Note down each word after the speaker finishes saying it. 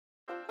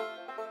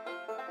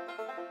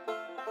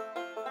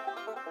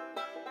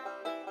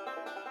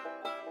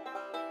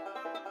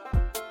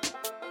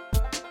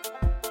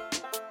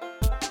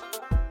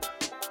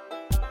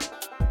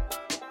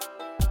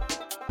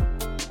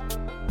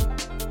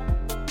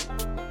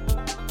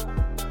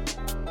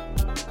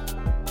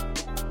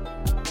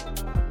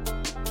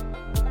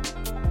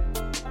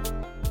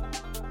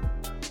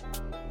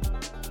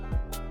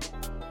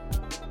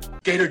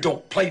Gator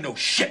don't play no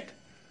shit.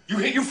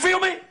 You feel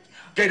me?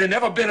 Gator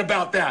never been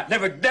about that.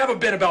 Never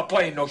been about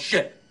playing no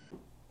shit.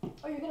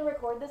 Oh, you're gonna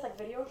record this, like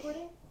video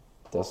recording?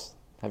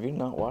 Have you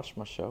not watched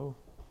my show?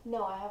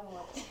 No, I haven't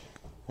watched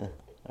it.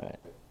 Alright.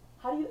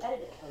 How do you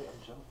edit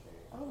it?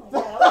 Oh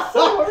my god, I was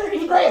so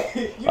worried. Great.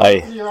 You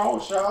listen to your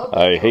own show.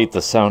 I hate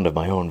the sound of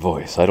my own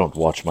voice. I don't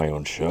watch my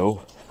own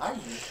show. I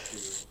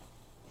used to.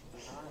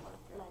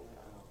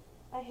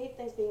 I hate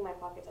things being in my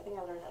pockets. I think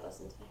I learned that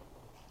lesson today.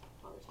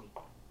 Bothers me.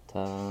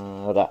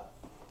 Ta-da.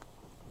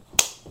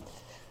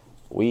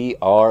 We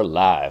are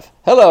live.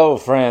 Hello,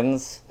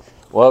 friends.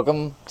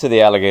 Welcome to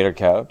the Alligator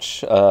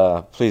Couch.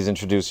 Please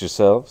introduce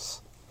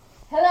yourselves.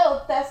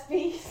 Hello,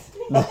 thespians.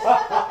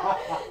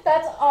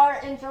 That's our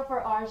intro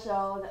for our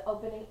show, the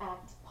opening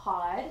act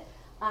pod.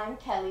 I'm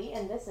Kelly,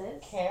 and this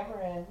is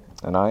Cameron.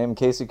 And I am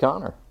Casey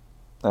Connor.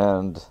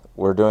 And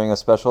we're doing a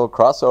special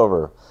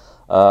crossover.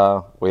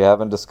 We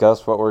haven't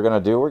discussed what we're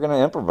going to do. We're going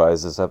to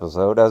improvise this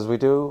episode as we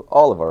do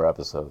all of our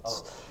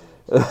episodes.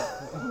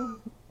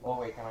 Oh,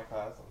 wait, can I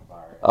cuss? I'm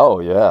sorry. Oh,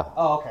 yeah.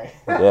 Oh, okay.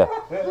 Yeah.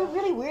 You're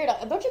really weird.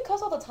 Don't you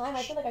cuss all the time?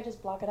 I feel like I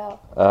just block it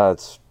out.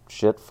 It's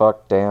shit,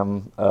 fuck,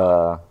 damn.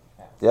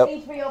 Yep.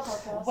 HBO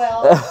podcast.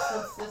 Well,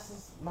 since this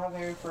is my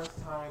very first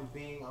time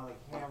being on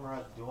the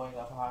camera doing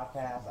a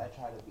podcast, I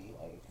try to be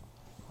like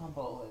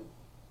humble and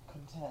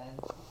content,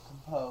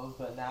 composed,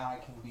 but now I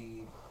can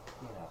be,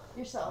 you know,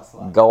 Yourself. a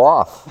slut. Go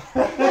off.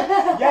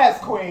 Yes,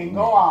 queen,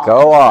 go off.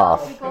 Go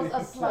off. Equals a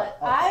slut.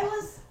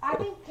 I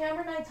think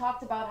Cameron and I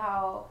talked about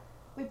how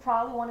we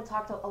probably want to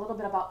talk a little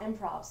bit about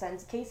improv,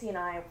 since Casey and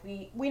I,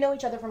 we know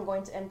each other from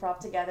going to improv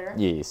together.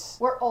 Yes.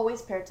 We're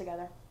always paired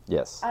together.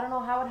 Yes. I don't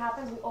know how it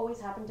happens. We always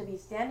happen to be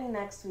standing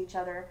next to each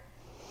other.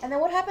 And then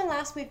what happened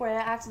last week where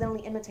I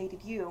accidentally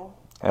imitated you?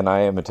 And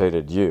I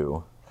imitated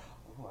you.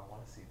 Ooh, I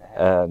want to see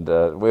that. And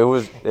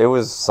it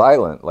was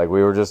silent. Like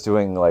we were just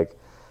doing like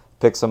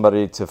pick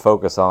somebody to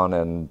focus on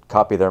and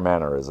copy their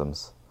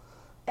mannerisms.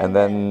 And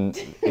then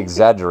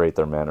exaggerate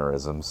their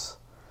mannerisms.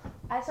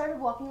 I started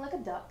walking like a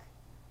duck.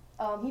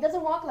 He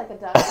doesn't walk like a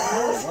duck.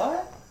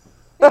 What?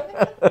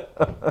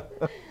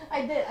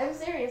 I did. I'm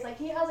serious. Like,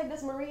 he has, like,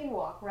 this marine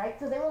walk, right?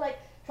 Because they were, like,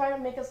 trying to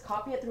make us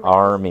copy it through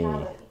Army.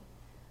 physicality.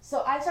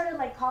 So I started,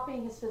 like,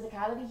 copying his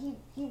physicality.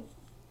 He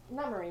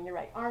not marine, you're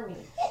right, army.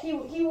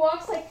 He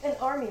walks like an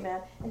army man,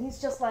 and he's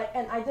just like,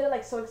 and I did it,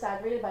 like, so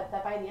exaggerated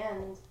that by the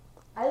end,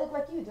 I look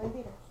like you doing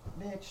theater.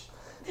 Bitch.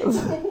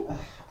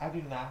 I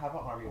do not have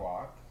an army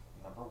walk,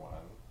 number one.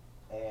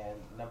 And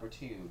number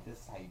two, this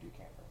is how you do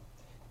Cameron.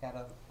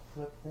 Gotta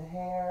flip the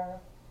hair,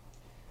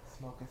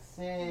 smoke a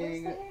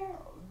cig. Where's the hair?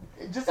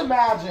 Just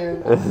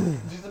imagine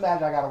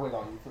I got a wig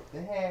on. You flip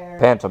the hair,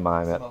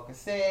 Pantomime it. smoke a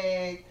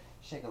cig,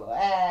 shake a little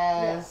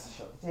ass,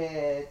 show the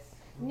tits.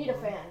 You need a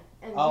fan.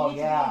 And Oh, you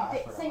need yeah, to I be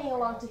forgot singing about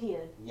along that. to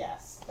Heated.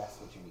 Yes, that's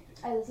what you need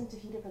to do. I listened to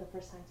Heated for the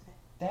first time today.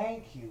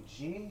 Thank you,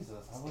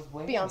 Jesus. I was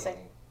waiting. Beyonce.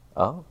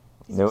 Oh.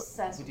 He's No.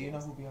 obsessed So with do you know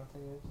Beyonce. who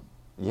Beyonce is?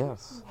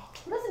 Yes.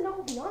 Who doesn't know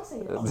who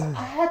Beyonce is?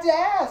 I had to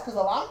ask, because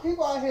a lot of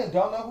people out here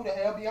don't know who the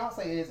hell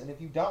Beyonce is, and if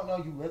you don't know,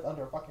 you live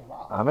under a fucking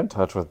rock. I'm in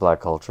touch with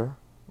black culture.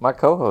 My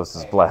co-host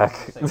is Hey, black.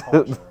 you say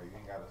culture, you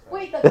ain't gotta say-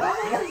 Wait, the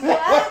comment is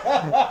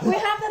black? We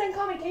have that in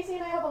common. Casey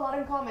and I have a lot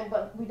in common,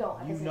 but we don't.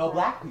 at the You same know time.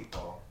 black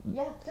people.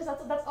 Yeah, just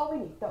that's all we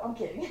need. No, I'm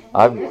kidding.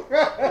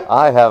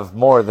 I have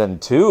more than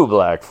 2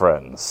 black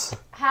friends.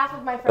 Half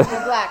of my friends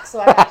are black, so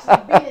I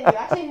actually beat you.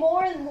 Actually,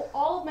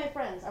 all of my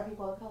friends are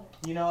people of color.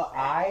 You know,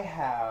 I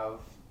have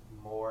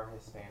more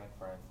Hispanic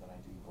friends than I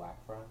do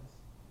black friends.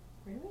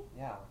 Really?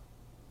 Yeah.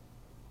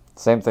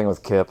 Same thing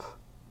with Kip.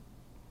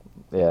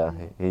 Yeah,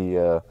 he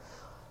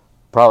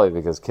probably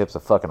because Kip's a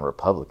fucking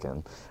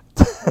Republican.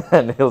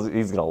 And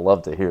he's gonna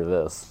love to hear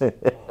this.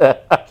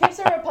 Kip's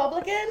a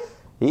Republican?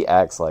 He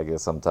acts like it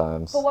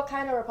sometimes. But what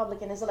kind of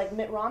Republican? Is it like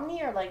Mitt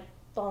Romney or like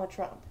Donald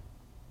Trump?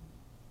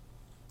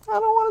 I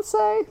don't want to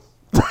say.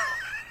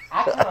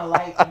 I kind of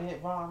like Mitt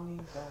Romney.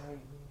 Don't hate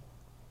me.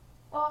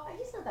 Oh,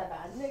 he's not that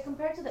bad.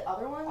 Compared to the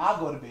other ones, I'll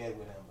go to bed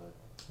with him, but...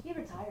 he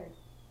retired.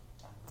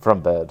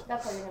 From bed.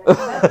 That's how you're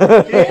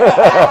gonna do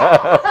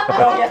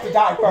No, he has to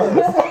die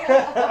first.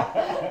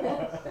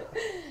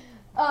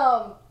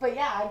 But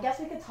yeah, I guess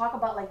we could talk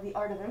about like the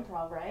art of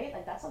improv, right?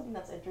 Like that's something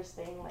that's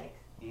interesting. Like,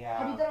 Yeah.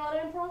 have you done a lot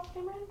of improv,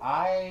 Cameron?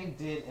 I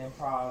did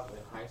improv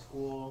in high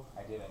school.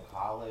 I did in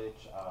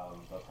college,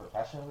 but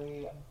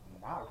professionally,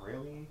 not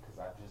really, because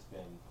I've just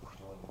been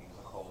doing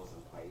musicals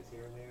and plays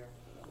here and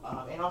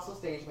there, and also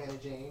stage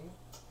managing.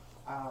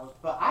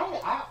 But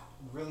I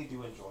really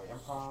do enjoy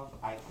improv.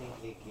 I think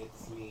it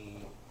gets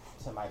me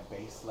to my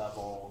base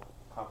level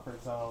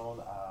comfort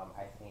zone.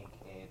 I think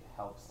it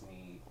helps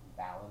me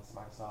balance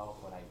myself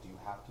when I do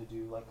have to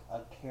do like a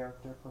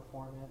character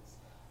performance.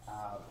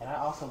 And I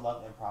also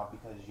love improv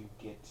because you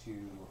get to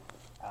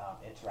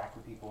interact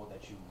with people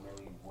that you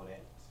really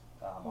wouldn't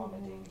on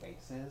a daily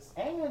basis.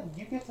 And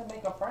you get to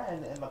make a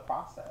friend in the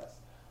process.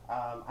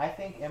 I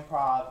think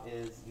improv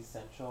is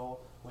essential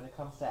when it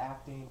comes to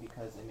acting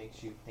because it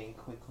makes you think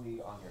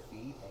quickly on your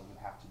feet and you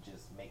have to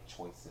just make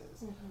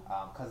choices.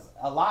 Because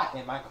a lot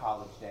in my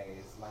college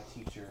days, my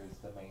teachers,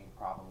 the main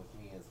problem with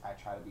me is I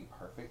try to be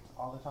perfect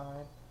all the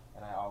time.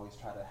 And I always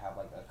try to have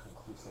like a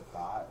conclusive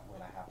thought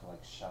when I have to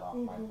like shut off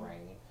my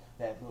brain.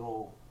 That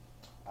little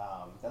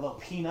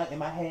peanut in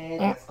my head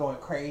that's going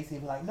crazy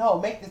and be like, no,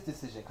 make this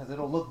decision because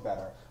it'll look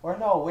better. Or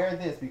no, wear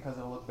this because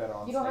it'll look better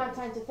on stage. You don't have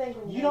time to think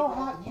when you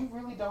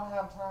really don't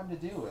have time to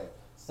do it.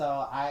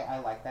 So I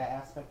like that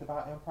aspect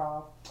about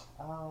improv.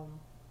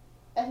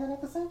 And then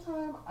at the same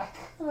time, I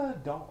kind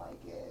of don't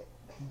like it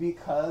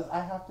because I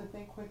have to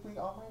think quickly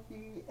on my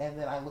feet, and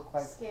then I look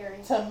like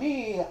scary. To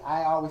me,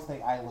 I always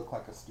think I look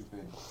like a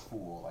stupid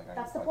fool. Like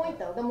that's the point,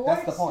 though. The more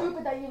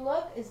stupid that you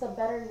look, is the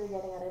better you're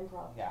getting at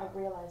improv. Yeah. I've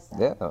realized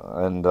that.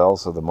 Yeah, and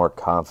also the more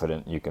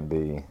confident you can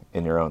be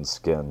in your own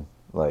skin.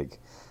 Like,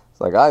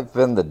 it's like I've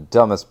been the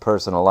dumbest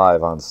person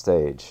alive on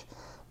stage.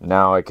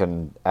 Now I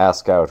can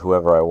ask out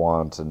whoever I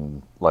want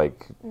and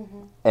like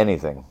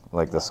anything.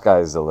 Like the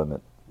sky's the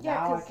limit. Yeah,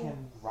 now I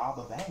can rob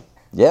a bank.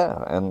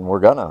 Yeah, and we're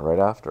gonna right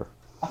after.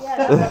 Yeah,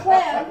 that's the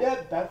plan.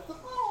 Yeah, that's the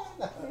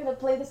plan. We're gonna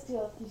play this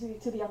to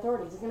the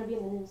authorities. It's gonna be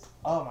in the news.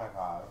 Oh my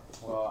god.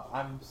 Well,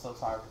 I'm so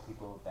sorry for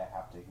people that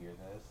have to hear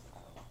this.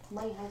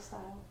 Money high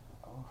style.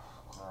 Oh,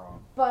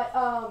 girl. But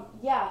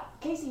yeah,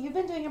 Casey, you've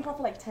been doing improv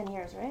for like 10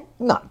 years, right?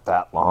 Not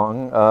that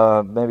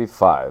long. Maybe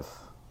 5.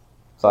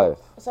 5.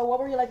 So what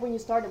were you like when you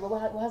started?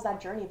 What has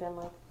that journey been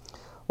like?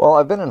 Well,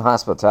 I've been in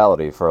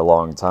hospitality for a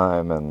long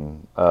time,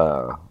 and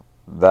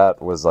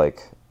that was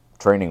like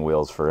training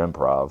wheels for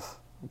improv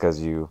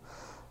because you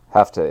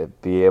have to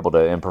be able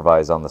to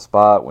improvise on the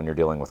spot when you're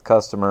dealing with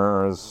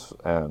customers,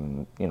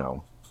 and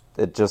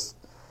it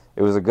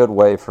was a good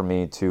way for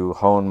me to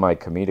hone my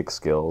comedic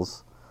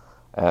skills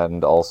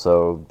and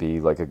also be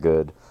like a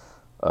good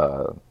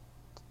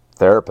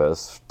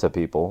therapist to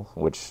people,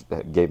 which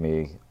gave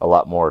me a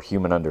lot more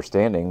human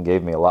understanding,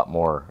 gave me a lot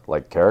more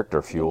like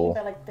character fuel. What do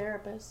you mean by like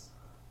therapist?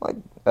 Like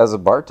as a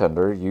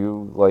bartender,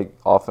 you like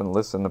often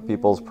listen to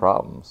people's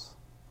problems.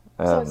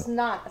 So it's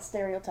not a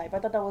stereotype. I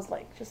thought that was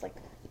like just like.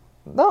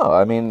 No,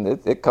 I mean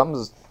it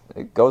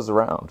goes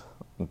around.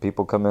 And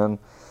people come in.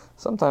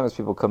 Sometimes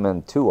people come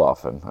in too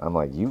often. I'm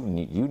like, you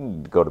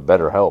need to go to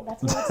better help.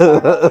 That's me with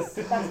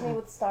Starbucks. That's me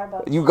with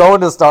Starbucks. You go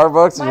into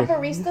Starbucks. My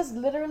baristas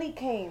literally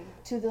came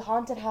to the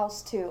haunted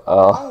house too,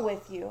 along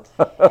with you,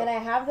 and I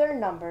have their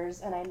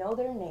numbers and I know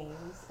their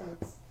names, and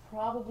it's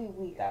probably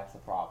weird. That's a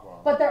problem.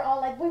 But they're all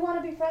like, we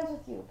want to be friends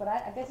with you. But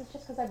I guess it's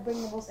just because I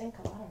bring the most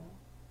income. I don't know.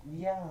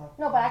 Yeah.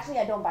 No, but actually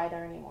I don't buy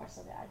there anymore,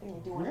 so I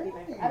think they do want to be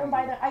my friend. I don't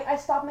buy there. I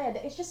stopped my.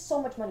 It's just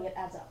so much money, it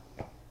adds up.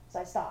 So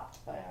I stopped.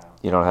 But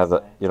You don't have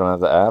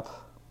the app?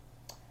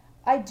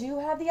 I do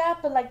have the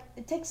app, but like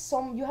it takes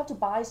you have to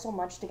buy so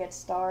much to get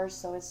stars,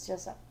 so it's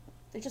just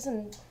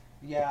an.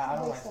 Yeah, I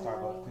don't like waste of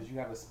Starbucks money. because you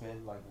got to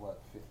spend like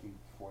what, $50,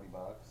 $40 to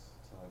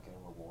like get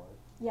a reward.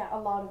 Yeah, a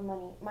lot of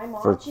money. My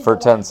mom For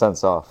 10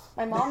 cents off.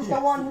 My mom's the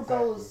one who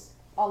goes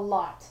a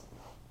lot,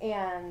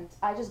 and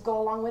I just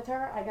go along with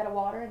her. I get a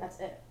water, and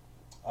that's it.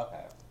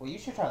 Okay. Well, you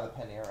should try the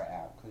Panera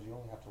app because you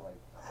only have to like.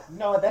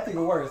 No, that's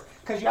even worse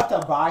because you have to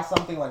buy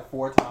something like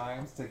 4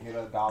 times to get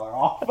 $1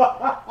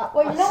 off.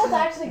 Well, you know what's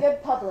actually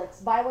good?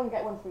 Publix. Buy one,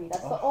 get one free.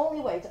 That's the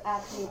only way to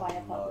actually buy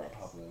a Publix.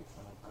 Publix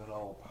and a good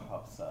old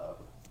pub sub.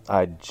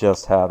 I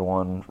just had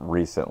one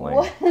recently.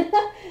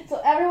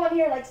 So everyone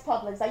here likes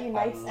Publix. That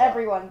unites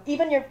everyone.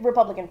 Even your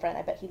Republican friend,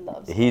 I bet he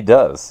loves it. He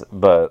does,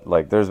 but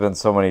like there's been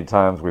so many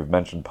times we've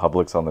mentioned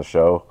Publix on the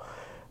show,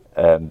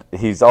 and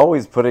he's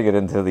always putting it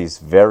into these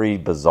very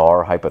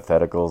bizarre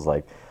hypotheticals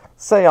like,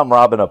 say I'm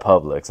robbing a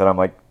Publix, and I'm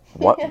like,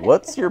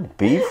 what's your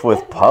beef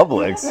with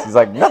Publix? He's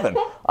like, nothing.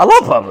 I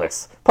love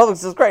Publix.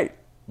 Publix is great,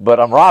 but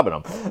I'm robbing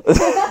them.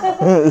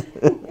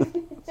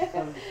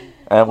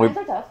 And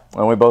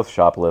we both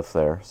shoplift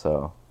there,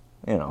 so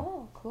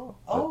Oh, cool.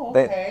 Oh,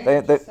 okay. They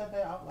you said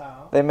that out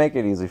loud. They make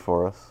it easy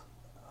for us.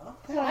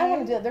 Okay. I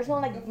want to do that. There's no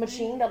like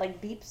machine that like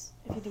beeps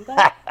if you do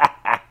that.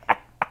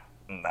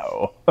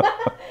 No.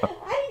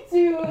 I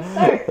need to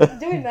start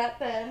doing that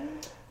then.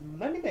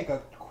 Let me make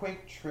a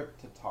quick trip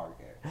to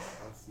Target and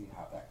see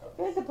how that I goes.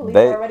 feel like the police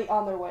are already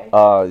on their way.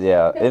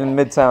 Yeah. In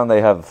Midtown,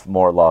 they have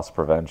more loss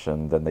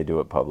prevention than they do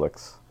at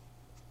Publix.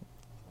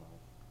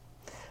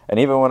 And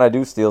even when I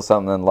do steal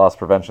something and loss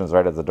prevention's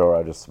right at the door,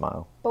 I just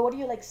smile. But what do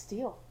you like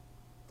steal?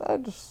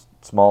 Just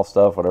small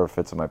stuff, whatever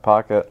fits in my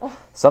pocket.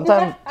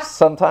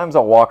 Sometimes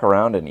I'll walk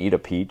around and eat a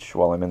peach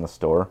while I'm in the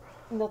store.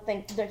 And they'll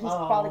think that he's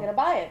probably gonna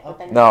buy it, but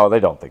then No, they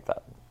don't think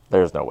that.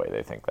 There's no way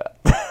they think that.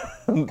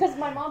 because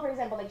my mom, for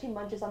example, like she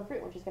munches on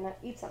fruit when she's gonna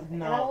eat something.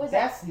 And I'm No, always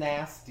that's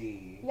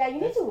nasty. Yeah, you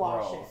need That's to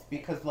wash gross. it.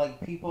 Because like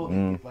people,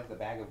 they get like the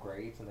bag of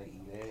grapes and they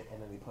eat it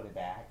and then they put it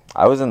back.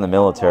 I was in the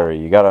military.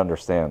 You got to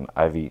understand,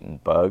 I've eaten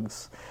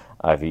bugs.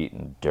 I've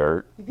eaten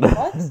dirt. You've eaten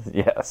bugs?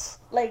 Yes.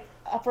 Like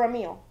for a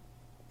meal.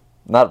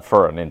 Not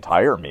for an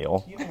entire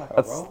meal. You know,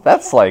 like a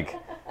That's like,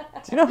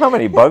 do you know how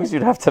many bugs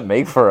you'd have to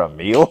make for a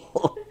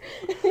meal?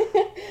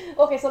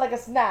 Okay, so like a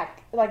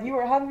snack. Like you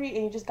were hungry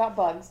and you just got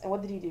bugs, and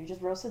what did you do? You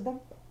just roasted them?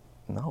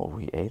 No,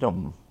 we ate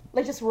them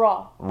Like just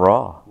raw.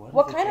 raw.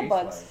 What kind of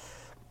bugs?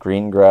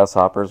 Green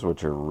grasshoppers,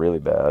 which are really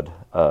bad.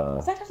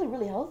 It's actually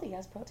really healthy. It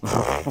has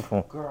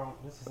protein. Girl,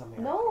 this is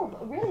America. No,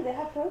 really, they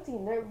have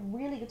protein. They're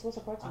really good source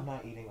of protein. I'm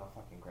not eating a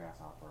fucking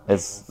grasshopper.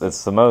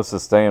 It's the most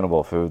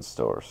sustainable food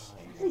stores.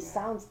 It actually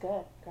sounds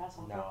good,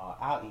 grasshopper. No,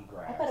 I'll eat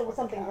grass. I thought it was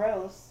something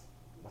gross.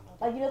 I'm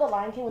not Like, you know the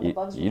Lion King with the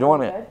bugs? You don't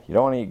want really to. good? You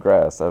don't want to eat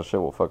grass. That shit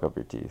will fuck up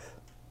your teeth.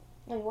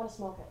 No, you want to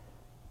smoke it.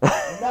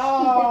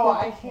 No,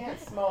 I can't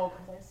smoke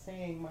because I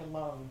sing my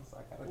lungs.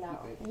 I gotta No,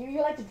 keep it.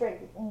 you like to drink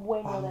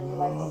way more than you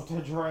like. love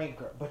to drink,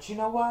 but you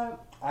know what?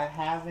 I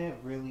haven't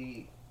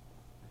really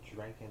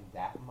drinking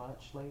that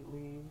much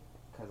lately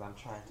because I'm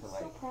trying to So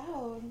like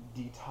proud.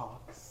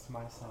 detox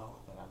myself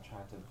and I'm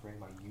trying to bring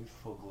my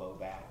youthful glow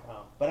back.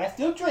 But I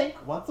still drink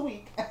once a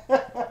week, Oh,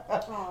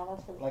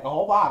 that's really like a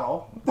whole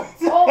bottle.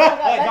 Oh my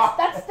god,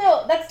 that's still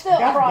a That's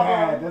problem.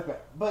 bad. That's bad.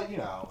 But you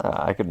know,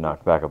 I could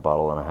knock back a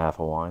bottle and a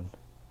half of wine.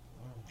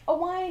 A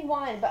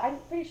wine, but I'm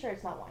pretty sure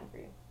it's not wine for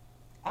you.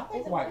 I Is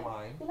like it white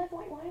wine. You like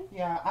white wine?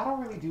 Yeah, I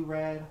don't really do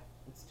red.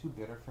 It's too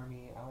bitter for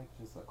me. I like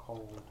just a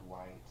cold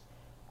white.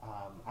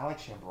 I like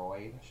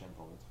Chambroid.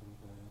 Chambroid's pretty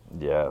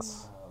good.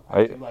 Yes.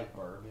 I do like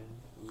bourbon.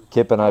 Ooh.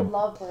 Kip and I I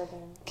love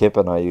bourbon. Kip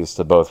and I used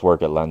to both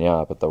work at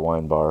Lagniappe at the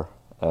wine bar,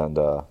 and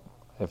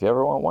if you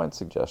ever want wine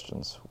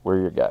suggestions, we're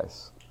your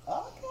guys. Okay.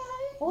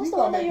 What was You the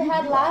one gonna that make you me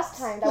had relax. last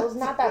time that was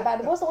not that bad?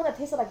 What was the one that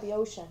tasted like the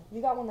ocean?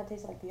 You got one that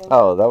tasted like the ocean.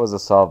 Oh, that was a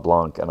Sauv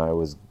Blanc, and I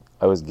was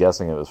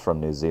guessing it was from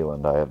New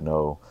Zealand. I have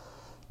no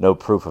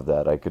proof of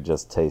that. I could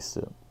just taste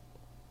it.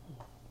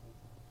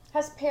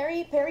 Has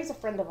Perry's a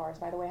friend of ours,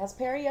 by the way. Has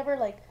Perry ever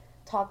like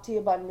talked to you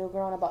about New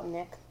Girl and about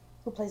Nick,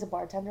 who plays a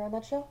bartender on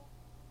that show?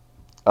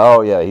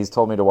 Oh yeah, he's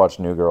told me to watch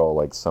New Girl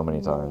like so many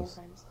Million times.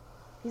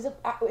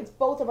 It's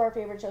both of our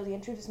favorite shows. He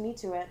introduced me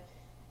to it,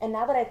 and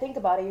now that I think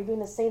about it, you're doing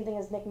the same thing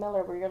as Nick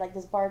Miller, where you're like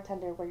this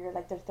bartender, where you're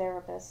like their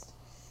therapist,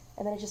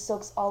 and then it just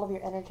soaks all of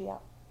your energy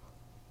out.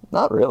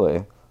 Not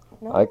really.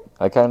 No,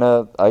 I kind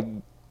of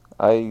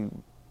I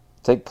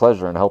take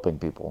pleasure in helping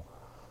people.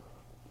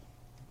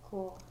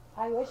 cool.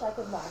 I wish I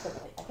could. No, I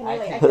can I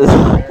relate. I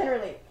can- can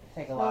relate.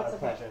 Take a No, lot it's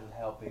of okay. pleasure in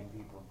helping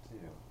people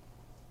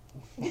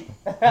too.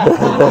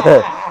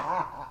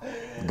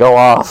 Go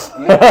off.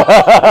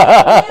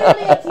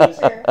 Literally a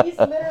teacher. He's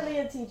literally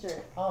a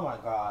teacher. Oh my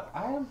god,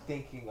 I am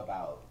thinking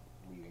about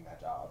leaving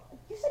that job.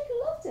 You said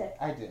you loved it.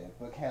 I did,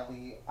 but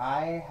Kelly,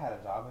 I had a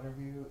job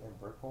interview in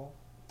Brickell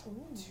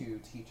Ooh. to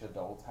teach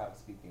adults how to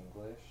speak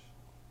English.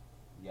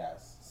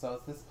 Yes. So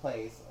it's this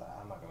place,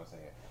 I'm not going to say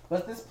it, but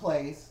it's this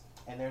place,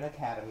 and they're an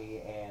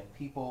academy, and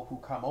people who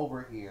come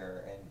over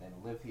here and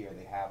live here,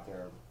 they have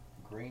their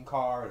green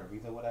card or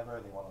visa, whatever,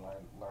 and they want to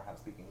learn how to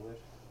speak English.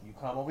 You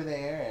come over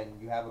there,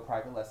 and you have a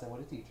private lesson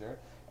with a teacher,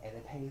 and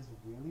it pays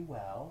really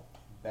well,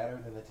 better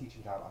than the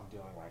teaching job I'm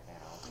doing right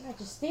now. I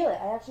just steal it.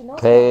 I actually know.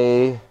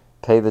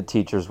 Pay the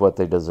teachers what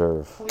they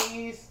deserve.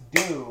 Please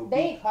do, I'm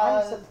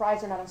because,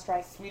 surprised they're not on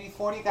strike. sweetie,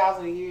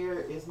 $40,000 a year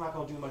is not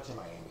going to do much in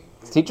Miami.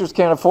 Teachers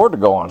can't afford to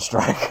go on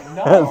strike.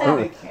 No,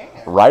 they can't.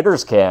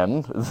 Writers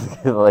can.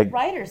 Like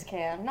Writers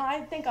can. No,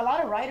 I think a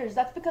lot of writers,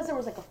 that's because there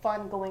was like a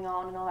fund going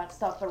on and all that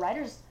stuff, but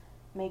writers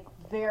make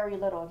very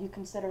little if you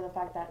consider the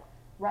fact that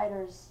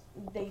writers,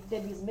 they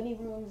did these mini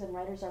rooms and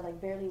writers are like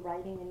barely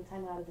writing any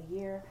time out of the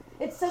year.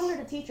 It's similar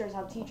to teachers,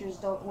 how teachers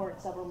don't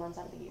work several months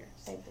out of the year.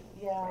 Same thing.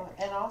 with Yeah, writers.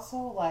 and also,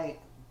 like,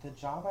 the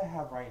job I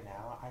have right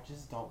now, I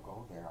just don't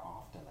go there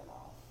often enough.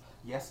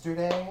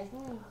 Yesterday,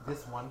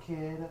 this one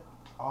kid,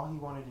 all he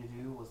wanted to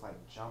do was, like,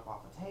 jump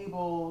off of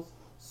tables,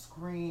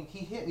 scream. He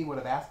hit me with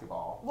a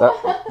basketball.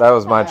 that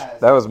was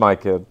my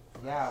kid.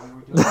 Yeah, we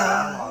were doing a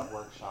dialogue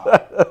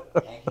workshop,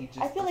 and he just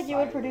I feel like you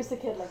would decided- produce a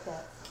kid like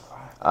that.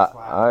 That's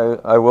why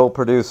I will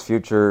produce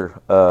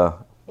future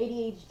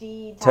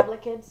ADHD,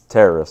 tablet kids.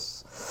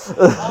 terrorists.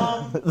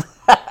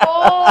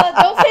 Oh,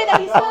 don't say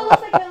that. He still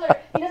looks like Hitler.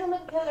 He doesn't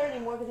look like Hitler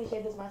anymore because he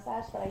shaved his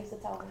mustache, but I used to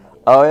tell him that he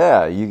Oh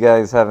yeah, you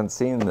guys haven't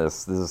seen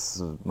this. This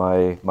is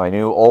my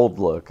new old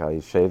look. I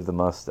shaved the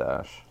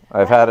mustache.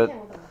 I've had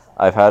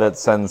it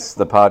since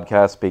the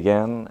podcast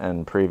began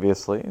and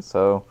previously.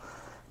 So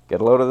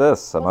get a load of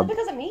this. Was it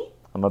because of me?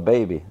 I'm a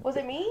baby. Was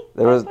it me?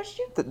 There that was pushed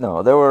you?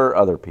 no. There were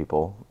other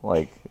people.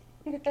 Like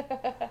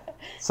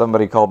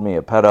somebody called me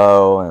a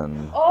pedo,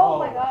 and Oh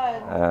my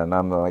god.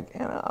 I'm like,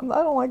 I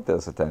don't like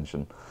this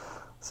attention.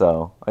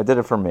 So I did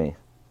it for me.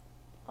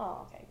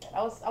 Oh, okay, good.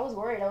 I was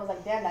worried. I was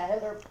like, damn, that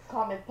Hitler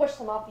comment pushed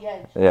him off the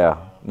edge. Yeah.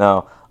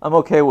 No, I'm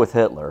okay with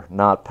Hitler,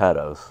 not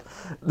pedos.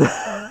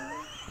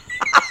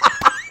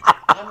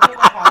 I'm going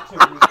to have to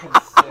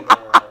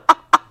reconsider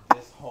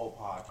this whole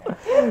podcast.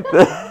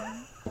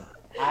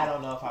 I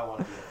don't know if I want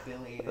to be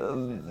affiliated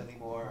with this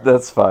anymore.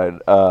 That's fine.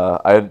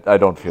 I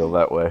don't feel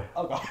that way.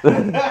 Oh, God.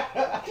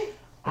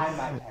 I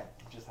might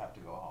just have to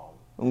go home.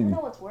 I don't know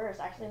what's worse,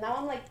 actually. Now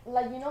I'm like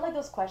you know, like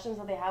those questions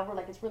that they have where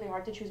like it's really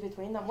hard to choose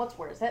between them. What's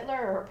worse, Hitler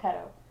or a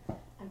pedo?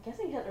 I'm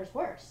guessing Hitler's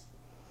worse.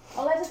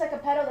 Unless it's like a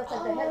pedo that's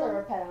like the Hitler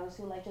of pedos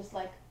who like just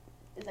like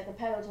is like a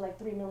pedo to like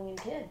 3 million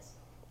kids.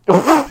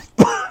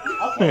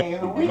 Okay,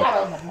 we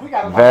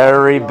gotta.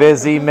 Very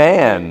busy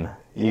man.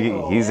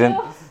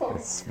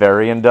 It's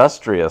very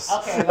industrious.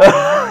 Okay, that's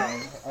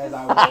fine. As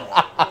I was saying,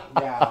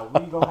 yeah, we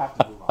gonna have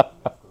to move on from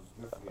this because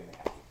this is getting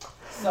happy.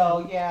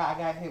 So yeah, I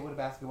got hit with a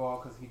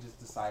basketball because he just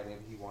decided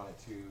he wanted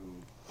to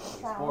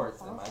play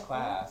sports in my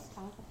class.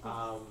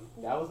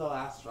 That was the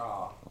last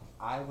straw.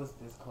 I was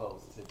this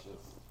close to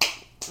just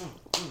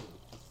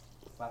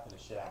slapping the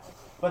shit out of him.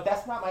 But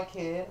that's not my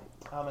kid,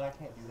 and I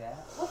can't do that.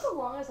 What's the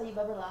longest that you've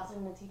ever lasted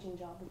in a teaching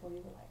job before you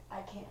were like,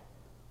 I can't?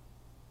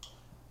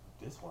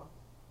 This one.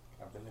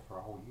 I've been there for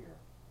a whole year.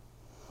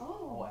 Oh.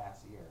 Whole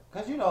ass year.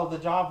 Because, you know, the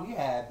job we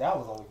had, that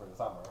was only for the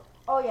summer.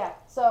 Oh, yeah.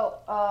 So,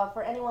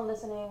 for anyone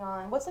listening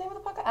on, what's the name of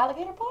the podcast?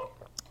 Alligator Pod?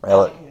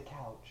 Alligator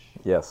Couch.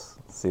 Yes.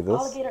 See this?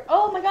 Alligator.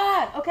 Oh, my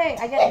God. Okay,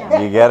 I get it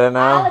now. You get it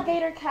now?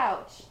 Alligator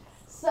Couch.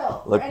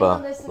 So, Look, for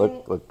anyone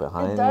listening, look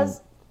behind. it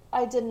does.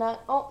 I did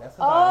not. Oh. That's a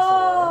dinosaur.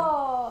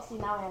 Oh. See,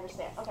 now I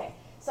understand. Okay.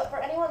 So, for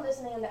anyone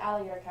listening on the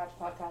Alligator Couch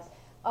podcast,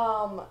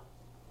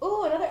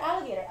 ooh, another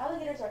alligator.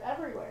 Alligators are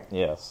everywhere.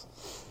 Yes.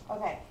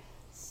 Okay.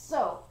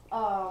 So,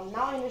 now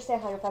I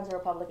understand how your friends are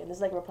Republican. This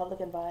is like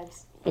Republican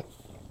vibes.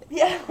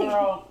 Yeah.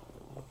 Girl.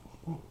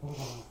 I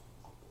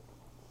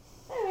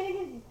mean,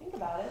 if you think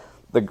about it.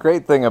 The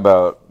great thing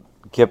about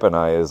Kip and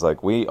I is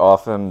like we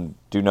often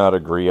do not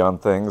agree on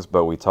things,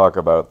 but we talk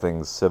about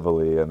things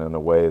civilly and in a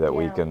way that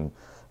we can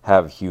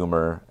have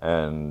humor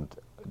and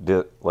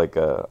like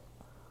a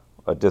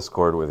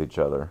discord with each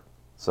other.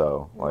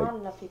 So like Not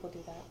enough people do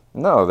that.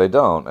 no, they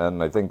don't,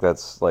 and I think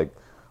that's like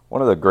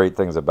one of the great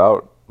things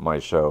about my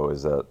show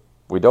is that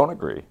we don't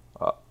agree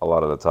a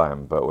lot of the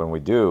time, but when we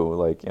do,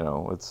 like, you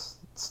know, it's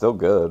still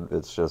good.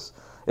 It's just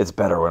it's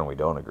better when we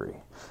don't agree.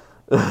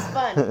 It's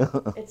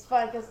fun. It's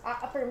fun because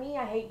for me,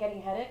 I hate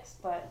getting headaches,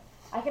 but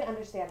I can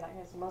understand that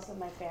because most of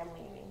my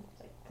family, I mean, it's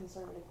like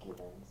conservative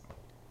Cubans.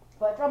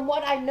 But from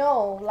what I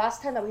know,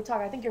 last time that we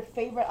talked, I think your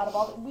favorite out of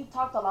all we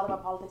talked a lot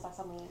about politics last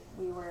time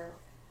we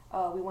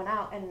went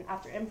out and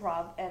after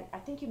improv, and I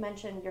think you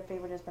mentioned your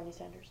favorite is Bernie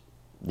Sanders.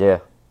 Yeah.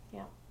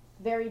 Yeah.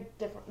 Very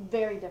different.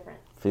 Very different.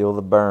 Feel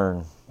the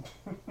burn.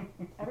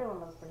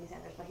 Everyone loves Bernie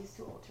Sanders, but he's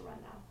too old to run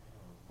now.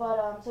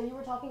 But so you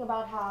were talking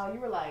about how you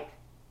were like,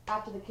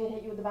 after the kid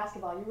hit you with the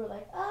basketball, you were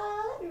like,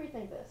 let me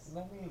rethink this.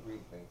 Let me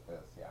rethink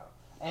this, yeah.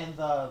 And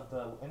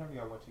the interview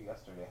I went to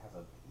yesterday has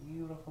a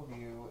beautiful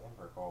view in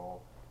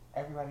Brickell.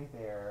 Everybody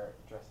there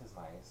dresses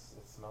nice.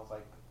 It smells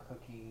like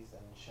cookies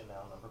and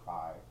Chanel No.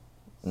 5.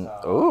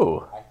 So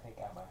Ooh. I think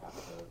I might have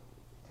to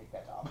take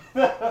that job.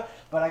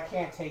 But I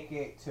can't take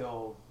it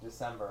till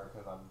December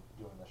because I'm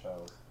doing the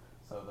shows.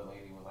 So the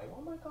lady was like,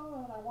 oh my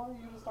God, I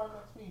wanted you to start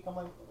next week. I'm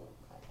like,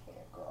 I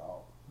can't,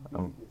 girl.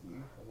 I'm busy.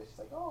 And then she's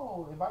like,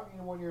 oh, invite me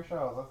to one of your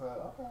shows. I said,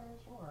 okay,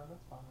 sure,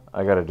 that's fine.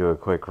 I got to do a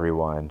quick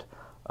rewind.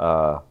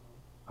 I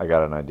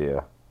got an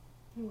idea.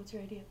 What's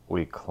your idea?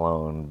 We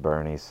clone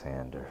Bernie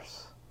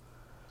Sanders.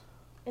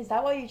 Is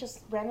that why you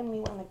just randomly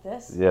went like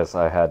this? Yes,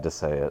 I had to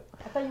say it.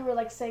 I thought you were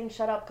like saying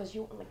shut up because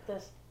you went like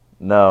this.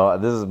 No,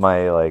 this is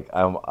my like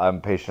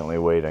I'm patiently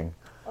waiting.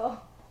 Oh.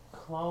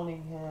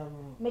 Cloning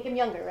him. Make him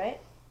younger, right?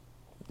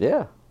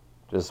 Yeah.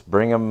 Just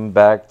bring him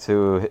back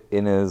to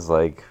in his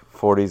like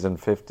 40s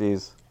and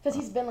 50s. Because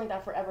he's been like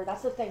that forever.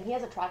 That's the thing. He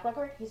has a track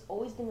record. He's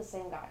always been the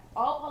same guy.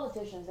 All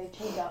politicians, they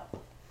change up.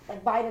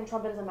 Like Biden,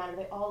 Trump, it doesn't matter.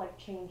 They all like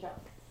change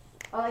up.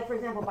 Like for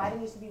example,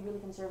 Biden used to be really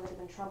conservative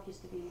and Trump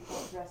used to be more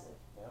progressive.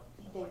 Yep.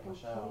 They Like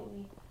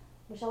completely.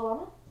 Michelle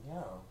Obama?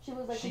 Yeah. She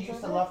was like. She used to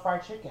conservative? love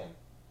fried chicken.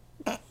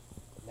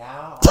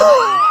 Now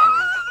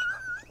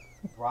I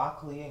eat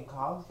broccoli and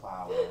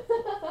cauliflower.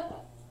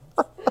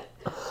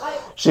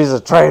 She's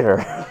a traitor.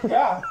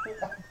 Yeah.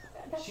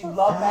 That's She so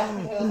loved sad.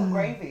 mashed potatoes and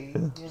gravy.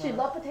 You She know.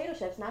 loved potato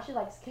chips. Now she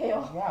likes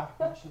kale.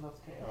 Yeah, she loves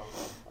kale.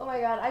 Oh my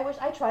god, I wish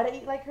I try to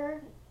eat like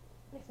her.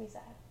 Makes me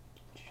sad.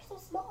 She's so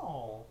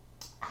small.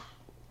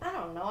 I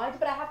don't know,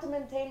 but I have to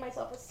maintain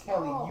myself as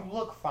Kelly, small. you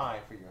look fine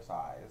for your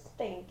size.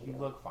 Thank you. You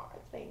look fine.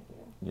 Thank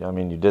you. Yeah, I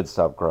mean, you did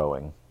stop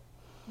growing.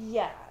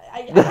 Yeah,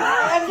 I'm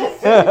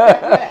just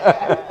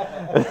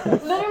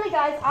literally,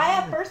 guys.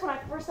 When I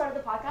first started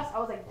the podcast, I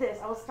was like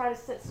this. I was trying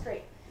to sit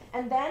straight,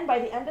 and then by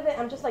the end of it,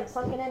 I'm just like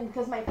sunken in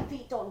because my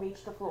feet don't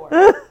reach the floor.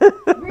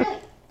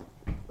 Really,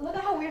 look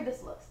at how weird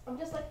this looks. I'm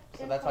just like.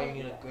 So that's why you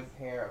need a good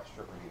pair of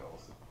stripper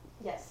heels.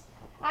 Yes,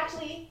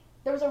 actually,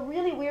 there was a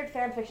really weird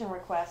fan fiction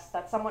request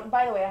that someone.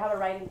 By the way, I have a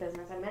writing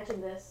business. I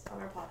mentioned this on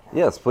our podcast.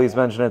 Yes, please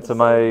mention it to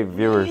my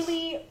viewers.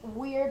 Really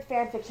weird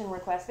fan fiction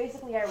request.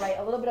 Basically, I write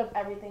a little bit of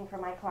everything for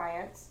my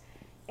clients,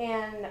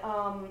 and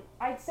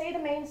I'd say the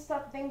main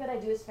thing that I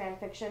do is fan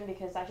fiction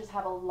because I just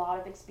have a lot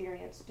of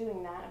experience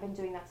doing that. I've been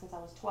doing that since I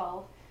was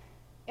 12,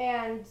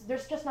 and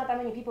there's just not that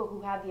many people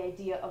who have the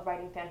idea of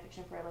writing fan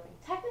fiction for a living.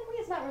 Technically,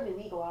 it's not really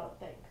legal, I don't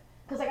think,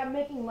 because like I'm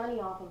making money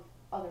off of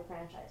other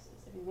franchises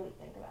if you really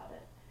think about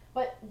it.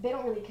 But they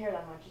don't really care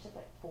that much. It's just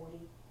like $40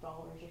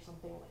 or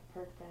something like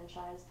per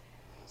franchise.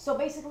 So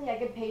basically I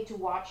get paid to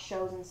watch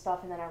shows and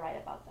stuff and then I write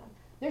about them.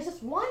 There's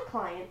this one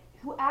client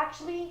who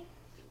actually,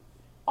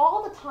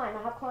 all the time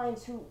I have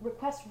clients who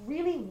request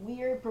really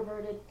weird,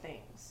 perverted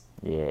things.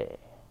 Yeah.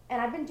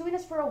 And I've been doing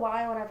this for a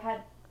while, and I've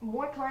had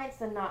more clients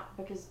than not,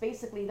 because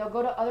basically they'll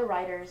go to other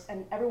writers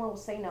and everyone will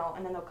say no,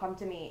 and then they'll come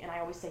to me and I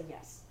always say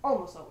yes.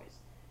 Almost always.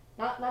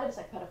 Not if it's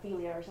like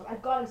pedophilia or something.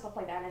 I've gotten stuff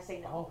like that and I say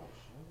no. Oh,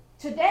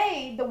 shit.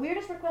 Today, the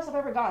weirdest request I've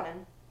ever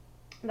gotten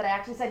that I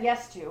actually said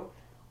yes to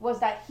was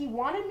that he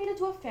wanted me to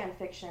do a fan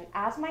fiction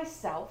as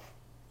myself,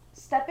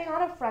 stepping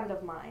on a friend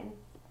of mine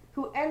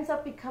who ends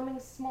up becoming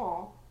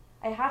small.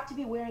 I have to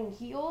be wearing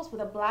heels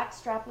with a black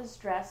strapless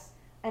dress,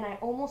 and I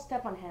almost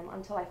step on him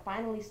until I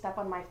finally step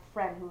on my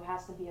friend who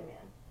has to be a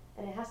man.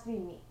 And it has to be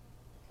me.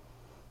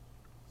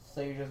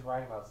 So you're just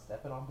writing about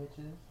stepping on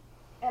bitches?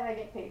 And I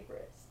get paid for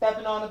it.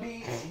 Stepping on the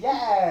beach?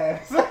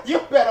 Yes! You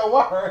better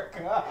work!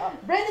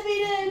 Bring the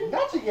beat in!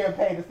 Not you getting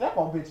paid to step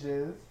on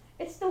bitches.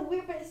 It's the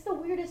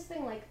weirdest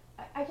thing. Like,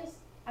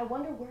 I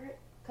wonder where it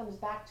comes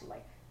back to.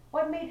 Like,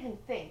 what made him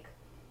think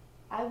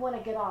I want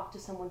to get off to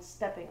someone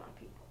stepping on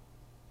people?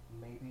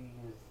 Maybe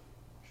his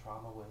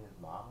trauma with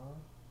his mama?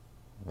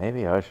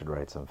 Maybe I should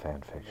write some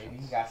fan Maybe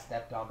fictions. he got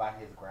stepped on by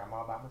his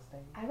grandma by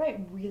mistake? I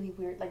write really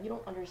weird. Like, you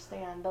don't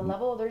understand the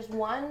level. There's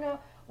one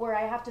where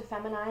I have to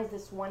feminize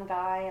this one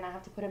guy, and I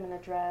have to put him in a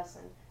dress.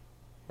 And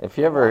If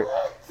you ever,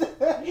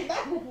 Okay,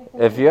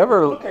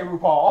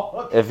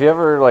 RuPaul. if you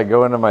ever like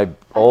go into my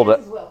old,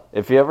 Against his will.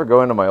 if you ever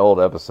go into my old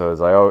episodes,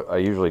 I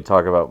usually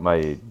talk about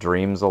my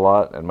dreams a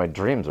lot, and my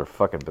dreams are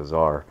fucking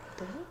bizarre.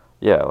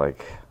 Yeah,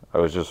 like I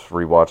was just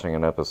rewatching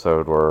an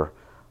episode where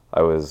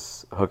I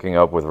was hooking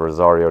up with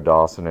Rosario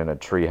Dawson in a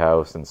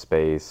treehouse in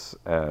space,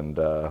 and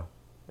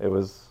it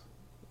was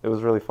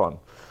really fun.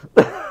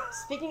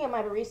 Speaking of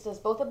my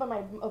baristas, both of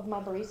my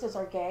baristas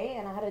are gay,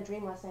 and I had a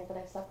dream last night that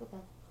I slept with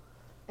them.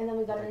 And then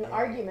we got in an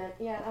argument.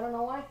 Yeah, I don't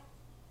know why.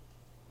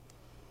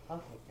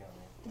 Okay,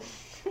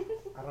 Kelly.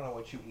 I don't know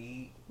what you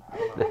eat. I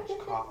don't know how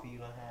much coffee you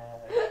done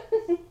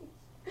had.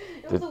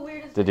 It was the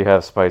weirdest. Did you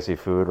have spicy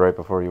food right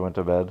before you went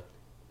to bed?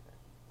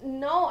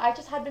 No, I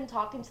just had been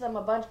talking to them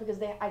a bunch because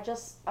they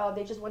just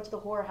went to the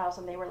horror house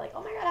and they were like,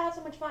 oh my god, I had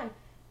so much fun.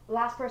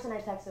 Last person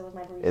I texted was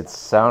my barista. It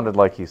sounded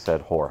like you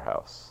said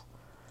whorehouse.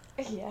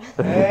 Yeah.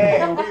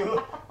 Hey,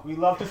 we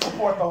love to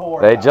support the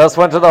horror. They just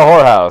went to the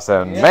whorehouse,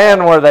 and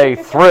man, were they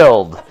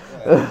thrilled.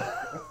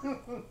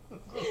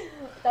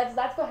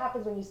 That's what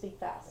happens when you speak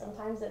fast.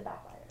 Sometimes it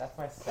backfires. That's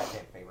my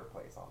second favorite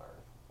place on earth.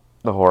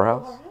 The The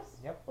whorehouse? horror house?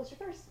 Yep. What's your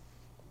first?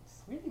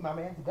 Sweetie, my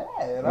man's dad.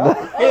 Isn't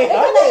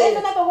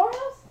that the horror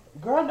house?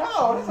 Girl,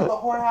 no, this is the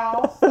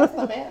whorehouse. That's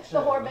the mansion. The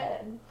whore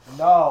bed.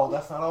 No,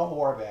 that's not a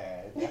whore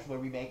bed. That's where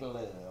we make love.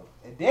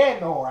 And then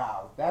the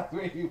whorehouse. That's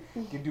where you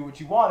can do what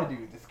you want to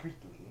do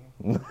discreetly.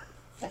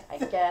 I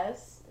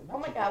guess. Oh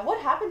my god, what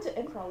happened to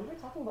improv? We were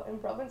talking about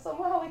improv and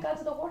somehow we got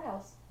to the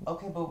whorehouse.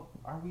 Okay, but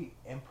are we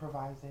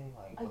improvising?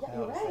 Like, what yeah, the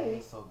hell you're to say?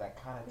 right. So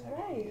that kind of You're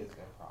technically right. is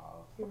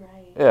improv. You're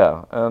right.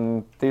 Yeah,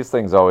 and these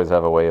things always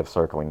have a way of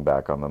circling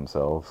back on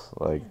themselves.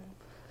 Like,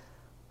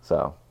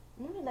 so.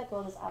 I'm gonna let go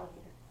of this alligator.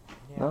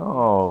 Yeah,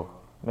 No,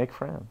 make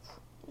friends.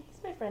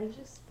 He's my friend. He's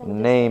just from a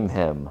Name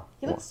distance. him.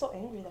 He looks so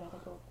angry that I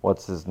let go.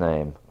 What's his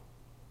name?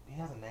 He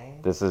has a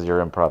name? This is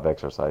your improv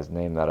exercise.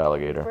 Name that The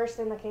alligator. first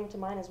thing that came to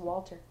mind is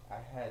Walter. I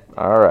had.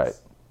 All right.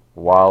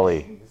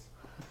 Wally.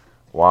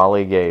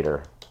 Wally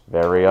Gator.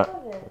 Very. I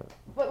love it.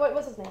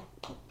 What's his name?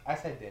 I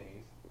said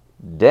Denny's.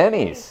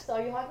 Denny's. So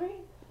are you hungry?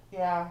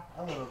 Yeah,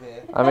 a little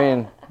bit. I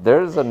mean,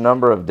 there's a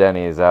number of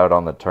Denny's out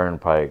on the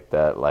turnpike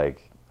that,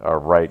 like, are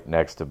right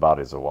next to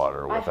bodies of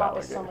water with IHOP is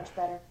alligator. so much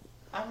better.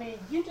 I mean,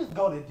 you just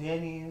go to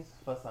Denny's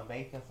for some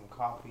bacon, some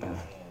coffee, and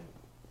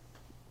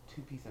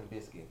 2 pieces of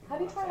biscuit.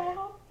 Have you tried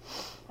IHOP?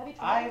 Have you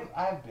tried?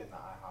 I've been to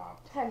IHOP.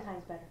 10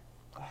 times better.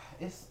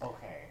 It's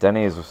okay.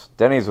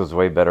 Denny's was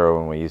way better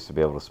when we used to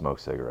be able to smoke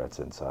cigarettes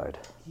inside.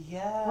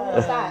 Yeah. When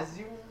was that?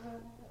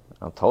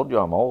 I told you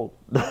I'm old.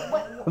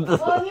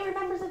 Well, he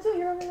remembers it too.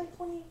 You're only like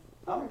 20.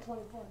 I'm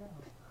 24 now.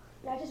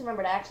 Yeah, I just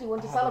remembered. I actually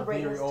went to I have a celebrate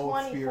very his old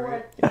 24th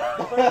spirit.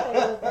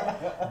 birthday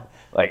with him.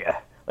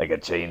 like a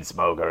chain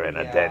smoker in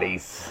a Yeah,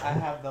 Denny's. I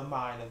have the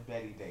mind of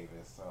Betty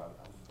Davis, so I'm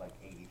like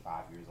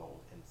 85 years old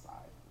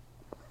inside.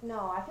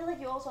 No, I feel like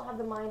you also have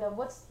the mind of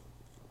what's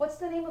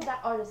the name of that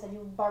artist that you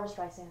Barbra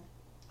Streisand?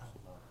 I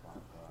love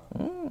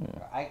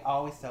Barbara. I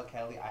always tell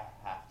Kelly I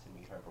have to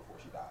meet her before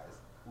she dies,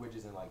 which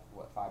is in like,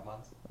 what, 5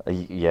 months?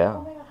 Yeah.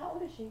 Oh my god, how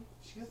old is she?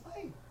 She's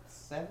like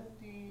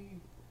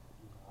 79?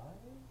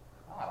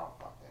 I don't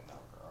fucking know,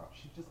 girl.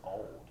 She's just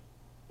old.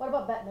 What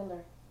about Bette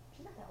Midler?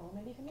 She's not that old.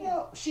 Maybe you can meet her.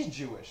 Yeah, she's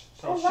Jewish,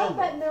 I so she'll love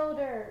Bette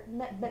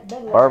live.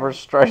 Midler. Barbara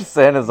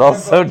Streisand is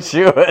also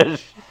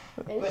Jewish.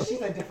 But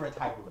she's a different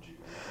type of Jew.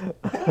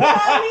 What does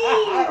that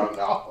mean? I don't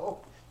know.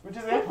 We're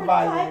just Different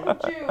improvising.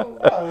 type of Jew.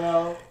 I don't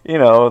know. You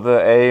know, the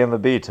A and the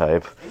B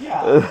type.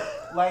 Yeah.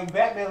 Like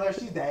Bette Midler,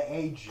 she's that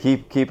A Jew.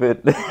 Keep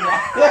it. You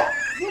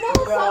know,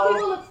 some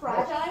people look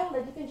fragile,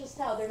 like you can just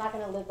tell they're not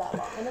going to live that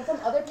long. And then some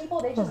other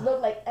people, they just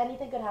look like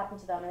anything could happen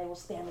to them and they will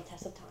stand the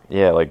test of time.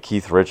 Yeah, like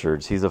Keith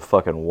Richards. He's a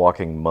fucking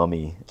walking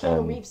mummy. Keanu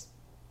And Reeves,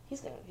 he's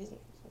gonna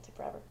take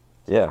forever.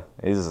 yeah,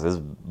 his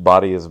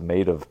body is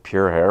made of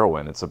pure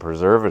heroin. It's a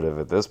preservative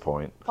at this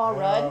point. Paul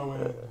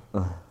Rudd.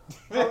 Paul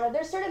Rudd.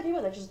 There's certain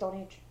people that just don't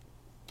age.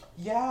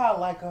 Yeah,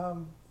 like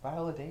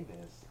Viola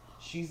Davis.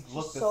 She's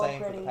looked the so same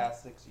for pretty. the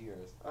past 6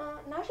 years.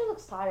 Now she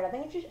looks tired. I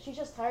think she's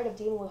just tired of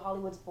dealing with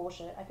Hollywood's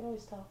bullshit. I can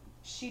always tell.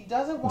 She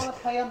doesn't want to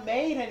play a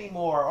maid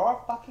anymore or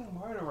a fucking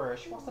murderer.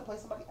 She wants to play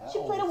somebody else. She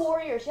played a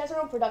warrior. She has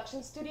her own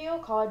production studio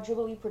called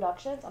Jubilee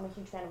Productions. I'm a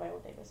huge fan of Viola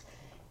Davis.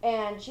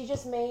 And she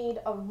just made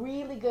a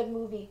really good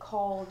movie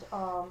called,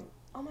 oh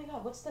my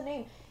god, what's the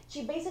name?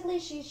 She basically,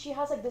 she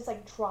has like this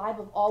like tribe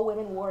of all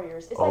women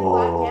warriors. It's like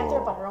Black Panther,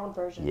 but her own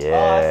version. Yeah.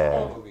 Oh, I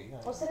saw that movie. Yeah.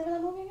 What's the name of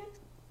that movie again?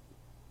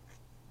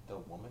 The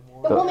Woman The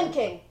Warrior? Woman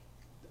King.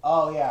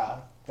 Oh, yeah.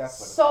 That's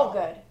what it's So called.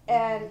 good.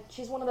 And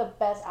she's one of the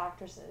best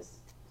actresses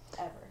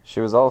ever. She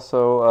was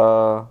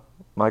also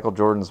Michael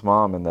Jordan's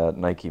mom in that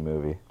Nike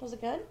movie. Was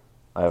it good?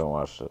 I haven't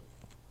watched it.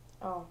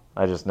 Oh.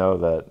 I just know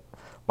that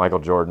Michael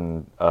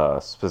Jordan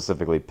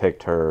specifically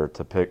picked her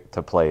to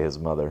play his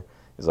mother.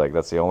 He's like,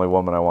 that's the only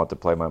woman I want to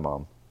play my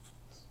mom.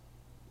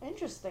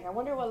 Interesting. I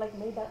wonder what like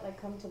made that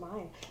like come to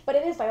mind. But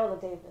it is Viola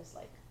Davis.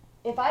 Like,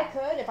 if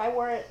I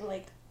weren't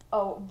like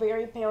a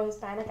very pale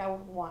Hispanic, I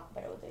would want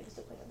Viola Davis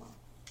to play my mom.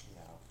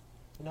 No.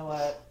 You know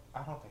what?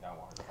 I don't think I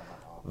want her to play my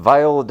mom.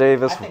 Viola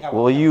Davis, I think I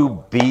will want you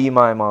Viola. be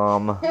my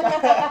mom?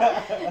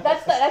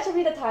 That should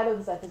be the title of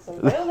this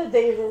episode. Viola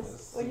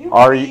Davis. Will you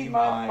Are be you-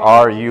 my mom?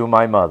 Are you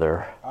my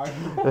mother?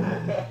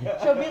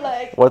 She'll be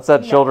like. What's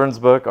that no. children's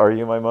book? Are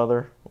you my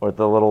mother? With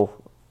the little,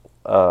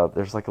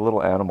 there's like a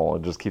little animal.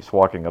 It just keeps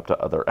walking up to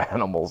other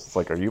animals. It's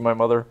like, are you my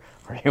mother?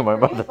 Are you my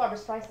For me, it's mother? Barbra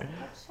Streisand.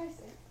 Barbra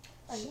Streisand.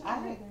 Are you my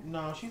mother?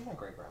 No, she's my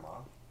great grandma.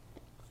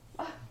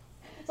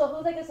 So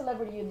who's like a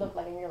celebrity you look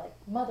like and you're like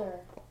mother?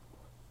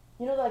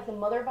 You know like the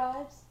mother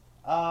vibes.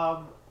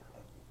 I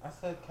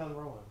said Kelly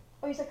Rowland.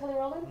 Oh, you said Kelly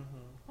Rowland?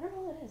 Mm-hmm. I don't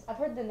know who that is. I've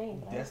heard the name.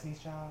 But Destiny's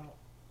Child.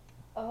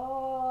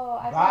 Oh,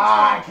 I've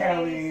Bye, heard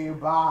some praise. Kelly.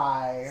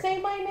 Bye.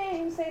 Say my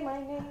name. Say my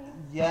name.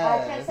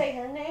 Yes. I can't say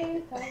her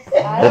name because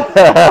I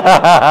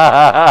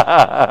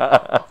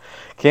don't.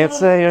 Can't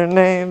say your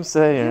name,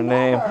 say your You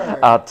name. are.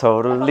 I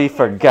totally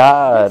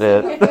forgot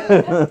it.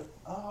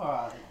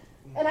 Oh,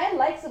 And I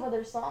like some of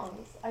their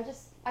songs. I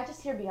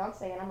just hear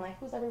Beyonce and I'm like,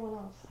 who's everyone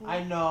else?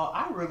 I know.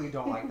 I really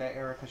don't like that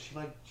era because she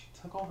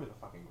took over the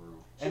fucking group,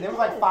 She and there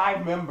was did. like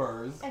 5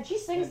 members. And she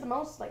sings the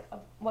most. Like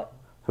what?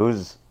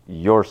 Who's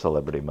your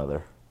celebrity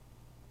mother?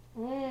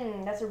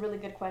 That's a really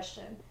good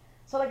question.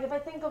 So like if I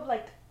think of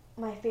like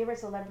my favorite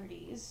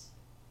celebrities,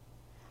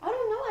 I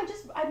don't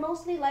know. I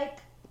mostly like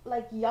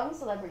young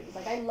celebrities.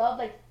 Like I love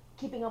like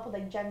keeping up with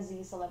like Gen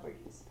Z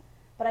celebrities,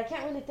 but I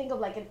can't really think of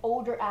like an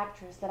older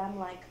actress that I'm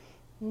like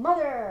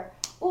mother.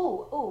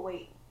 Oh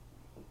wait,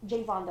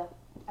 Jane Fonda.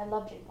 I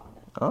love Jane Fonda.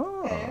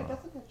 Oh. Yeah,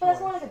 that's a good choice. But that's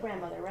more like a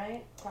grandmother,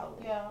 right?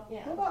 Probably. Yeah.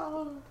 Yeah. What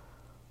about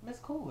Miss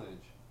Coolidge?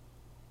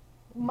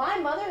 My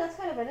mother. That's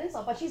kind of an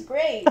insult, but she's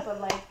great. But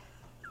like,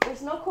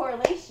 there's no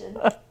correlation.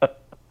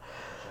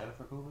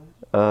 Jennifer Coolidge?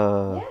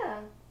 Yeah,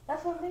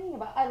 that's what I'm thinking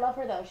about. I love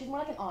her though. She's more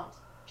like an aunt.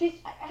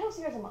 I don't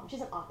see her as a mom.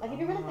 She's an aunt. Like if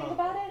you really think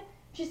about it,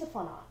 she's a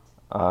fun aunt.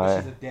 But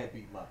she's a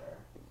deadbeat mother.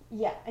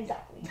 Yeah,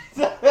 exactly.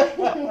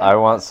 I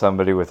want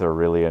somebody with a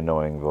really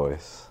annoying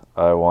voice.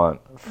 I want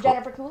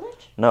Jennifer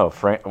Coolidge? no,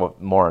 well,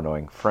 more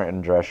annoying,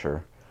 Fran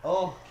Drescher.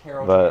 Oh,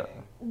 Carol But-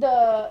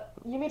 Channing.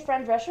 You mean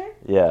Fran Drescher?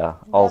 Yeah.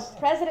 The Also,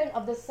 president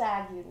of the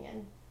SAG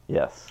union.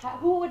 yes.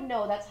 Who would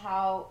know that's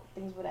how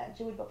things would end?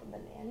 She would go from the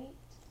nanny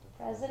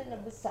to president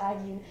of the SAG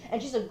union.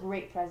 And she's a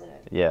great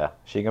president. Yeah,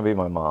 she can be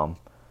my mom.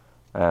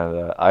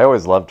 And I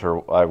always loved her.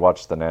 I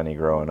watched The Nanny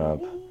growing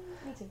up. Me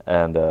too.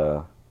 And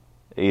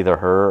either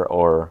her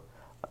or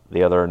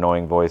the other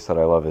annoying voice that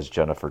I love is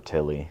Jennifer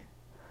Tilly.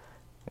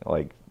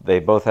 Like, they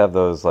both have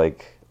those,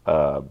 like,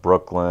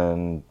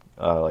 Brooklyn,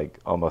 like,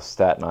 almost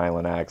Staten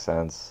Island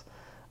accents.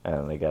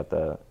 And they got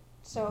the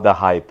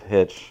high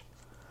pitch.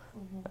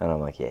 Mm-hmm. And I'm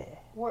like, yeah.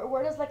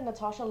 Where does, like,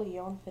 Natasha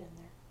Lyonne fit in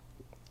there?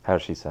 How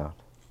does she sound?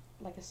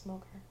 Like a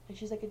smoker. Like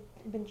she's like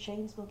been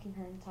chain smoking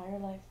her entire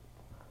life.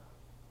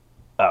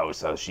 Oh,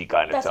 so she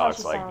kind of That's how talks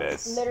she like sounds.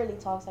 this. Literally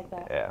talks like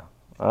that. Yeah.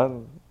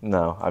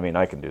 No, I mean,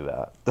 I can do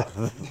that.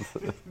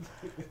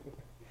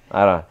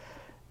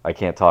 I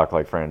can't talk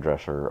like Fran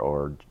Drescher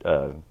or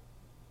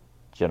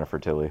Jennifer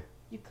Tilly.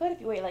 You could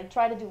if you wait. Like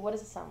try to do. What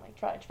does it sound like?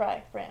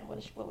 Try, Fran.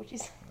 What would she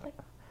sound like?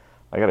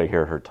 I gotta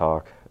hear her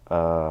talk.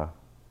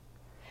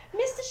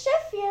 Mr.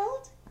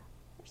 Sheffield.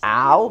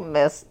 Ow,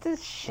 Mr.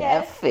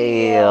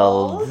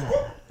 Sheffield.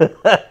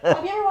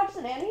 Have you ever watched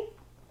The Nanny?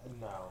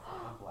 No,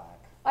 I'm black.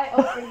 I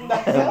opened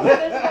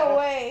There's no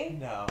way.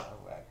 No,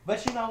 I'm black.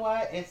 But you know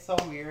what? It's so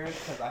weird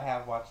because I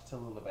have watched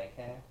Tallulah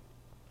Bankhead.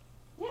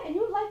 Yeah, and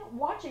you like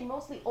watching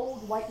mostly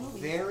old white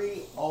movies.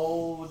 Very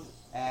old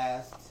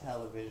ass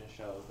television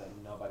shows that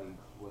nobody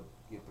would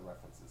give the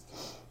references to.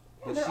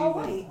 Yeah, they're all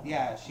white.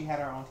 Yeah, she had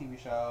her own TV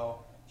show.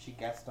 She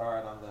guest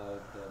starred on the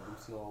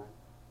Lucille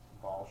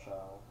Ball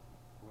show.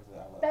 What was it?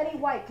 I love Betty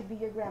that. White could be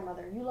your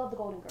grandmother. You love the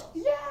Golden Girls.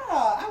 Yeah,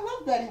 I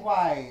love Betty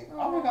White.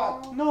 Oh my Aw.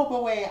 god. No,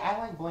 but wait, I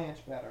like Blanche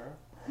better.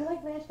 You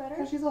like Blanche better?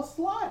 Because she's a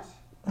slut.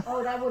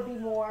 Oh, that would be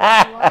more.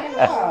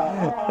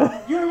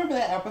 Yeah. You remember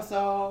that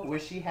episode where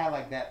she had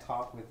like that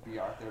talk with B.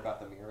 Arthur about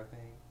the mirror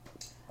thing?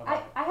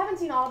 I haven't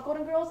seen all of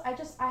Golden Girls. I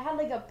had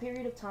like a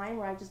period of time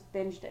where I just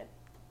binged it.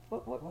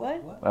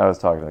 What? I was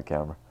talking to the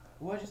camera.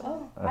 What did you say?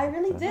 Oh, I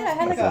really did. I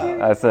had like a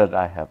period. I said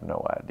I have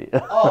no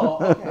idea. Oh,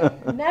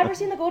 okay. Never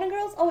seen the Golden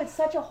Girls? Oh, it's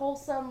such a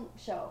wholesome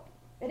show.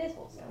 It is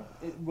wholesome.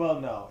 Well,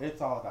 no,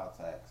 it's all about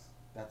sex.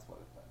 That's what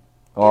it's about.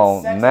 Well,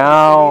 It's Sex and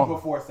now the City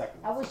before Sex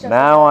and the I was City. just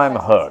now like I'm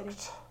Sex and the City.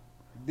 hooked.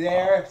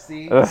 There,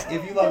 see?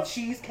 If you love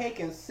cheesecake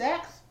and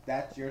sex,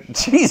 that's your show.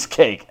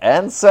 Cheesecake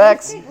and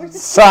sex? Cheesecake? Where's the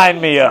Sign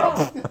cheesecake me up.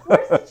 from?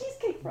 Where's the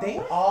cheesecake from? They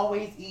What?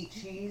 always eat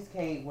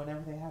cheesecake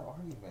whenever they have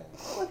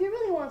arguments. Well, if you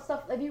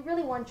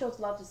really want shows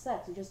to lots of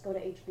sex, you just go to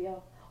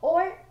HBO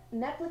or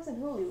Netflix and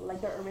Hulu.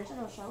 Like their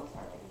original shows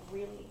are like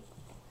really.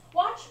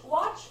 Watch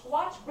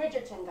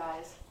Bridgerton,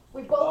 guys.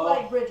 We both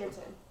like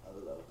Bridgerton. I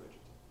love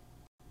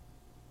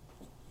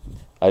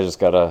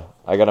Bridgerton.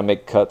 I gotta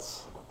make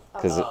cuts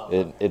because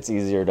it's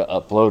easier to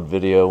upload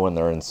video when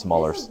they're in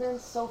smaller This has been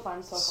so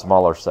fun so far.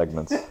 smaller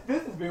segments. This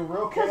has been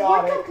real Because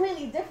chaotic. we're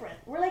completely different.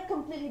 We're like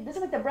completely. This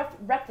is like the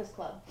Breakfast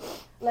Club.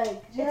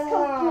 Like Yeah. it's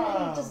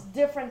completely just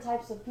different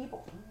types of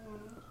people.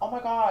 Oh my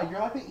god, you're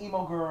like the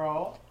emo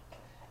girl,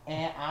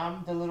 and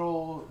I'm the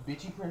little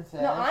bitchy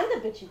princess. No, I'm the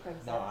bitchy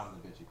princess. No, I'm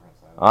the bitchy princess.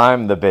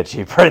 I'm the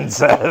bitchy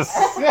princess.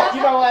 You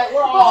know what?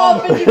 We're Oh, all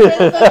bitchy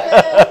princesses.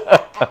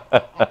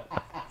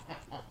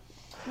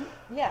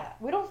 Yeah,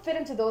 we don't fit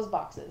into those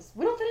boxes.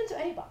 We don't fit into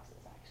any boxes,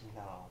 actually.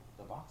 No,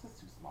 the box is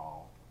too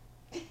small.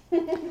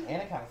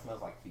 And it kind of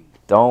smells like feet.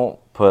 Don't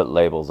put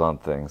labels on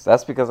things.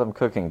 That's because I'm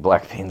cooking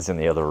black beans in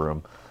the other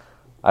room.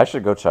 I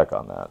should go check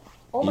on that.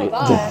 Oh my You-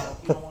 god.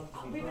 You don't want to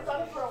We've been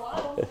talking for a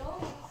while. No.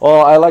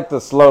 Well, I like to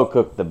slow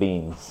cook the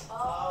beans.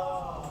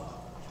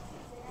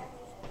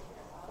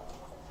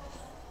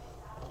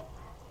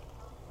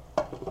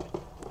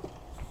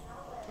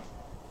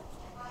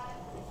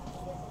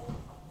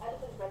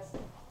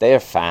 They're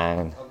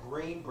fine. a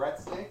green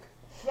breadstick?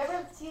 You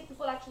ever see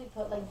people actually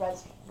put like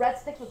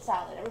breadsticks with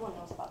salad? Everyone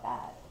knows about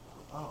that.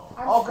 Oh,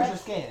 I'm because bread- your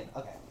skin.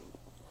 Okay.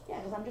 Yeah,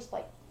 because I'm just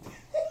like.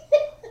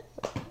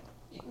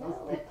 No,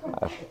 like,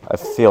 I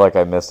feel like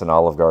I missed an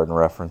Olive Garden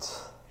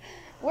reference.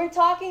 we're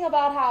talking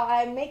about how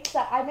I make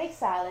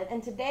salad,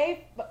 and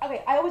today,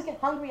 okay, I always get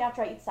hungry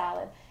after I eat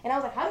salad, and I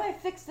was like, how do I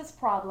fix this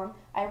problem?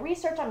 I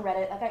research on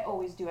Reddit, like I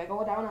always do. I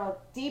go down a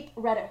deep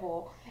Reddit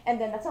hole,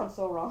 and then that sounds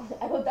so wrong.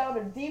 I go down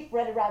a deep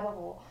Reddit rabbit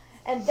hole,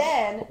 and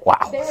then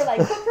Wow. they were like,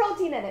 put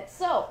protein in it.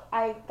 So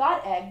I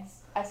got eggs.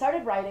 I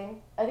started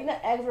writing. I think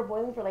the eggs were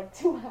boiling for like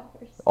 2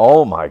 hours.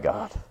 Oh my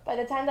god. By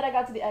the time that I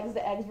got to the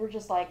eggs were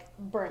just like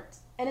burnt,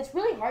 and it's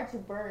really hard to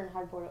burn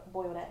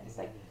hard-boiled eggs.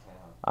 Like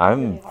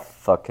I'm really hard.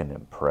 fucking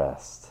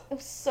impressed. it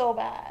was so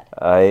bad.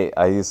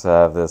 I used to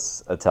have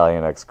this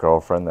Italian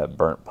ex-girlfriend that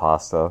burnt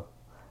pasta,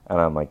 and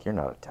I'm like, you're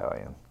not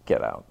Italian.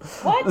 Get out.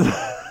 What?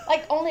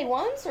 Like only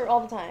once or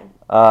all the time?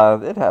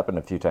 It happened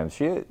a few times.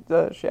 She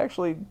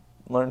actually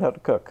learned how to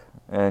cook,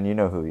 and you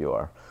know who you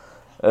are.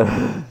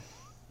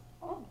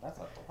 Oh, That's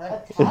a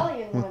threat.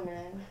 Italian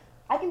women.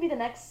 I can be the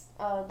next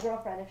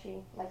girlfriend if she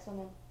likes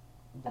women.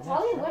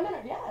 Italian women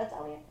are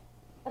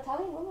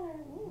Italian women are.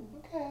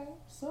 Okay,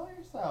 sell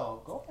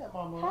yourself. Go ahead,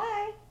 mama.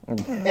 Hi.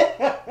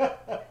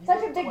 Such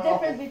Such a big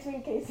difference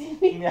between Casey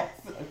and me. Yes,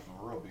 it's a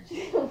real big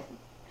difference.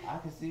 I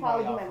can see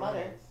Probably why y'all my mother.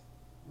 friends.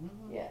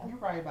 Mhm, Yeah. You're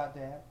right about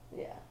that.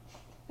 Yeah.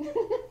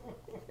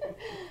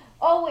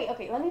 Oh wait,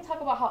 okay. Let me talk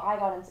about how I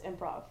got into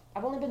improv.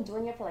 I've only been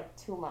doing it for like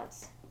 2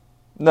 months.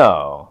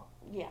 No,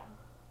 Yeah.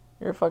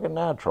 you're fucking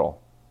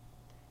natural.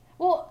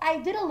 Well, I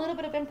did a little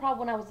bit of improv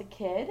when I was a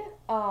kid.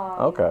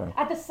 Okay.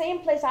 At the same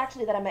place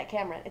actually that I met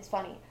Cameron. It's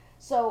funny.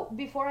 So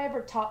before I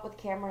ever taught with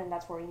Cameron,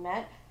 that's where we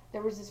met.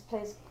 There was this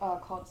place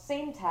called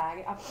Same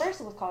Tag. At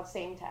first it was called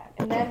Same Tag,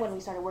 and then when we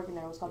started working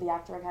there, it was called the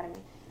Actor Academy.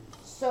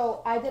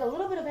 So I did a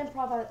little bit of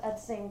improv at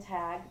Same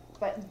Tag,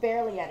 but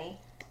barely any.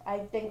 I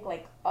think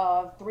like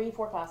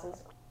 3-4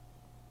 classes.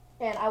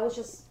 And I was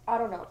just, I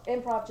don't know,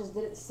 improv just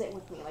didn't sit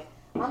with me. Like,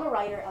 I'm a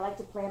writer, I like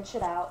to plan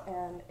shit out,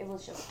 and it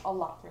was just a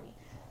lot for me.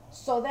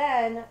 So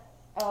then,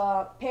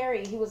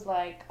 Perry, he was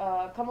like,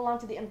 come along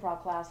to the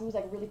improv class. He was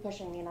like really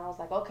pushing me, and I was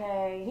like,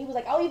 okay. He was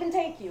like, I'll even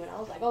take you, and I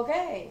was like,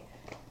 okay.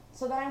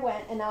 So then I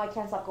went, and now I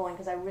can't stop going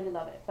because I really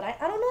love it. But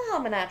I don't know how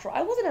I'm a natural.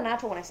 I wasn't a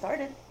natural when I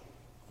started.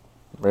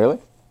 Really?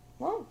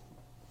 Well,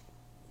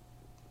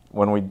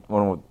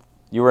 When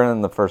you were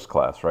in the first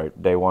class, right?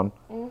 Day one?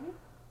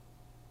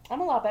 I'm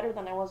a lot better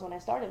than I was when I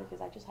started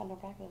because I just had no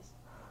practice.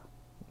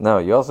 No,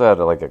 you also had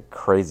like a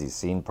crazy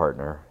scene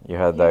partner. You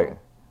had that,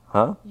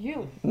 huh?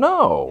 You.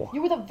 No.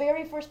 You were the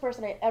very first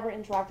person I ever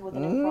interacted with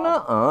in improv.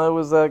 Nuh-uh, it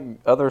was that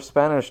other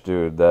Spanish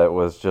dude that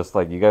was just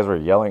like, you guys were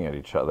yelling at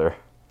each other.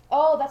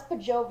 Oh, that's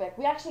Pajovic.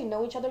 We actually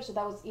know each other, so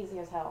that was easy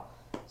as hell.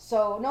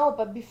 So, no,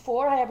 but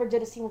before I ever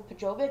did a scene with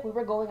Pajovic, we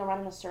were going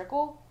around in a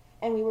circle,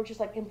 and we were just,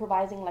 like,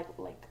 improvising, like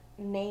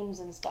names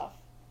and stuff.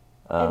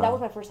 And that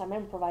was my first time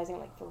improvising,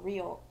 like, for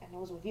real, and it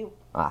was with you.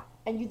 Ah.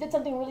 And you did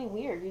something really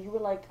weird. You were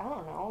like, I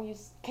don't know, you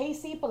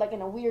Casey, but, like,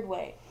 in a weird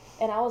way.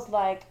 And I was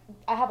like,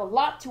 I have a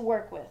lot to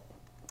work with.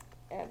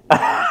 And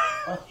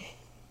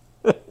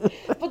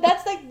But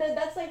that's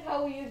like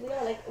how we usually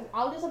are. Like,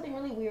 I'll do something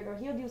really weird, or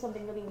he'll do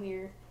something really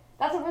weird.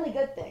 That's a really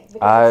good thing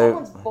because if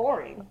someone's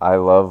boring. I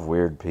love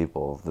weird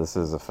people. This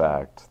is a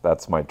fact.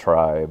 That's my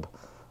tribe.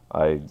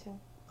 I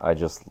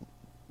just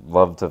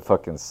love to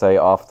fucking say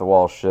off the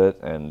wall shit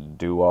and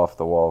do off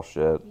the wall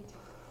shit.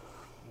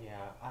 Yeah,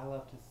 I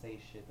love to say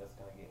shit that's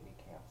gonna get me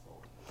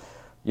canceled.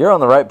 You're on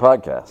the right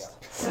podcast.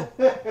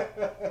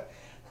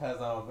 Because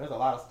there's a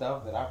lot of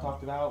stuff that I've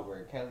talked about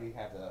where Kelly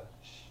had to.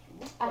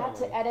 I had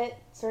to edit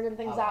certain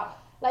things out.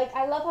 Like,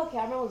 I love how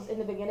Cameron was in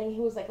the beginning. He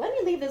was like, "Let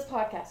me leave this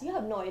podcast." You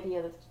have no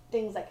idea the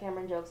things that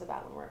Cameron jokes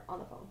about when we're on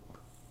the phone.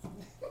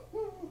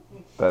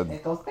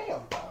 It goes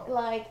down, though.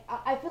 Like,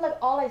 I feel like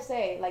all I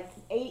say, like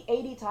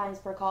 80 times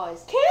per call,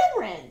 is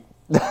Cameron.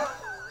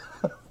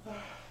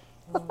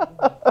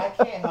 I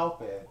can't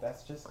help it.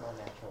 That's just my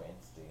natural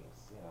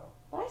instincts, you know.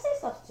 But I say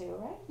stuff too,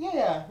 right?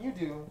 Yeah, you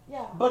do.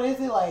 Yeah. But is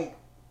it like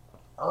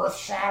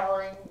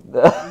earth-shattering?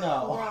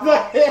 No.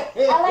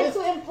 I like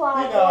to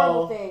imply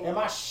horrible things. Am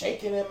I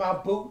shaking in my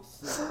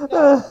boots?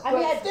 No.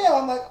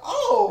 I'm like,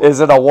 oh. Is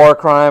it a war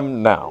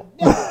crime? No.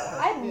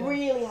 I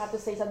really have to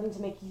say something to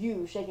make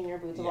you shake in your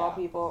boots of all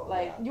people.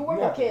 Like, you work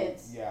with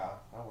kids. Yeah,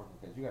 I work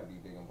with kids. You gotta be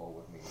big and bold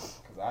with me.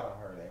 Because I done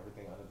heard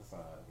everything under the sun,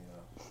 you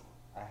know.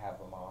 I have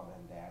a mom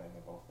and dad and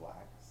they're both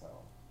black, so.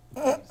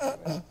 I'm used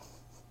to it.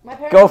 My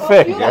parents Go both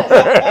figure.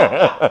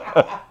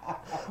 US.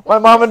 My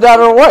mom and dad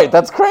are white.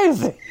 That's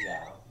crazy.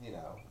 Yeah, you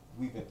know,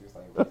 we've been through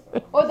slavery.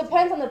 So Or it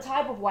depends on the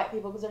type of white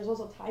people, because there's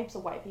also types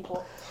of white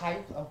people.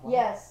 Type of what?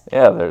 Yes.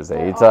 Yeah, there's A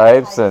There are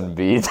types types. and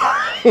B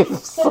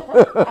types.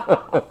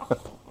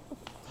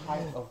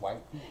 Type of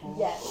white people?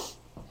 Yes.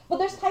 But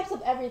there's types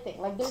of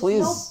everything. Like, there's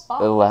Please no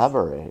box.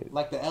 elaborate.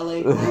 Like the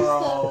LA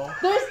girl.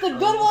 There's the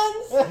good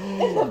ones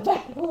and the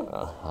bad ones.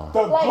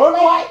 The Like, good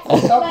like- white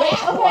and the Like,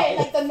 bad okay, white.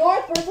 like the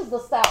North versus the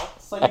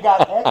South. So you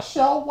got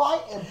eggshell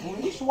white and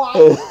bleach white.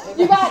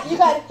 You got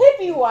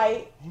hippie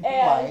white, and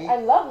Hippie white. I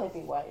love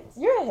hippie whites.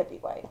 You're a hippie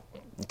white.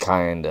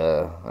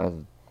 Kinda.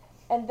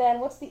 And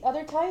then what's the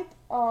other type?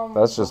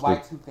 That's just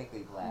whites who think they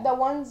black. the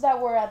ones that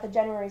were at the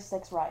January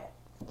 6th riot.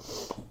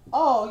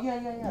 Oh, yeah.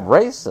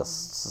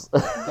 racists.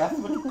 That's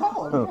what you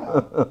call them,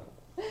 yeah.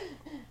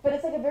 But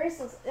it's like a very.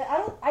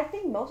 I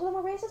think most of them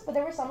are racist, but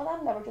there were some of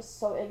them that were just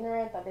so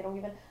ignorant that they don't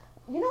even.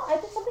 You know, I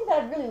think something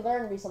that I've really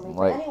learned recently,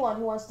 for Like- anyone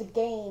who wants to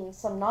gain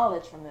some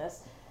knowledge from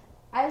this,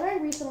 I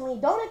learned recently,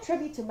 don't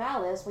attribute to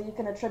malice what you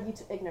can attribute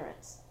to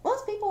ignorance.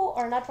 Most people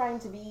are not trying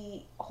to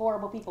be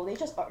horrible people. They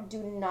just do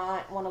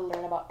not want to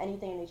learn about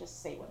anything, and they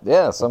just say what.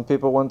 Yeah, some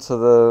people went to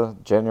the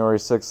January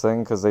 6th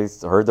thing because they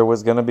heard there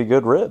was going to be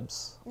good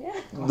ribs. Yeah.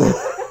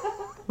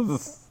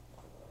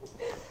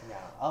 Yeah.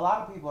 A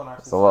lot of people in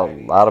our So a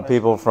society. lot of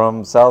people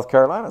from South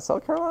Carolina.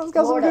 South Carolina's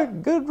got Florida.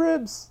 some good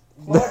ribs.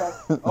 Florida.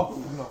 Oh,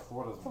 no,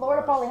 Florida's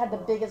Florida worse. probably had the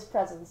biggest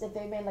presence if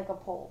they made like a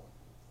poll.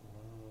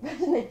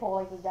 Imagine they poll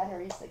like the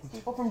January 6th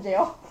people from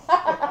jail.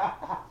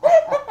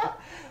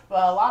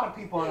 But a lot of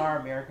people in our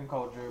American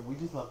culture, we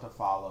just love to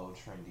follow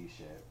trendy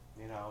shit,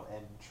 you know.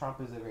 And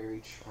Trump is a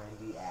very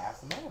trendy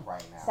ass man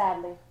right now.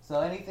 Sadly. So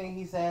anything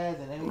he says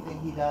and anything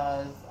he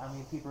does, I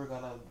mean, people are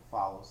gonna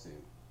follow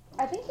suit.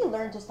 I think he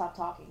learned to stop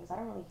talking because I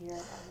don't really hear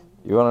about him.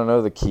 You want to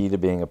know the key to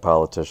being a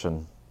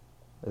politician?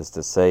 Is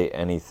to say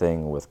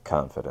anything with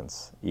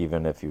confidence,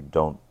 even if you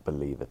don't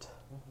believe it.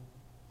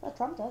 But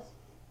Trump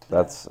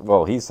does.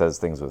 Well, he says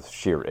things with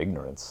sheer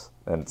ignorance,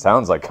 and it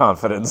sounds like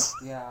confidence.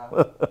 Yeah.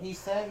 He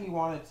said he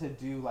wanted to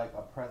do like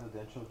a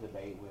presidential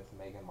debate with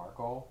Meghan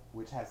Markle,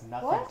 which has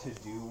nothing What? to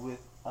do with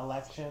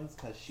elections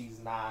because she's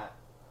not.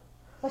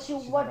 But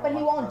She's he not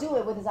gonna won't run do for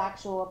it with his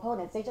actual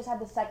opponents. They just had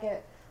the second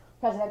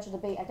presidential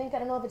debate. I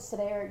don't know if it's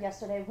today or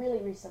yesterday, really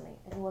recently,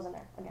 and he wasn't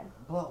there again.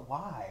 But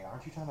why?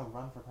 Aren't you trying to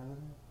run for president?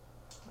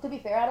 To be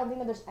fair, I don't think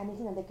that there's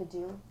anything that they could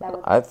do that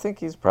would. I think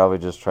he's probably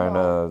just trying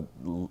to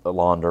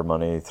launder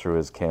money through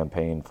his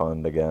campaign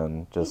fund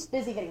again. He's Just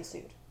busy getting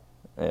sued.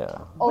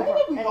 yeah. Over When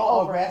did we and go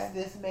over arrest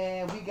again. this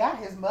man? We got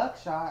his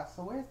mugshot,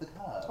 so where's the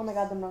cubs? Oh my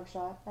god, the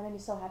mugshot. That made me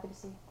so happy to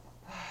see.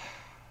 I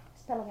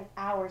spent like an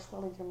hour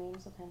scrolling through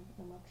memes of him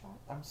in the mugshot.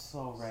 I'm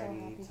so ready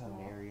happy to for that.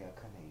 marry a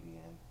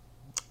Canadian.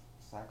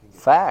 So I can get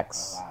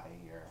Facts. the hell out of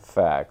here.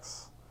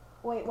 Facts.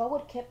 Wait, what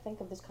would Kip think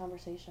of this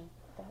conversation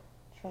about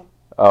Trump?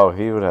 Oh,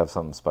 he would have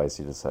something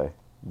spicy to say,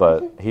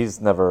 but he's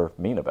never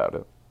mean about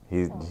it.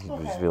 He'd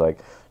just be like,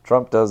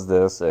 Trump does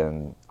this,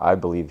 and I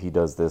believe he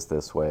does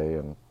this way,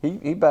 and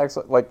he backs,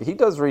 like, he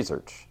does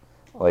research.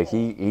 Like,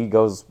 he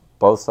goes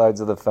both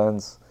sides of the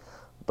fence,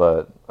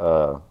 but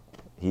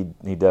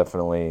he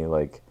definitely,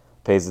 like,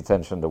 pays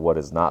attention to what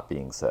is not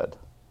being said.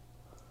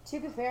 To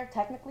be fair,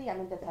 technically,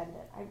 I'm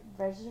independent. I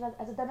registered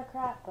as a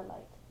Democrat, but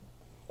like,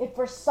 if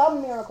for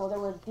some miracle there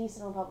were a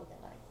decent Republican,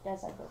 I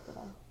guess I'd vote for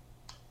them.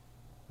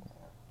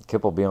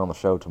 Kip will be on the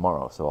show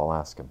tomorrow, so I'll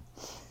ask him.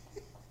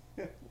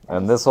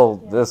 And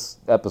this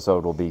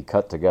episode will be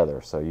cut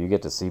together, so you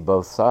get to see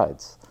both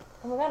sides.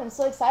 Oh my god, I'm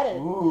so excited.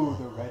 Ooh,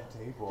 the red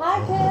table.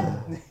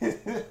 Hi,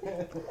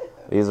 Kip.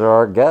 These are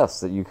our guests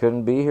that you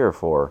couldn't be here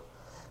for.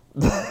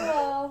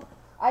 Hello.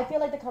 I feel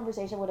like the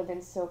conversation would have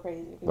been so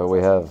crazy. But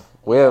we have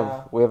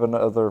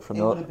another It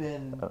familiar. would have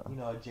been,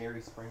 a Jerry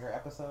Springer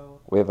episode.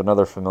 We have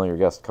another familiar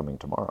guest coming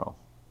tomorrow.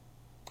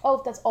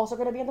 Oh, that's also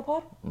going to be in the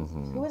pod?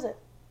 Mm-hmm. Who is it?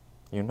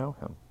 You know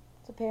him.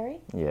 Is it Perry?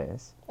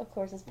 Yes. Of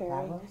course it's Perry.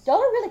 Carlos? Y'all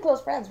are really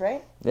close friends,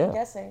 right? Yeah. I'm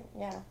guessing,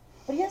 yeah.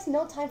 But he has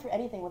no time for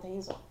anything with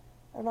Hazel.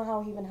 I don't know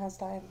how he even has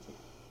time to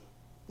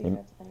be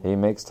friends with anyone. He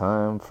makes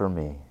time for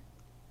me.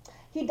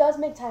 He does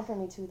make time for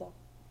me too, though.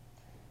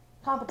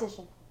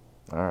 Competition.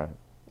 All right.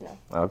 No.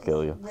 I'll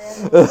kill you.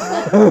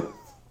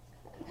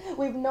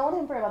 We've known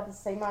him for about the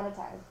same amount of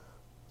time.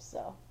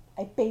 So,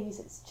 I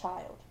babysit his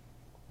child.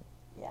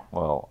 Yeah.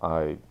 Well,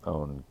 I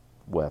own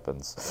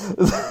weapons.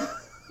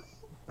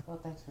 Well,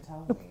 thanks for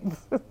telling me.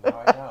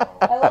 Now I know.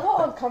 I love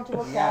how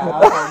uncomfortable Yeah,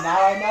 Cal okay,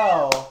 now I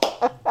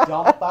know.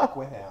 Don't fuck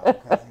with him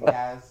because he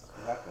has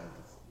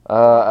weapons.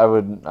 I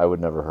would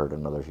never hurt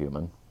another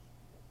human.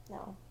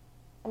 No.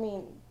 I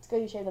mean, it's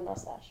good you shaved the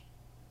mustache.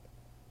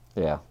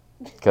 Yeah,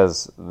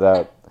 because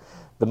the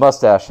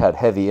mustache had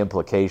heavy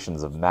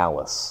implications of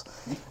malice.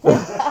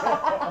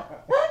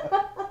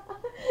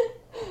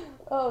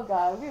 Oh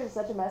god, we were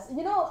such a mess.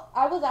 You know,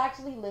 I was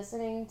actually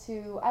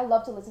I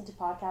love to listen to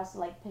podcasts to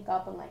like pick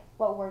up on like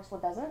what works,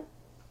 what doesn't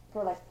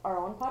for like our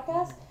own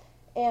podcast.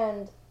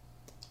 And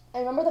I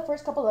remember the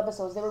first couple of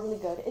episodes, they were really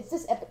good. It's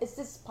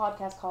this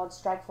podcast called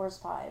Strike Force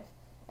 5.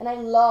 And I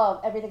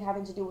love everything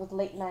having to do with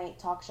late night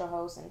talk show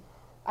hosts, and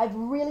I've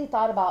really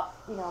thought about,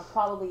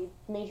 probably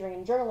majoring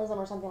in journalism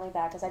or something like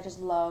that because I just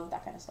love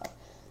that kind of stuff.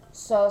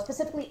 So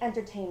specifically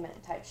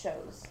entertainment type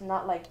shows,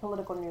 not like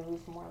political news,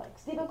 more like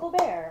Stephen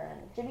Colbert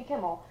and Jimmy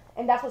Kimmel.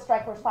 And that's what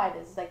Strike Force 5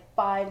 is. It's like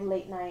 5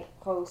 late night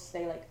hosts.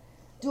 They like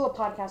do a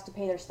podcast to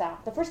pay their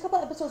staff. The first couple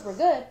of episodes were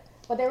good,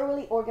 but they were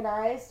really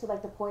organized to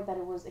like the point that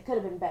it could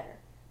have been better.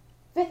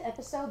 5th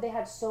episode, they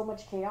had so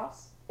much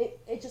chaos.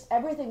 It just,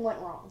 everything went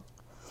wrong.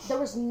 There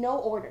was no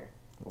order.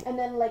 And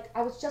then like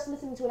I was just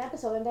listening to an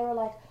episode and they were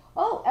like,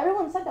 oh,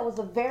 everyone said that was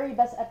the very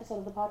best episode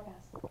of the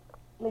podcast.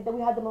 Like that we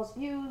had the most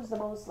views, the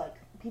most like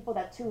people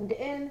that tuned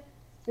in,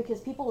 because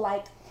people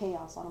like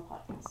chaos on a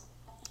podcast.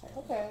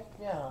 Okay,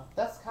 yeah.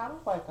 That's kind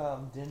of like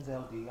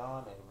Denzel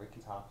Dion and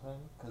Ricky Thompson,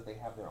 because they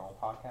have their own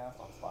podcast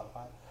on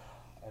Spotify.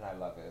 And I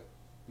love it,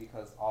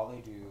 because all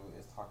they do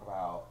is talk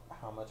about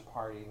how much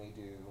partying they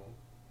do,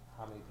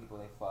 how many people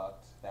they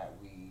fucked that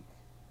week,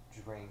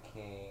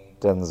 drinking.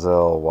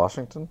 Denzel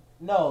Washington?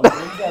 No,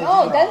 Denzel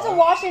No, Dion. Denzel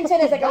Washington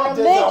is like a Not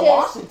Denzel religious.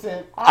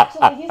 Washington.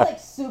 Actually, he's like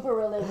super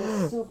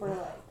religious, super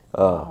like.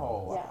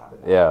 Oh, Yeah.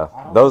 Yeah,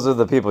 those are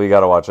the people you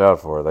got to watch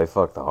out for. They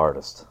fuck the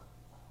hardest.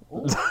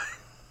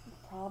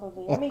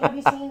 Probably. I mean, have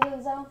you seen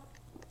Denzel?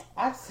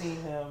 I've seen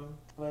him,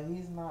 but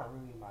he's not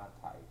really my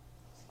type.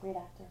 He's a great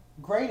actor.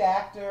 Great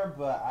actor,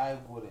 but I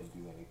wouldn't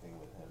do anything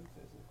with him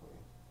physically.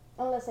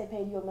 Unless they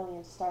paid you $1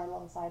 million to star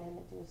alongside him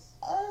and do his...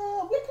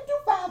 We could do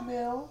 $5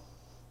 million.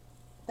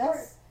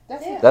 That's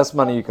Yeah. That's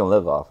money you can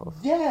live off of.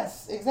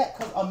 Yes,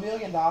 exactly. Because $1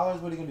 million,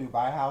 what are you gonna do?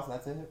 Buy a house? And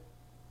that's it.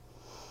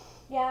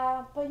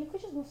 Yeah, but you could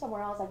just move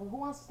somewhere else. Like, who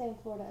wants to stay in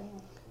Florida anyway?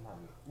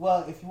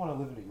 Well, if you want to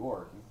live in New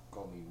York, you're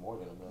gonna need more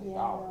than $1 million.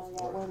 Yeah,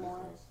 way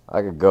more.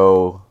 I could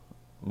go,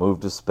 move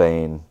to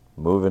Spain,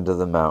 move into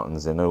the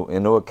mountains,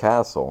 into a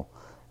castle,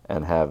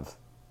 and have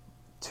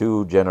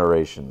 2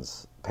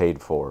 generations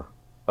paid for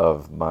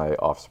of my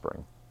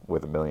offspring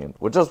with $1 million,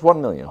 with just $1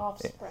 million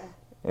Offspring.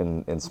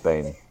 in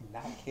Spain.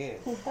 Not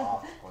kids.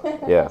 Offspring.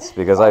 Yes,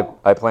 because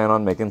I plan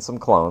on making some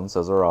clones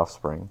as our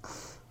offspring.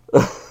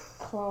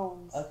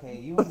 Clones. Okay,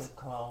 you and this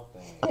clone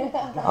thing.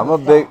 I'm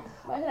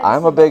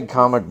a big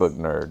comic book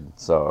nerd,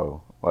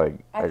 so like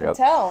I can got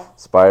tell.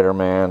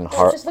 Spider-Man,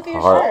 Just look at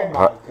your shirt.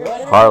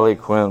 Harley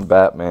Quinn,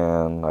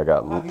 Batman. I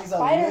got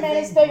Spider-Man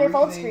is still your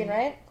phone screen,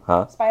 right?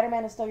 Huh?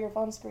 Spider-Man is still your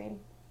phone screen.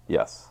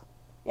 Yes.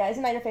 Yeah,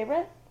 isn't that your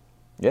favorite?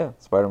 Yeah,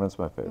 Spider-Man's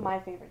my favorite. My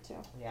favorite too.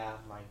 Yeah,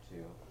 mine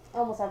too.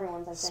 Almost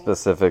everyone's, I think.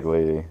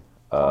 Specifically,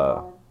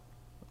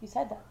 You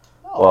said that.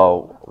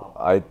 well,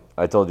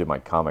 I told you my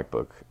comic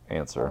book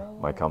answer.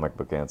 My comic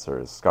book answer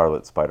is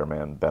Scarlet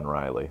Spider-Man Ben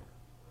Reilly,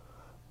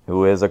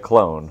 who is a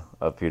clone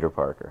of Peter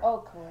Parker.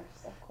 Oh,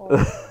 of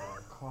course.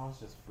 Clones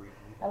just freak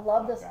me. I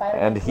love the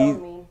Spider-Man And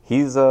clone meme.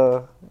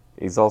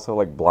 he's also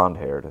like blonde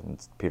haired, and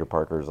Peter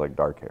Parker's like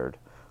dark haired.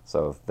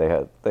 So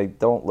they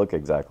don't look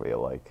exactly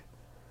alike.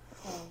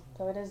 Oh,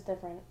 so it is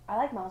different. I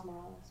like Miles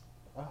Morales.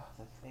 Oh,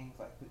 the things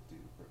I could do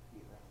for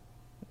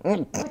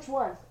Peter. Which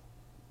one?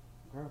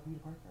 Girl, Peter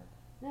Parker.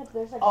 No,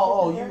 there's like.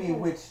 Oh, different you mean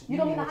versions. which? You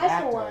don't mean the which high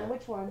school actor? one.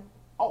 Which one?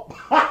 Oh.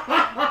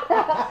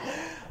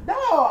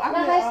 No, I Not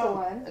mean, high school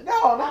one. No,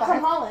 not Not the Tom high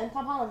Holland.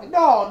 Tom Holland.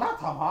 No, not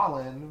Tom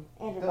Holland.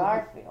 Andrew The-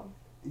 Garfield.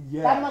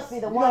 Yes. That must be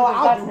the one No, who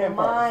I'll got do in your him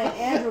mind.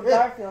 first. Andrew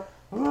Garfield.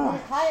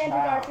 Hi, Andrew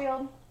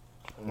Child.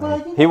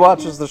 Garfield. He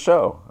watches the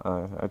show.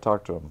 I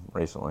talked to him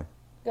recently.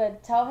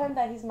 Good. Tell him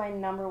that he's my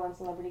 #1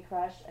 celebrity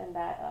crush and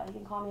that he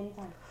can call me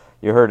anytime.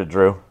 You heard it,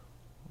 Drew.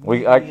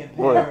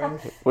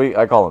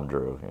 I call him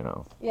Drew. You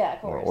know. Yeah,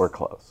 of course. We're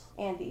close.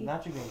 Andy.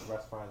 Not you being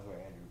best friends with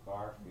Andrew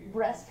Garfield.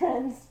 Breast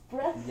friends.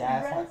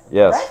 Yes.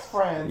 Yes. Breast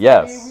friends.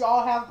 Yes. I mean, we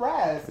all have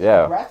breasts.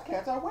 Yeah. Breast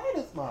cancer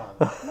awareness month.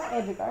 Not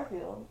Andrew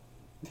Garfield.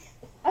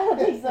 I don't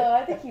think so.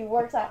 I think he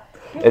works out.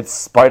 It's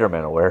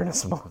Spider-Man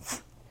Awareness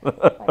Month. I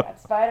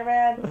got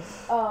Spider-Man.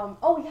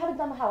 We haven't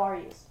done the how are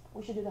yous.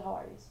 We should do the how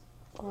are yous.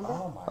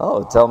 Remember?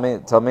 Oh, tell me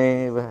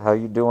how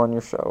you do on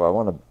your show. I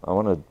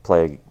want to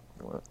play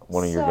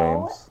one of your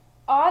games.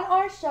 On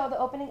our show, the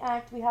opening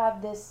act, we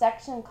have this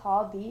section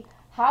called the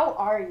how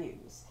are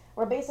yous,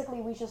 where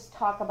basically we just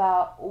talk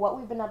about what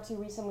we've been up to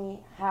recently,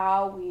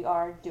 how we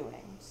are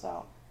doing.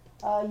 So,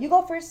 you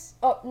go first.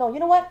 Oh no, you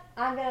know what?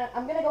 I'm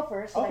gonna go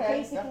first, so in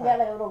case you can get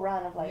like a little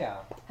run of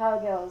how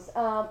it goes.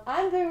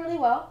 I'm doing really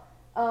well.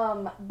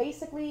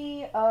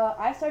 Basically,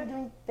 I started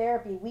doing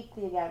therapy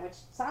weekly again, which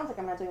sounds like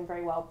I'm not doing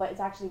very well, but it's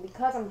actually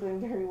because I'm doing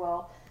very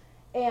well.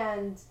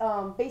 And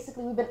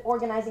basically, we've been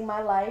organizing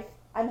my life.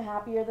 I'm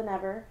happier than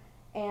ever.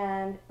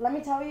 And let me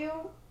tell you,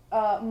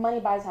 money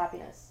buys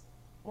happiness.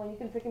 When you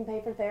can freaking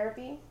pay for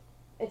therapy,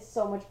 it's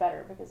so much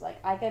better because like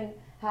I can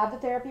have the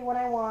therapy when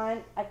I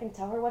want. I can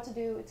tell her what to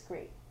do. It's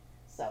great.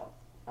 So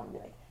I'm gonna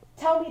be like,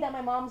 tell me that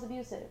my mom's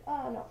abusive.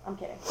 Oh no, I'm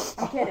kidding.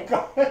 I'm kidding.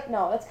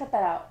 No, let's cut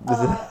that out.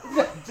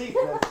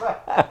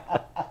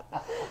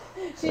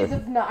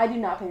 I do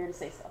not pay her to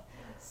say so.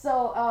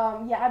 So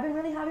I've been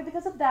really happy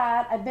because of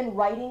that. I've been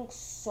writing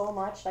so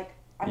much, like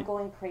I'm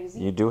going crazy.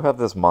 You do have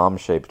this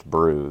mom-shaped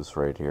bruise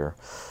right here.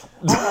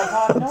 Oh my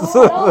god, no,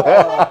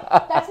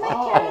 that's my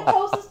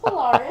keratosis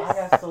pilaris.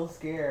 I got so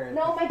scared.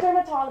 No, my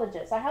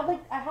dermatologist. I have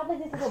like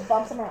these little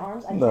bumps on my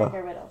arms I can't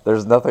get rid of.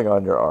 There's nothing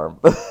on your arm.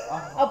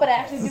 Oh, but I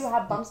actually do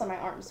have bumps on my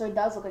arms, so it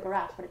does look like a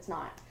rash, but it's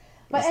not.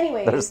 But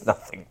anyways, there's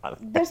nothing on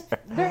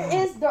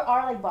it. There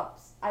are like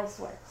bumps, I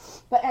swear.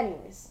 But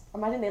anyways,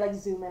 imagine they like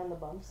zoom in on the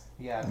bumps.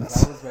 Yeah,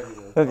 because I was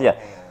ready to yeah,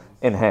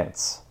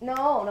 enhance.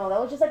 No,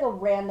 that was just like a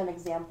random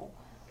example.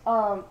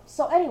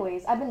 So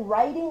anyways, I've been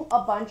writing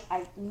a bunch.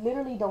 I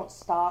literally don't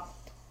stop.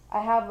 I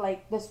have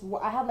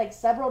like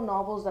several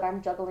novels that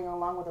I'm juggling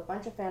along with a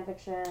bunch of fan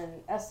fiction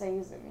and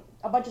essays and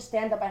a bunch of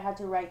stand-up I had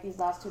to write these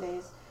last 2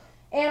 days.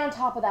 And on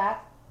top of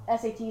that,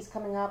 SATs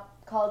coming up,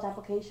 college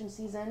application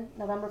season,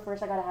 November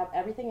 1st, I gotta have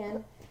everything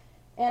in.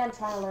 And I'm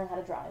trying to learn how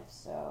to drive,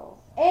 so.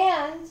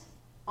 And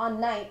on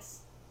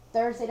nights,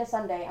 Thursday to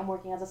Sunday, I'm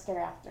working as a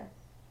scare actor.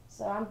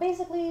 So I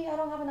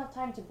don't have enough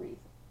time to breathe.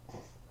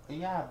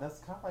 Yeah, that's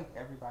kind of like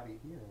everybody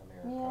here in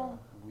America.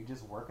 Yeah. We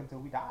just work until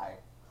we die.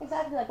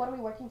 Exactly, like what are we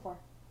working for?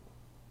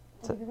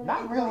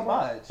 Not really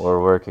much.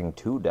 We're working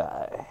to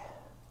die.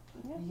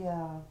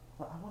 Yeah,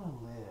 but I want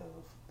to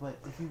live. But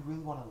if you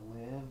really want to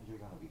live, you're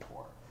going to be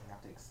poor. You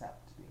have to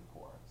accept being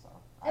poor. So.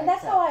 And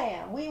that's how I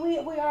am. We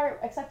are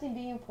accepting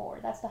being poor.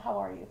 That's the how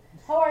are you.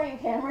 How are you,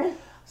 Cameron?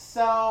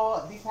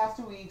 So, these past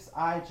 2 weeks,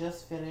 I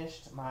just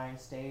finished my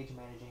stage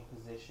managing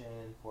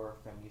position for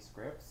FEMU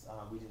Scripts.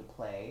 We did a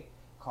play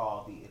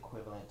called The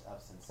Equivalent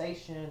of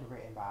Sensation,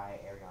 written by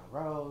Ariana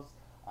Rose.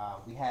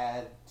 We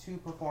had 2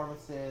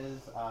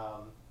 performances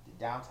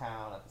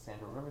downtown at the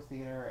Sandra Rivers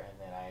Theater, and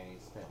then I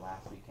spent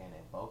last weekend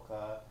in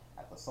Boca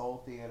at the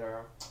Soul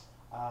Theater.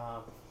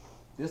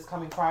 This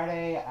coming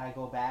Friday, I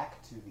go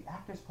back to the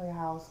Actors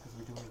Playhouse because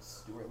we're doing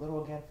Stuart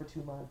Little again for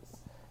 2 months,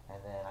 and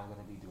then I'm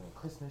going to be doing a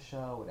Christmas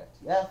show with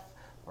FTF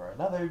for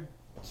another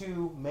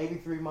 2, maybe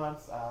 3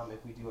 months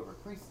if we do a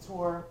Reprise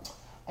tour.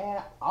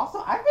 And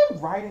also, I've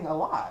been writing a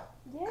lot.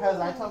 Because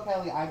I told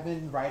Kelly I've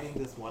been writing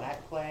this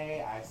one-act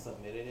play. I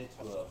submitted it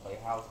to a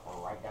playhouse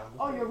right down the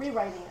street. Oh, you're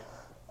rewriting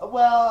it.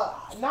 Well,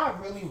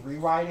 not really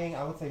rewriting.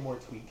 I would say more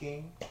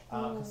tweaking.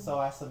 So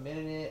I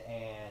submitted it,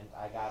 and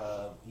I got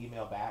an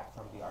email back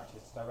from the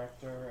artistic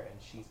director, and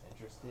she's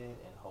interested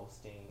in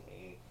hosting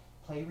a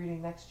play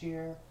reading next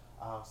year.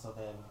 So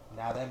then,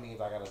 now that means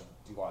I got to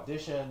do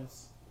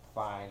auditions,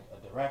 find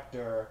a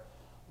director,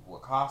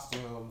 with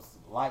costumes,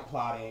 light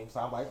plotting. So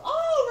I'm like,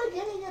 oh, we're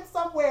getting it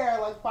somewhere.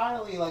 Like,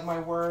 finally, like, my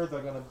words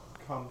are going to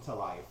come to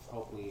life,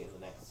 hopefully in the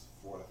next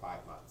 4 to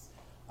 5 months.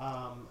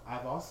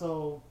 I've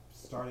also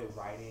started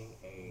writing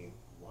a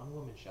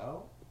one-woman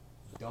show.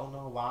 Don't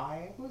know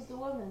why. Who's the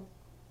woman?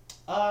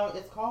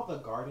 It's called The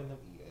Garden of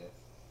Edith,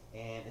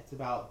 and it's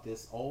about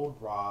this old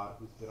broad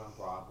who's been on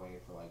Broadway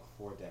for like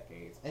 4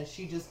 decades, and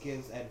she just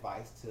gives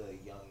advice to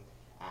young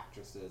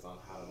actresses on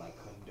how to like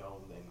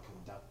condone and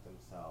conduct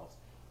themselves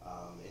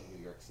in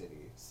New York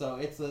City. So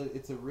it's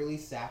a really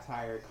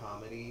satire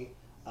comedy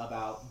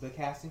about the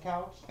casting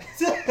couch.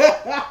 His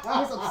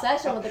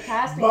obsession with the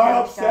casting couch. My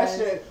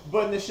obsession, guys.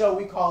 But in the show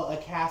we call it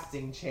a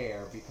casting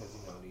chair because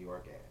New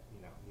York,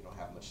 you don't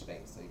have much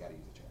space, so you gotta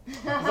use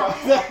a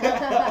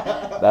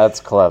chair. That's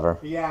clever.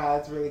 Yeah,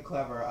 it's really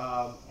clever.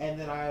 And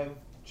then I'm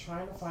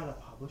trying to find a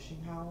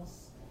publishing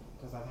house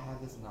because I've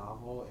had this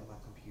novel in my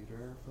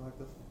computer for like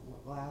the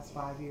last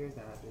 5 years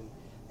that I've been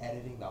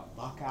editing the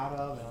fuck out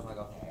of, and I'm like,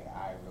 okay,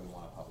 I really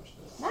want to publish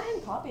this. Not him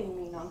copying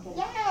me, no, I'm kidding.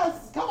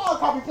 Yes! Come on,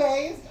 copy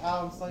paste!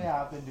 So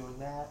yeah, I've been doing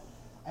that.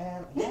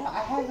 And yeah, I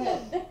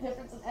haven't...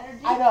 Difference in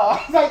energy. I know.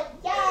 I was like,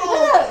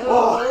 yes!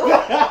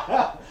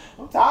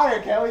 I'm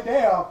tired, Kelly.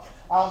 Damn.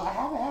 I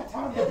haven't had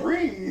time to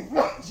breathe.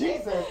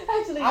 Jesus.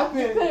 Actually,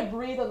 you couldn't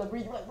breathe on the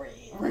breathe. You're like,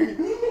 breathe.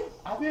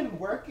 I've been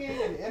working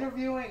and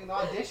interviewing and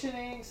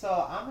auditioning,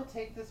 so I'm gonna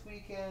take this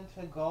weekend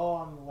to go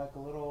on like a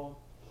little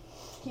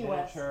Key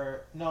West.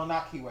 No,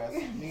 not Key West.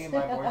 Me and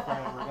my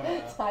boyfriend, we're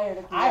gonna. Tired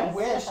of Key I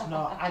West. wish.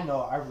 No, I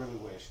know. I really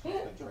wish. Cause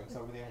the drinks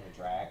over there and the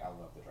drag. I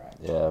love the drag.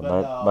 Yeah,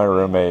 But, my me and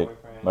roommate,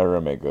 boyfriend- my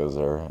roommate goes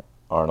there.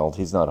 Arnold,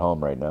 he's not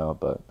home right now,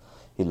 but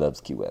he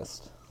loves Key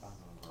West.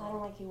 I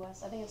don't like Key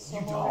West. I think it's so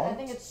You boring. I don't?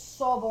 think it's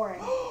so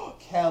boring.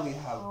 Kelly,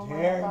 how Oh my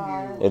dare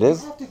God. you? It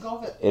is. You have to go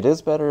with. It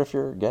is better if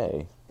you're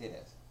gay. It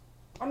is.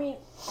 I mean,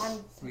 I'm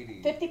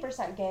Sweetie.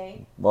 50%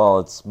 gay. Well,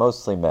 it's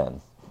mostly men.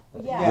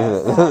 Yeah,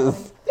 Yes. exactly.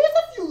 There's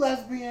a few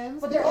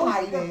lesbians. But they're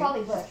hiding.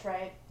 probably bush,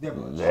 right? They're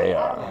butch. They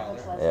I are. don't like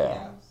bush they're Yeah.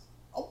 lesbians.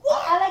 Oh,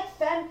 what? I like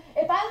femme.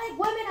 If I like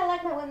women, I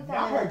like my women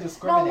Now feminine. her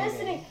discriminating. No,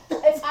 listening.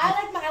 If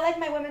I like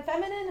my women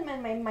feminine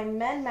and my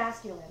men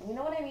masculine. You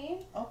know what I mean?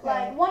 Okay.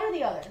 Like one or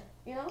the other.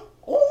 You know?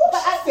 Oh,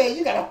 But she I- said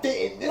you gotta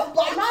fit in this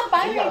box. You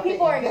Non-binary gotta fit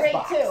people in are this great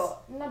box. too.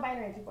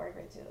 Non-binary people are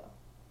great too,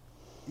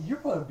 though. You're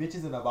putting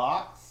bitches in a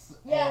box.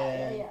 Yeah,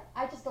 and... yeah.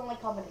 I just don't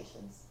like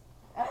combinations.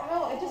 I don't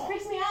know. It just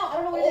freaks me out. I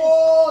don't know what it is.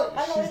 Oh,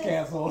 I don't know what she's it is.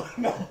 canceled.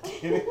 No, I'm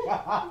kidding.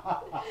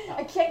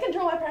 I can't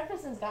control my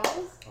preferences, guys.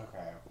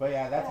 Okay, but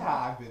yeah, that's Yeah.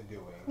 how I've been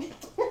doing.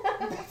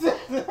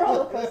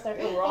 Roller coaster.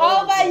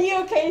 How about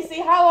you,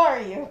 Casey? How are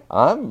you?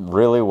 I'm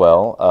really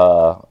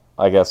well.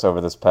 I guess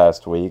over this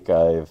past week,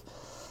 I've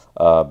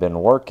been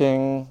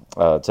working,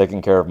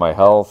 taking care of my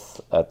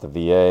health at the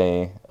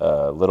VA,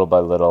 little by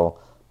little,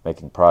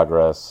 making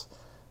progress,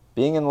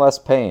 being in less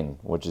pain,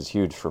 which is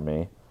huge for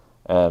me.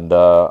 And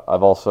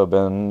I've also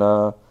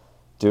been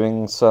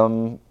doing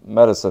some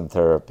medicine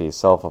therapy,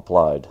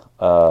 self-applied.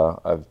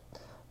 I've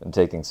been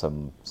taking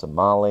some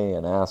Molly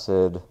and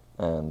acid,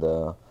 and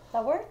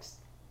That works?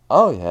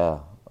 oh yeah.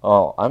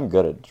 Oh, I'm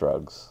good at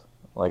drugs.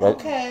 Like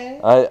Okay.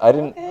 I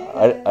didn't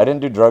Okay. I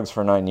didn't do drugs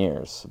for 9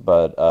 years,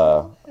 but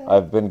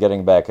I've been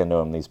getting back into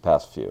them these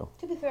past few.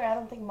 To be fair, I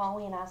don't think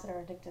Molly and acid are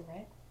addictive,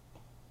 right?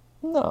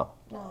 No.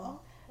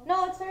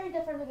 No, it's very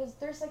different because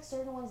there's like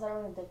certain ones that are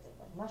addictive,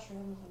 like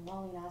mushrooms and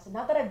Molly and acid.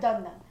 Not that I've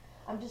done them.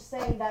 I'm just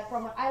saying that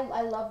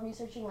I love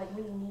researching like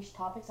really niche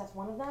topics. That's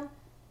one of them.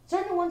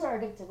 Certain ones are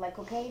addictive, like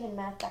cocaine and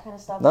meth, that kind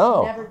of stuff.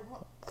 No. Never.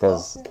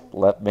 Because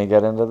let me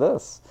get into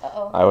this.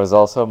 Uh-oh. I was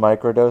also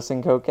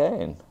microdosing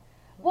cocaine.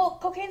 Well,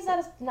 cocaine's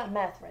not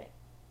meth, right?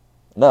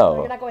 No,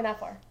 you're No. not going that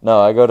far. No,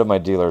 I go to my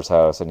dealer's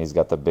house and he's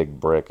got the big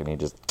brick and he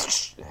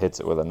just hits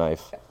it with a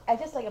knife. I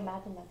just like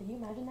imagine that. Did you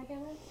imagine that,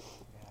 Cameron?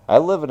 I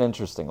live an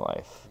interesting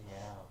life.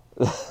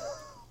 Yeah.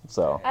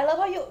 So, I love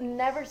how you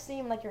never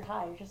seem like you're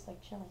high. You're just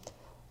like chilling.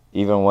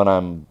 even when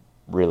I'm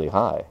really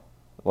high.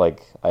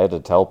 Like, I had to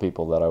tell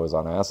people that I was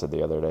on acid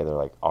the other day. They're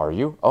like, "Are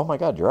you? Oh my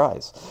God, your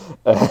eyes."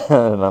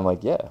 And I'm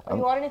like, "Yeah." Are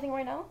you on anything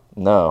right now?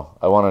 No,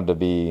 I wanted to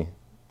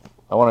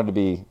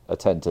be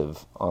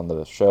attentive on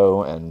the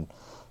show and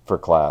for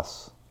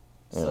class.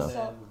 You So know.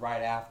 then,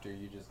 right after,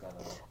 you just gotta.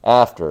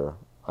 After,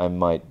 I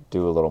might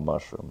do a little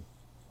mushroom.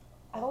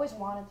 I've always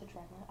wanted to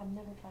try. I've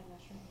never tried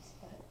mushrooms,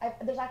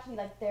 but there's actually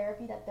like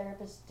therapy that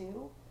therapists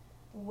do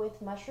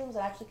with mushrooms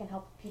that actually can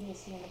help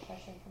PTSD and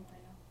depression from what I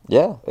know.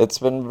 Yeah, it's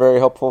been very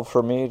helpful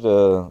for me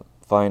to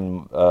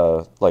find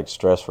like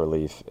stress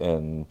relief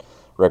in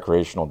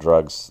recreational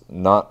drugs,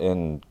 not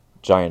in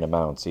giant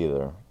amounts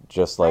either.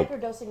 Just like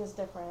Microdosing is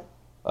different.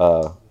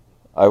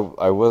 I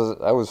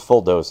was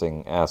full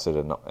dosing acid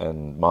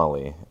and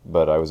Molly,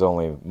 but I was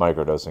only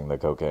microdosing the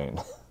cocaine.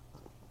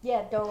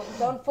 Yeah,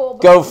 don't fool.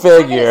 Go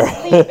figure. You're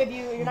not gonna sleep if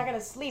you're not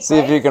gonna sleep. See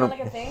right? if you It's can not like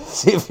a thing.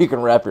 see if you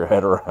can wrap your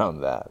head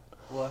around that.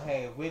 Well,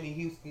 hey, if Whitney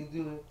Houston can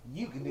do it,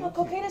 you can do No, it.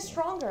 cocaine too. is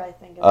stronger, I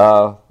think.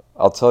 I'll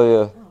tell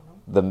you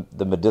I don't know.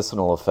 the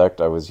medicinal effect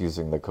I was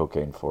using the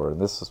cocaine for,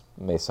 and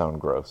may sound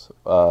gross.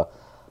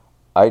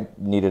 I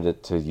needed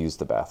it to use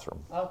the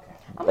bathroom. Okay.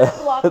 I'm gonna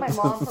block my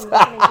mom from listening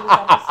to this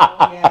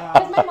episode. Yeah.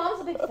 Because my mom's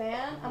a big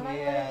fan. I'm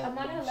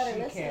not gonna let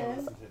her she can't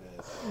listen. listen to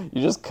this.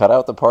 You just cut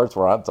out the parts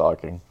where I'm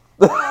talking.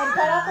 Cut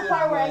out the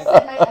part where I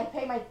said I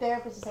pay my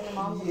therapist to say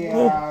my mom's a big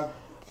fan. Yeah.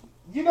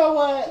 You know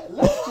what?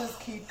 Let's just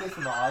keep this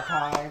in the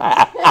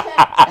archives.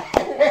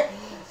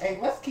 Hey,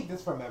 let's keep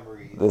this for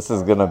memories. This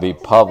is gonna be To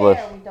be public.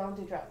 fair, we don't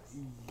do drugs.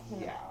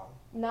 Yeah.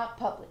 Not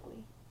publicly.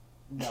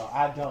 No,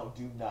 I don't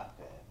do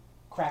nothing.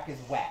 Crack is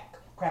whack.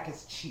 Crack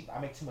is cheap. I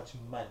make too much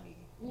money.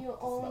 You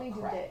only do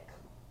crack.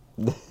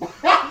 dick.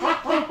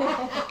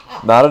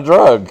 Not a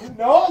drug.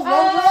 No, it's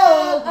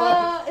not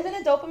drug. Isn't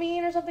it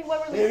dopamine or something?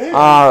 What It releases? is.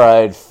 All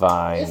right,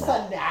 fine. It's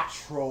a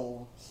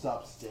natural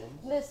substance.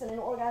 Listen, an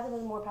orgasm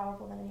is more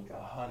powerful than any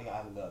drug. Honey,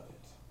 I love it.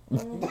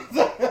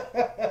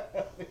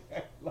 I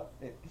love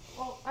it.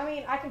 Well, I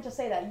mean, I can just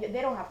say that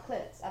they don't have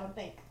clits. I don't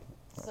think.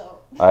 So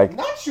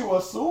Not you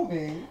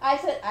assuming. I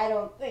said I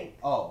don't think.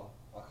 Oh,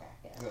 okay.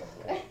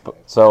 Good.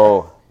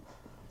 So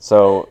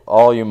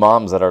all you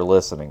moms that are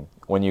listening,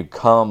 when you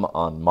come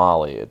on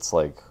Molly, it's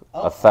like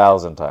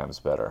 1,000 times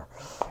better.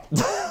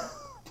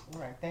 All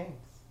right, thanks.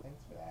 Thanks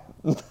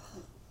for that.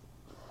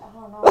 I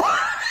don't know.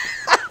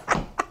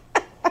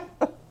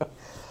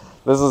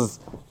 This is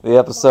the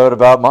episode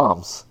about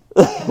moms.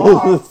 We're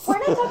not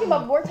talking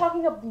about. We're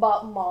talking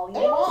about Molly.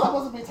 Ain't no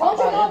supposed to be Don't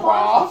talking you know about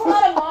moms? improv. There's a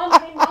lot of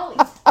moms named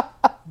Molly's.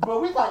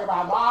 But we talking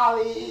about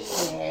Molly.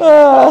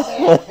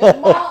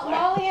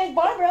 Molly and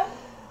Barbara.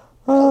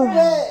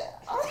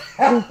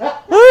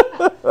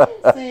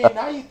 See,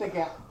 now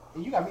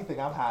you got me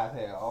thinking I'm high as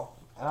hell,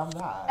 and I'm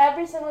not.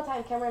 Every single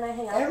time Cameron and I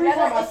hang out Every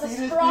together, time I it's see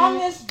the this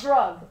strongest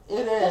drug.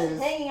 It Just is.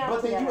 hanging out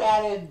But then together. you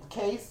added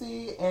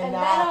Casey, and And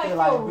now now I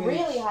feel I feel like,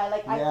 really bitch. high.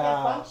 Like I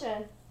can't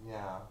function.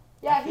 Yeah.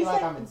 Yeah, I feel he's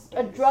like like I'm in a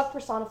space. drug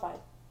personified.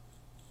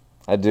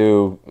 I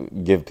do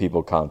give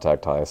people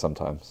contact high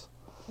sometimes.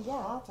 Yeah.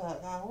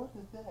 Contact, God, what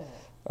is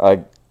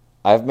that?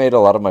 I've made a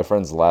lot of my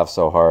friends laugh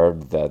so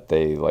hard that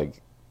they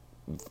like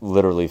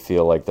literally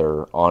feel like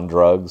they're on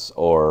drugs,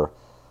 or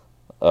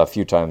a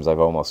few times I've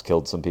almost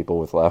killed some people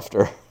with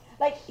laughter.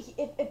 Like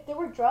if there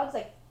were drugs,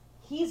 like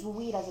he's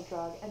weed as a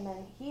drug, and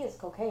then he is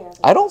cocaine as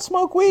a drug. I don't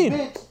smoke weed.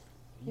 Bitch.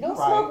 You don't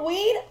right. smoke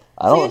weed?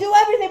 I So don't. you do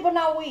everything but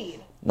not weed.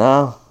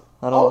 No,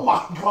 I Oh don't.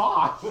 my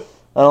God.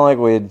 I don't like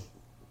weed.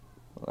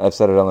 I've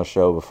said it on the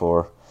show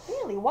before.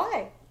 Really?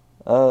 Why?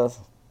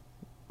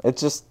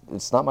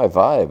 It's not my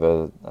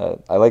vibe.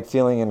 I like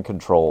feeling in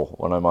control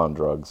when I'm on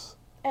drugs.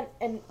 And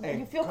And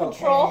you feel cocaine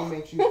control.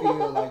 makes you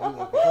feel like you're in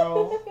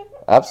control.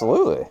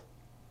 Absolutely.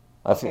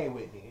 Okay,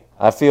 Whitney.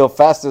 I feel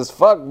fast as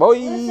fuck, boy.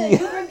 Listen, you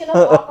drink enough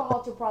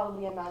alcohol to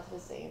probably amount to the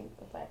same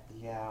effect.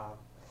 Yeah.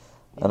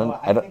 I don't- I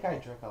I don't- think I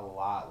drink a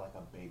lot like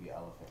a baby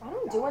elephant. I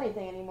don't do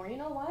anything anymore. You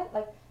know what?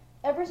 Like,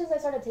 ever since I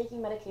started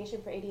taking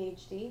medication for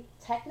ADHD,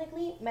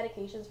 technically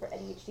medications for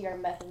ADHD are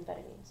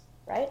methamphetamines,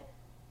 right?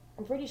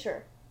 I'm pretty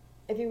sure.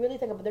 If you really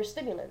think about it, they're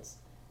stimulants.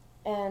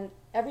 And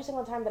every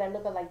single time that I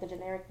look at like the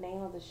generic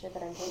name of the shit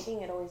that I'm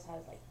taking, it always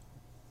has like,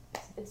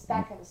 it's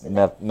that kind of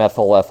stuff.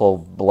 Methyl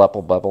ethyl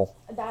blepple blepple.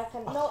 That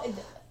kind of, no,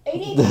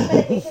 ADHD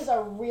medications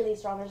are really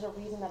strong. There's a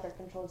reason that they're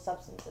controlled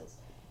substances.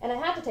 And I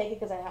have to take it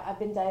because I've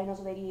been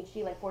diagnosed with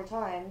ADHD like 4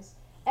 times.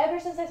 Ever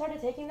since I started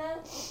taking that,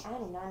 I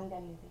do not need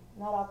anything.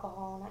 Not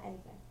alcohol, not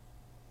anything.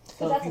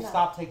 So if that's you enough.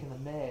 stop taking the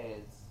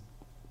meds,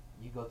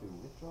 you go through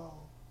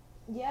withdrawal.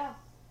 Yeah.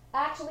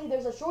 Actually,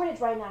 there's a shortage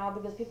right now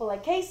because people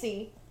like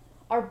Casey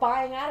are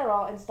buying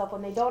Adderall and stuff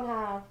when they don't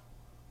have...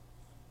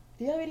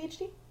 Do you have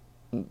ADHD?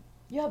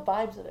 You have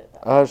vibes of it,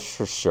 though.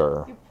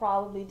 Sure. You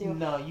probably do.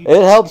 No, you.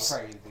 It helps.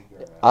 Crazy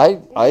girl.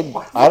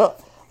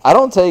 I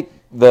don't take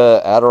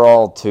the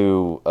Adderall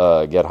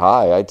to get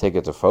high. I take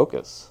it to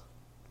focus.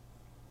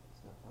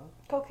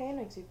 Cocaine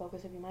makes you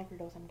focus if you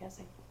microdose, I'm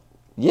guessing.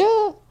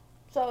 Yeah.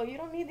 So you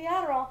don't need the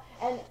Adderall.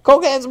 And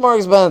Cocaine's more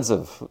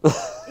expensive.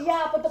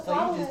 yeah, but the So you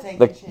problem just is...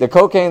 take the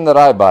cocaine that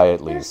I buy,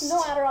 at There's least. no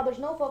Adderall, there's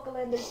no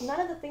Focalin, there's none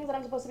of the things that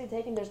I'm supposed to be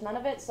taking, there's none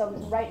of it, so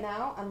right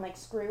now I'm like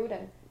screwed,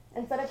 and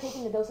instead of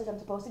taking the dosage I'm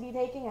supposed to be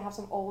taking, I have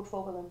some old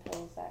Focalin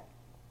pills that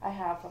I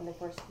have from the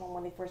first one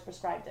when they first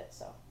prescribed it,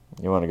 so.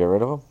 You want to get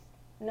rid of them?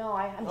 No,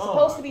 I'm Oh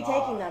supposed my to be God.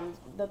 taking them.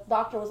 The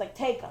doctor was like,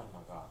 take them. Oh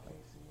my God,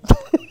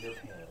 Casey. Your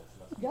parents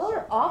must be Y'all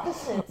are so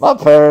opposites. My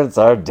parents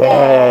are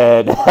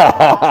dead.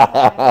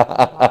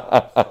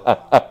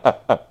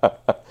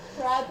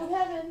 Cry from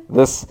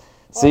heaven.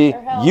 See,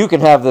 their health. you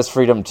can have this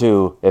freedom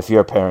too if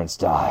your parents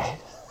die.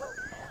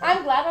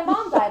 I'm glad my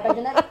mom died by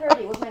Jeanette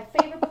McCurdy. It was my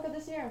favorite book of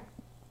this year.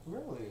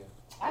 Really?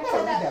 I never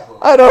read that book.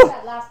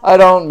 I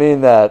don't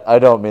mean that. I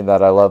don't mean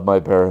that. I love my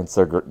parents.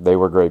 They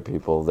were great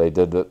people. They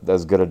did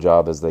as good a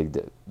job as they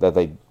did.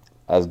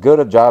 As good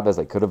a job as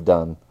they could have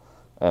done.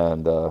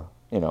 And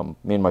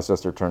me and my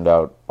sister turned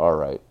out all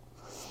right.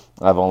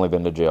 I've only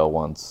been to jail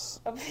once.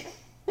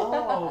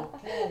 Oh,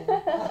 okay.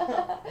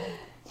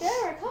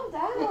 Jared, calm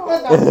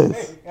down.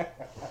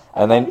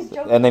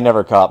 And they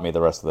never caught me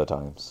the rest of the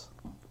times.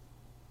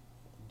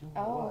 Doing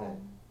Oh, what?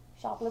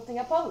 shoplifting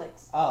at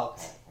Publix. Oh,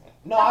 okay.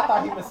 No, I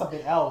thought he meant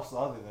something else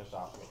other than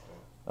shoplifting.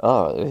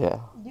 Oh yeah.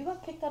 You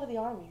got kicked out of the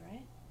army,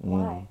 right?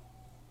 Mm.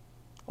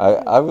 Why?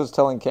 I was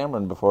telling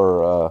Cameron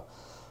before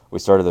we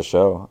started the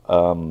show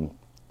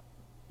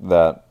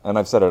that, and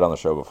I've said it on the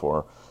show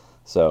before,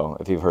 so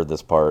if you've heard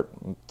this part,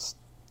 it's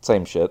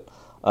same shit.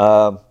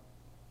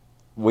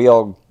 We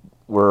all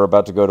were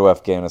about to go to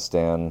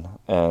Afghanistan,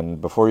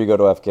 and before you go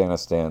to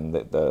Afghanistan,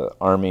 the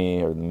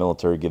army or the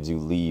military gives you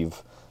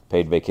leave,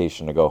 paid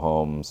vacation to go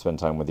home, spend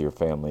time with your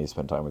family,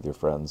 spend time with your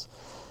friends.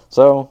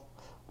 So,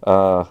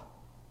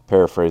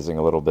 paraphrasing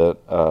a little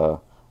bit,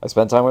 I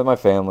spent time with my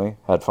family,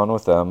 had fun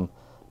with them,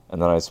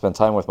 and then I spent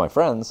time with my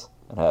friends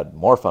and had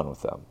more fun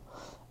with them.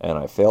 And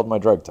I failed my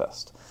drug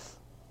test.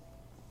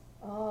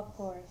 Oh, of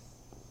course.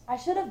 I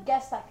should have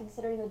guessed that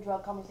considering the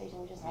drug conversation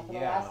we just had for the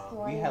last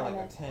 20 we had like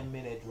minutes. a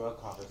 10-minute drug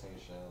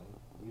conversation.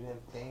 You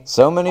didn't think?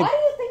 So many... Why do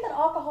you think that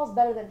alcohol is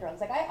better than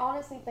drugs? Like, I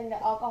honestly think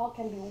that alcohol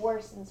can be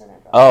worse than certain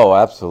drugs. Oh,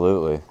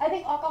 absolutely. I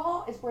think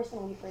alcohol is worse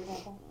than weed, for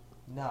example.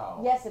 No.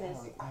 Yes, it is.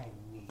 I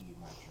need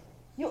my drink.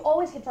 You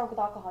always get drunk with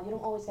alcohol. You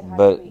don't always get high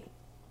But- with weed.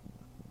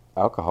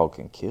 Alcohol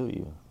can kill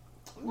you.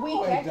 Weed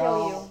No, it can't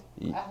kill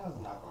you. don't.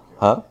 Alcohol's not gonna kill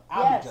Huh? me.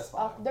 I'll be just Yes,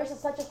 fine. there's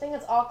such a thing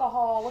as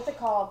alcohol. What's it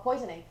called?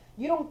 Poisoning.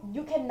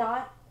 You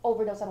cannot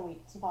overdose on weed.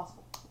 It's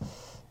impossible.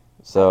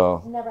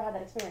 So Never had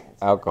that experience.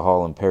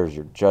 alcohol impairs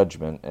your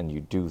judgment, and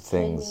you do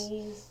things.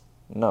 Kidneys.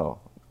 No,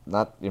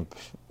 not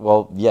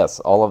well. Yes,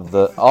 all of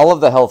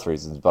the health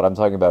reasons, but I'm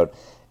talking about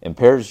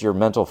impairs your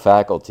mental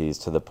faculties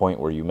to the point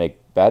where you make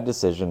bad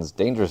decisions,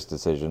 dangerous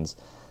decisions,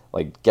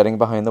 like getting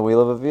behind the wheel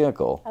of a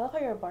vehicle. I love how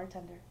you're a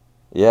bartender.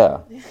 Yeah.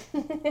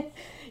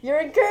 You're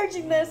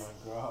encouraging this.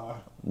 Oh my God.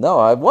 No,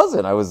 I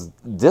wasn't. I was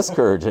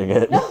discouraging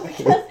it. No,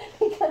 because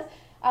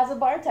as a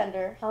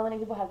bartender, how many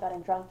people have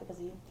gotten drunk because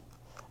of you?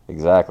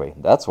 Exactly.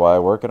 That's why I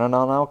work in a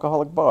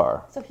non-alcoholic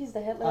bar. So he's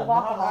the Hitler A of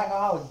alcohol.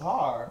 non-alcoholic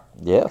bar.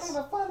 Yes. What kind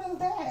of fun is Is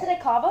that? it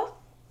Kava?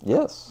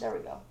 Yes. There we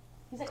go.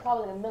 He said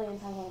Kava like a million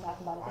times when we talk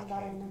about it. Thank God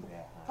I can't remember. do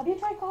that. Have you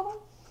tried Kava?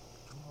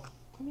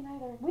 Me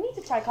neither. We need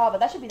to try Kava.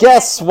 That should be.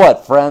 Guess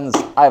what, friends?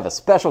 I have a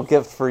special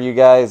gift for you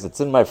guys. It's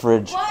in my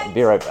fridge. What? I'll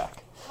be right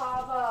back.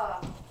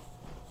 Kava.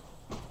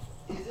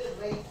 Is it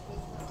laced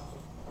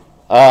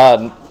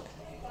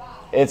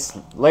It's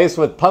laced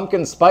with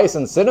pumpkin spice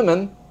and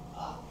cinnamon.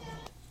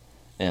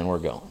 And we're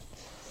going.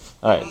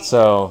 All right,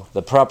 so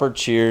the proper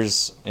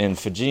cheers in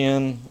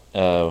Fijian,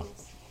 the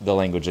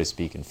language they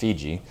speak in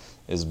Fiji,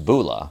 is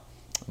bula.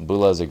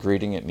 Bula is a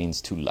greeting. It means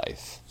to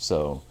life.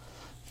 So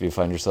if you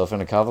find yourself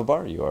in a kava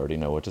bar, you already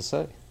know what to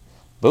say.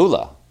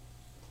 Bula.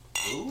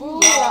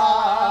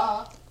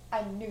 Booyah.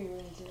 I knew you were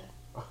going to do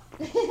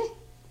that.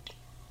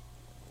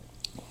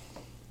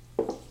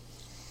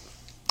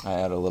 I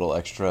add a little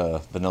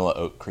extra vanilla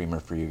oat creamer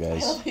for you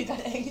guys. He got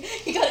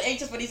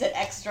anxious when he said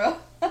extra.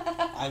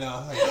 I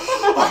know.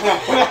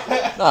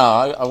 No,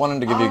 I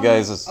wanted to give you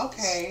guys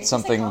okay.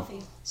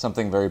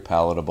 something very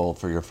palatable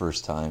for your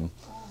first time.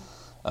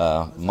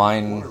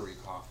 Mine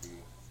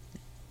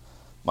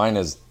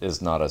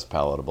is not as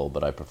palatable,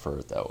 but I prefer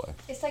it that way.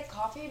 It's like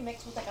coffee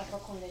mixed with like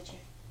arroz con leche.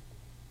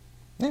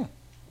 Yeah,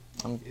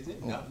 Is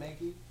it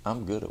nutmeggy?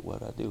 I'm good at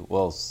what I do.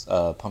 Well,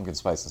 pumpkin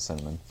spice and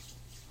cinnamon.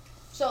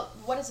 So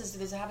what is this?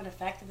 Does it have an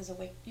effect? Does it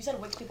wake? You said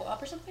it wakes people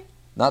up or something?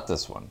 Not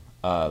this one.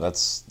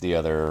 That's the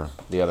other.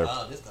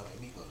 Oh, this gonna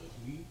make me go to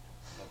sleep.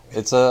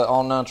 It's a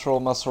all natural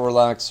muscle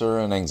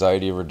relaxer and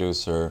anxiety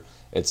reducer.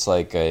 It's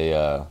like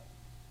a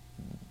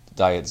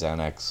diet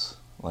Xanax,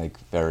 like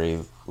very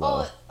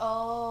low.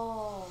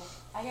 Oh,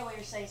 I get what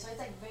you're saying. So it's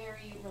like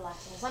very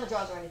relaxing. It's not a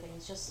drug or anything.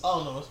 It's just.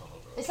 Oh no, it's not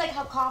a drug. It's like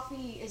how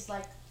coffee is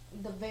like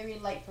the very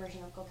light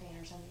version of cocaine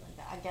or something like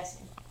that. I'm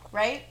guessing,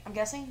 right? I'm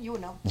guessing you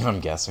would know. I'm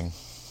guessing.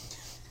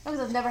 Because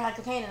I've never had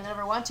cocaine and I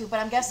never want to, but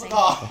I'm guessing.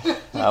 Oh.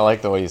 I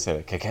like the way you say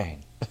it,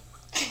 cocaine.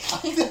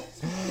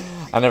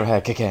 I never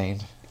had cocaine.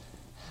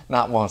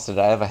 Not once did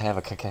I ever have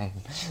a cocaine.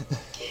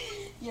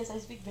 Yes, I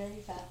speak very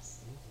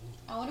fast.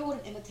 I wonder what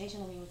an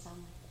imitation of me would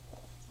sound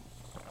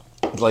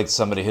like. Like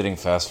somebody hitting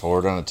fast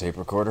forward on a tape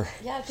recorder.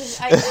 Yeah, because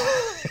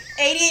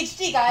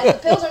ADHD, guys. The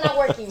pills are not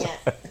working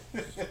yet.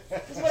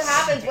 This is what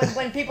happens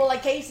when people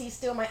like Casey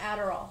steal my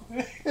Adderall.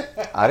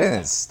 I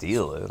didn't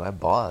steal it. I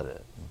bought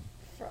it.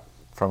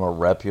 From a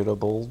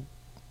reputable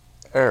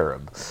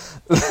Arab.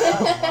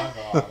 Oh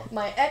my God.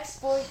 My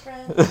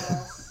ex-boyfriend.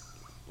 Yes.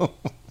 Oh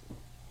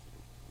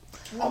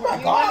my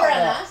You God. remember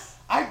Anas?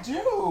 I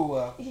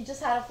do. He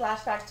just had a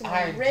flashback to my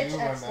I rich do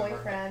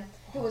ex-boyfriend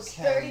who was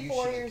Kelly, you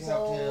 34 should've years kept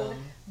old.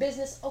 him.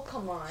 Business. Oh,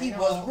 come on. He no.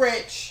 was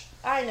rich.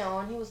 I know,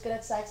 and he was good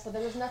at sex, but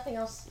there was nothing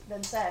else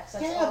than sex.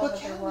 That's Yeah, all but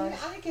that there Kelly, was.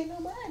 I ain't get no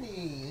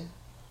money.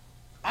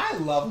 I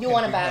love You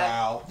want a pimping bag.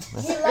 out.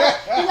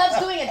 He loves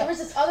doing it. There was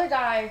this other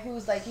guy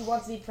who's like, he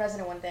wants to be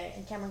president one day,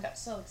 and Cameron got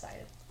so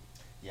excited.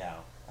 Yeah.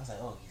 I was like,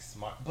 oh, he's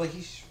smart, but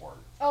he's short.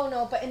 Oh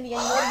no, but in the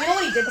end, you know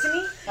what he did to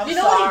me? I'm you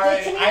know sorry. what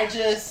he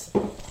did to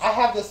me? I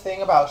have this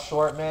thing about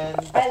short men.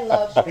 I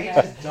love short They men.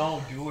 just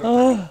don't do it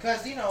for me.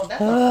 Because, you know,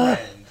 that's a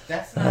friend.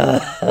 That's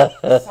not,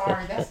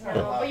 sorry, that's not a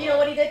No, lover. but you know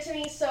what he did to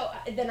me? So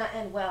it did not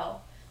end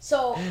well.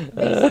 So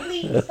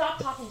basically, he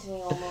stopped talking to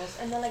me almost,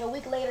 and then like a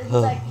week later,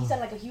 he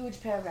sent like a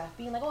huge paragraph,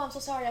 being like, "Oh, I'm so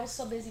sorry, I was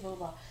so busy, blah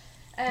blah blah."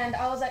 And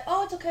I was like,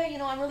 "Oh, it's okay, you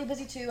know, I'm really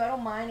busy too. I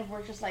don't mind if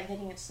we're just like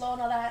taking it slow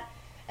and all that."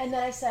 And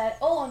then I said,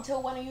 "Oh,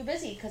 until when are you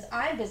busy? Because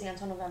I'm busy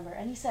until November."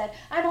 And he said,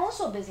 "I'm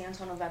also busy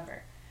until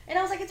November." And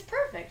I was like, "It's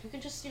perfect. You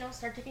can just, you know,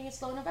 start taking it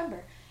slow in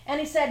November." And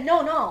he said,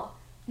 "No,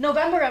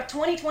 November of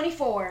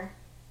 2024."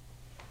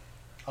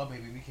 Oh,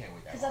 baby, we can't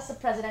wait that Because long. that's the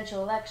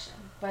presidential election.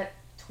 But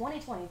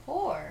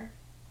 2024.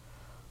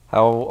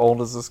 How old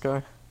is this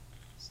guy?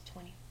 It's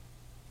 20.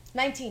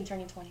 19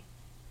 turning 20.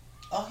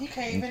 Oh, he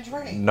can't even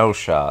drink. No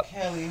shot.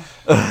 Kelly,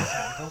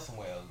 go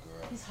somewhere else,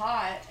 girl. He's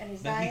hot and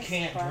he's But nice. he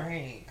can't but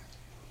drink.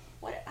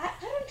 What? I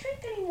don't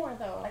drink anymore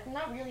though. Like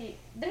not really.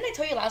 Didn't I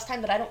tell you last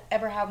time that I don't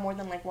ever have more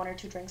than like 1 or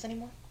 2 drinks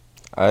anymore?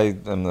 I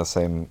am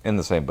in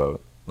the same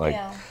boat. Like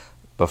yeah.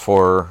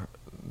 before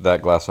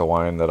that glass of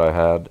wine that I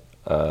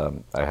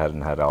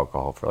hadn't had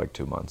alcohol for like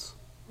 2 months.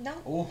 No.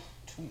 Oh,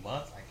 2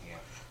 months? I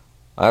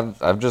can't.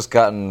 I've just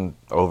gotten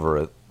over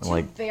it. Two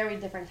Like very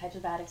different types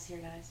of addicts here,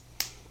 guys.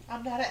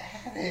 I'm not an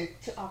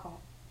addict. To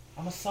alcohol.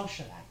 I'm a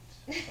socialite.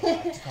 That's what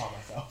I like to call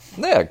myself.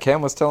 yeah,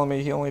 Cam was telling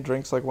me he only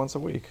drinks like once a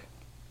week,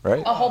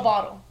 right? A whole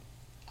bottle.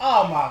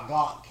 Oh my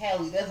God,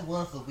 Kelly, that's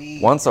once a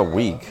week. Once a girl.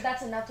 week.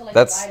 That's enough to like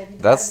That's- divide if you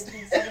divide that's- it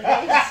between 7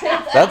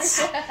 days.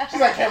 That's She's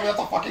like, Cameron, that's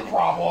a fucking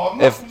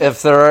problem.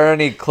 if there are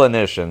any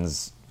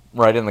clinicians,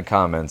 write in the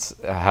comments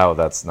how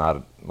that's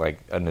not like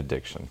an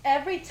addiction.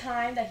 Every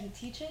time that he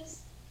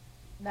teaches,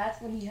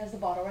 that's when he has the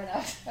bottle right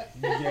out.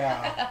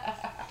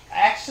 Yeah.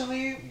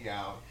 Actually,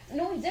 yeah.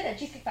 No, he did at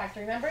Cheesecake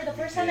Factory. Remember the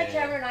first time that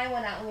Cameron and I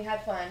went out and we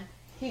had fun?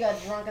 He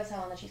got drunk as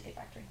hell in the Cheesecake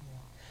Factory.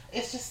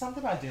 It's just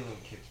something about dealing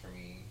with kids for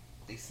me.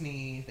 They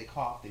sneeze, they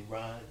cough, they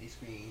run, they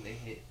scream, they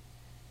hit,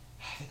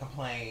 they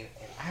complain,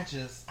 and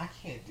I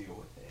can't deal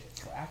with it.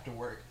 So after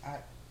work, I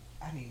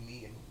need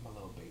me and my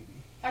little baby.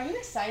 Are you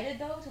excited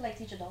though to like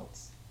teach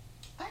adults?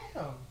 I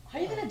am. How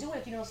are you gonna do it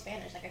if you know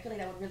Spanish? Like I feel like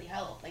that would really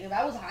help. Like if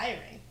I was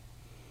hiring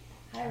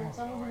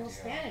someone who knows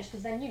Spanish,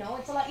 because then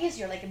it's a lot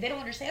easier. Like if they don't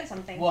understand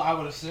something. Well, I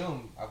would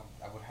assume I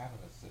would have an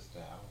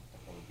assistant. I don't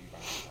think I would be by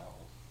myself.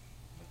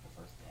 Like the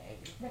first day.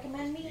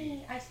 Recommend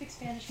me. I speak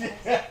Spanish.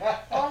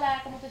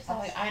 Hola, ¿cómo te estás? I'm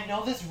like, I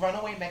know this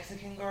runaway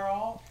Mexican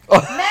girl.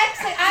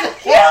 Mexican, I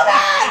killed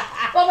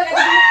that! Oh my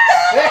god.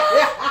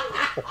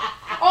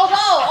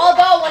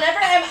 Although, whenever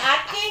I'm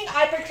acting,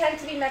 I pretend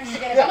to be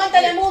Mexican. I'm en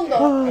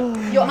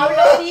Telemundo. Yo hablo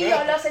así, yo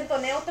hablo acento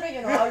neutro,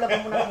 yo no hablo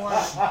como una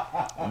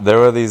cubana. There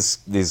were these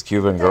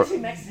Cuban girls.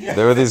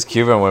 There were these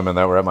Cuban women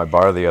that were at my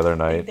bar the other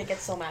night. They get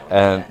so mad.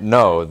 And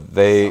no,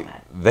 they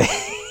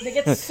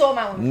get so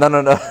mad. No.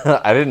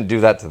 I didn't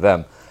do that to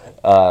them.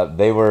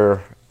 They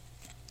were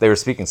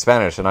speaking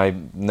Spanish, and I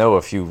know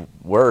a few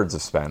words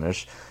of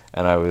Spanish,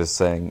 and I was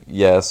saying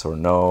yes or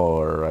no,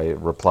 or I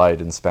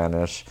replied in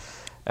Spanish,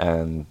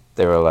 and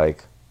they were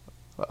like,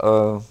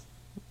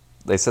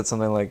 they said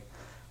something like,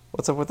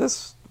 "What's up with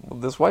this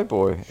white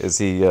boy? Is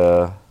he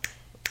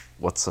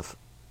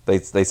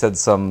they said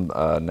some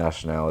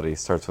nationality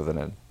starts with an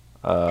N.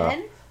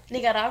 N?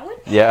 Nicaraguan?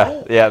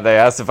 Yeah. They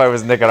asked if I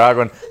was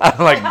Nicaraguan. I'm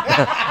like,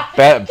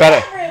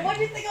 better. What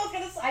do you think I was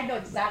gonna say? I know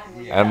exactly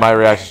what you're And my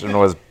reaction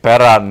was,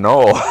 "Pera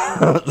no."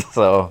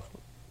 So.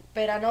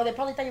 Pero they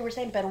probably thought you were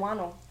saying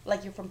peruano,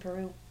 like you're from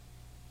Peru.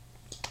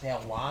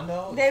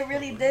 Peruano? They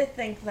really did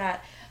think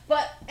that.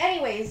 But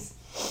anyways,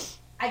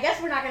 I guess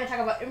we're not going to talk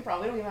about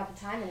improv. We don't even have the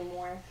time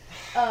anymore.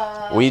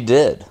 We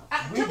did.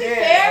 To be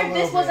fair,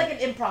 this was like an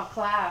improv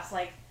class.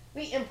 Like,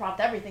 we improv'd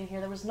everything here.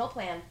 There was no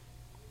plan.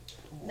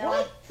 No,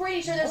 I'm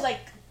pretty sure there's like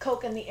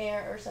coke in the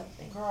air or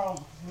something.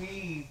 Girl,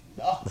 please.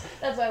 Oh.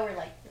 That's why we're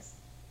like this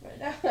right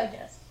now, I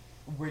guess.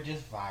 We're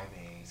just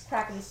vibing. Just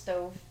cracking the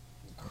stove.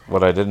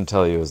 What I didn't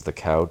tell you is the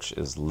couch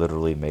is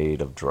literally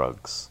made of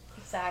drugs.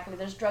 Exactly.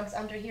 There's drugs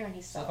under here and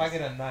he sells. So if I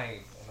get a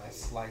knife and I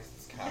slice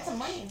this couch. Get some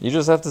money. You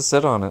just have to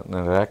sit on it and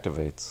it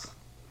activates.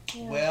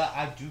 Yeah. Well,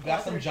 I do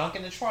got some junk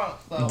in the trunk,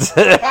 so. It's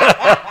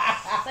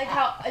like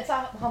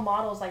how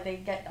models, like, they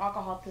get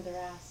alcohol through their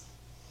ass.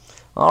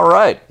 All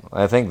right.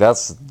 I think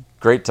that's a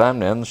great time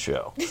to end the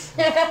show.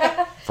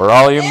 For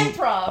all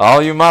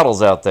you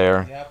models out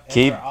there, Yep.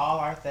 keep. And for all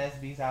our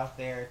thespians out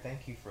there,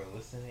 thank you for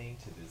listening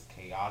to this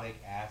chaotic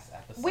ass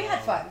episode. We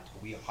had fun.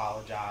 We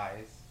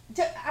apologize.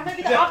 I'm gonna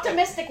be the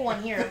optimistic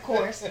one here, of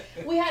course.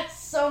 We had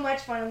so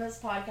much fun on this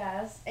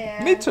podcast,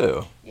 and Me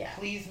too. Yeah.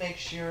 Please make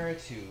sure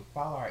to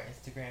follow our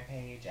Instagram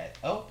page at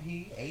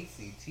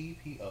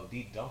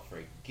OPACTPOD. Don't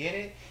forget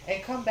it,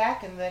 and come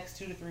back in the next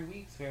 2 to 3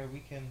 weeks where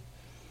we can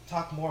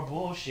talk more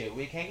bullshit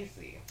with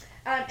Casey.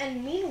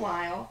 And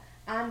meanwhile,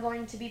 I'm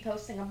going to be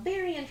posting a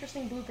very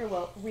interesting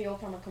blooper reel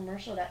from a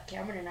commercial that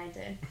Cameron and I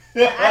did.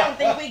 That I don't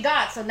think we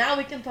got, so now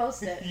we can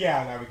post it.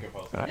 Yeah, now we can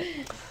post it.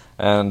 Right.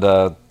 And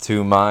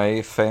to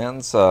my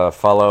fans,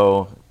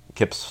 follow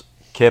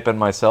Kip and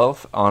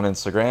myself on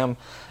Instagram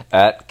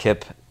at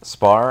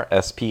KipSparr,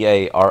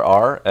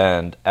 SPARR,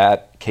 and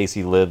at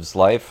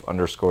CaseyLivesLife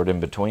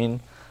 _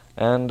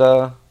 and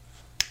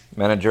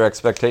manage your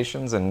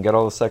expectations and get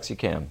all the sex you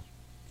can.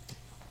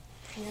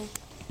 Yeah.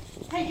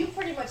 Hey, you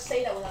pretty much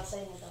say that without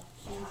saying it though.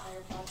 The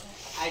entire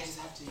podcast. I just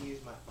have to use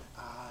my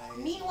eyes.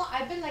 Meanwhile,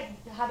 I've been like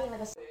having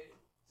like a.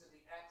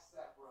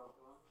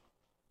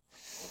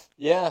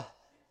 Yeah.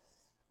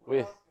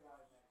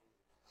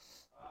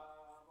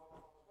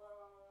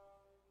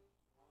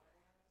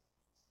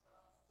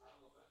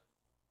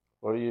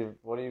 What are you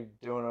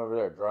doing over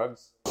there?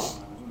 Drugs?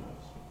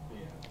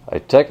 I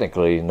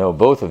technically know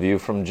both of you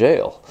from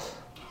jail.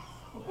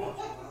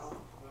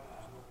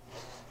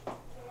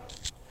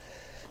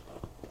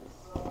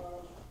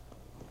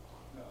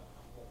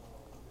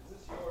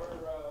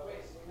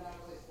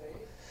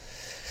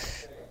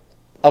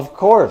 Of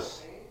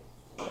course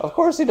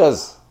he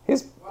does.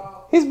 He's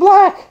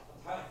black.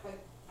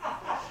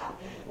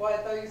 Well, I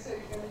thought you said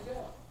you're going to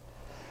jail.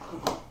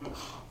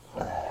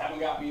 Haven't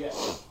got me yet.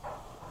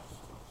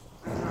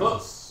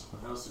 Close.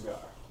 No cigar.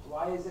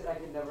 Why is it I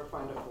can never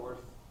find a fourth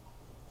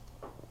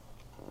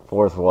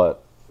Fourth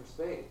what? for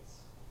spades?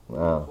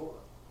 Oh.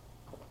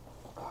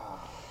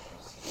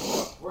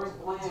 Where's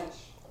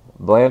Blanche?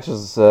 Blanche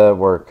is at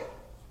work.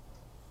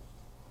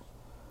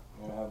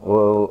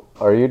 Well,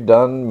 are you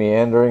done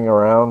meandering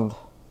around?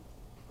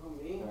 Oh,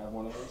 me? Can I have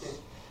one of those?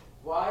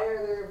 Why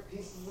are there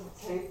pieces of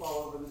tape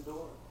all over the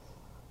door?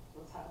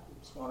 What's happening?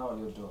 What's going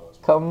on with your doors?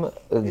 Come.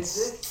 Is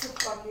this the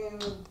fucking...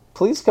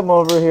 please come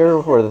over here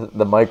where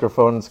the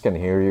microphones can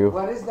hear you?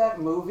 What is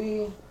that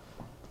movie?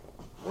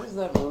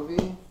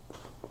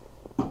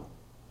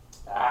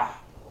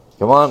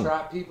 Come on.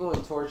 Trap people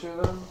and torture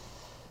them?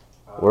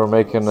 We're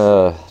making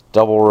a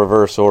double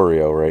reverse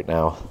Oreo right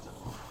now.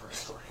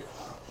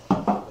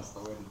 That's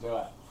the way to do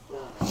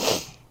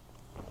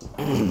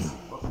it.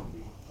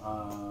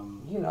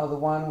 You know, the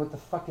one with the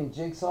fucking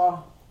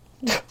jigsaw?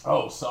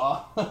 Oh,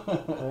 Saw.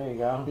 There you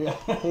go. Yeah.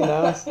 He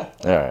knows. All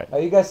right. Are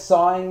you guys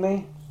sawing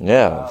me?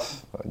 Yeah.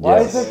 Why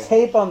Yes. is there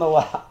tape on the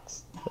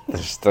wax?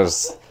 There's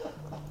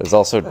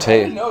also I didn't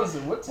tape. notice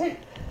it. What tape?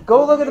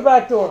 Go look at the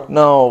back door.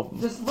 No,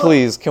 Just look.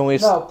 please, can we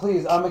No,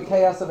 please. I'm a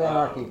chaos of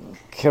anarchy.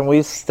 can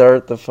we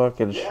start the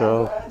fucking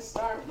show? Yeah,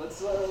 start.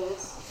 Let's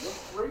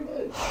bring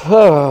it. What's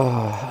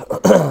Unconventional.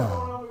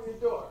 going on with your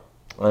door?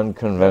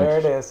 There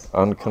it is.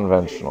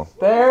 Unconventional.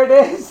 There it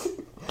is.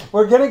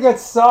 We're gonna get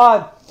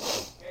sawed.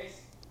 Casey,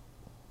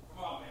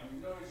 come on, man.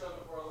 We've known each other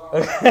for a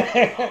long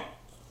time.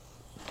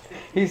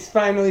 He's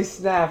finally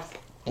snapped.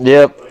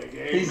 Yep.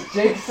 He's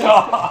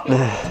Jigsaw.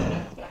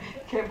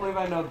 Can't believe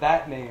I know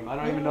that name. I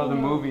don't even know the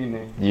movie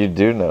name. You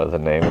do know the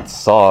name. It's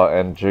Saw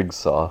and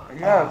Jigsaw.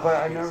 Yeah, but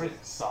I never.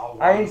 Saw I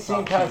one, ain't seen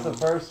Saw past two. the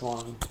first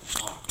one.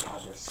 Oh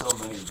god, there's so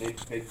many.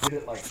 They did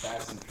it like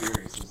Fast and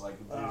Furious. It's like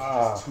there's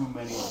just too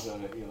many of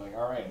them. You're like,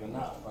 all right,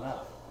 enough.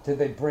 Did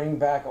they bring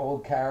back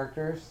old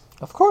characters?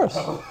 Of course.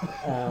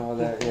 Well,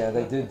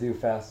 they did do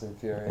Fast and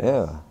Furious.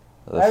 Yeah.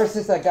 Ever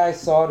since that guy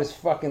sawed his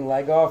fucking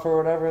leg off or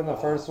whatever in the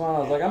first one, I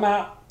was like, I'm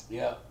out.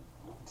 Yeah.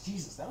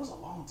 Jesus, that was a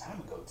long time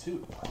ago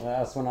too.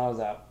 That's when I was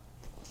out.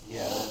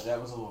 Yeah, that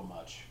was a little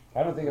much.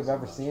 I don't think I've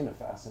ever seen a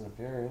Fast and the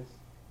Furious.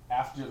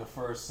 After the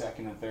first,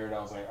 second, and third,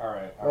 I was like, all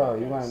right. Oh,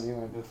 you guys.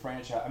 went. The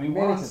franchise. I You mean, made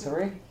we're it on to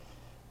 3?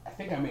 I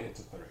think I made it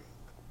to 3.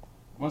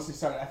 Once we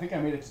started, I think I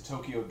made it to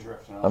Tokyo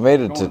Drift. And I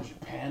made it going to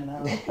Japan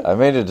now. I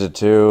made it to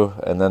 2,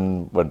 and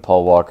then when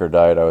Paul Walker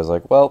died, I was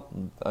like, well,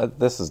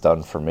 this is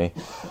done for me.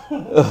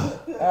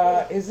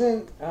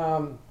 Isn't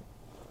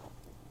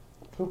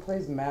who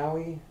plays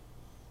Maui?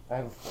 I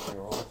have a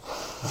 4-year-old.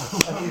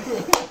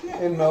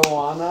 In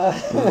Moana.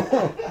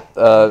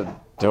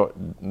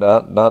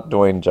 Not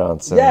Dwayne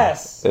Johnson.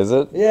 Yes. Is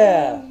it?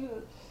 Yeah.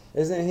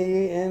 Isn't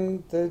he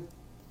in the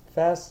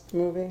Fast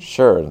movie?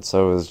 Sure, and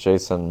so is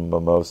Jason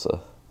Momoa.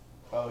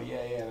 Oh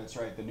yeah, that's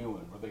right, the new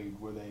one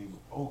where they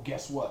oh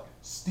guess what?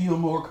 Steal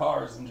more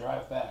cars and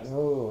drive fast.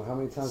 Oh, how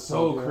many times?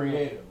 So did you do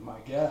creative, my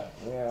god. that?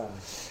 Yeah.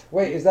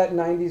 Wait, is that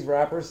 '90s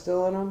rapper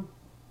still in him?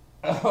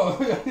 Oh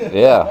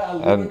Yeah,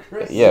 and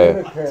Ludacris.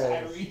 yeah,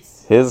 Ludacris.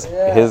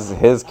 Tyrese.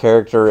 his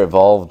character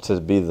evolved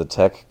to be the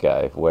tech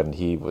guy when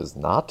he was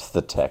not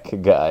the tech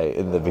guy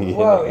in the beginning.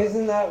 Whoa,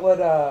 isn't that what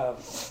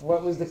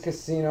was the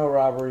casino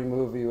robbery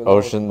movie with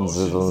Ocean's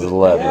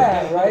 11.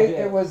 Yeah, right.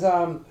 Yeah. It was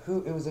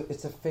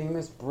it's a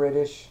famous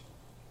British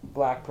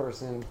black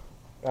person.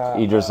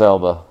 Idris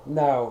Elba.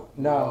 No.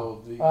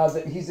 He's That's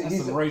he's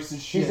some racist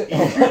he's shit.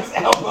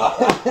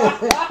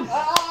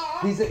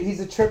 he's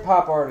a trip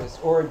hop artist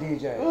or a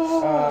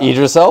DJ.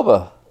 Idris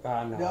Elba.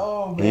 No.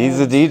 No, man. He's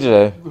a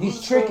DJ.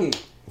 He's tricky.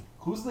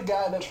 Who's the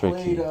guy that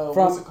Tricky. played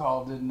what's it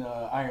called in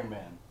Iron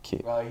Man? He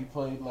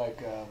played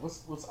like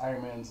what's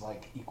Iron Man's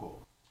like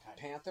equal?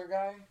 Panther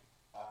guy.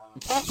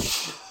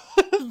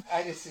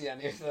 I didn't see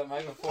any of them.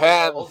 I'm a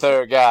 4-year-old.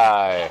 Panther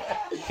guy,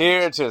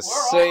 here to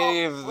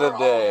save the we're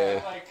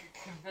day. all, like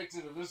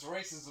convicted of this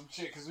racism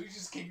shit because we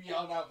just keep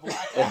yelling out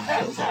black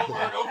actors over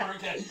and over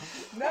again.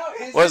 No,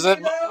 Was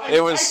it? though?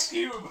 It was. Ice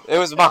Cube. It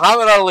was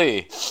Muhammad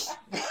Ali.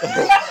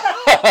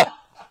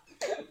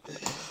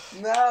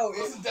 No,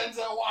 This is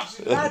Denzel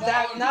Washington.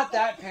 not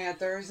that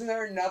Panther. Isn't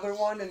there another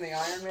one in the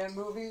Iron Man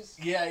movies?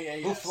 Yeah.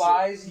 Who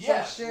flies and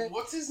yeah. some shit?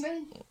 What's his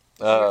name?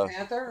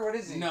 Panther? What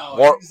is he? No,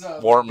 War- he's,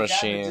 War the guy that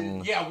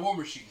Machine. did- War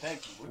Machine.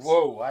 Thank you.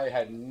 Whoa, I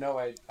had no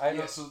idea.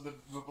 Yeah, so the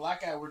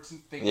black guy we're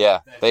thinking. Yeah,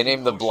 they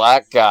named the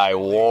black guy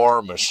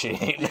War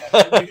Machine.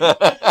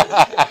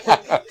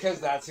 Because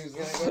that's who's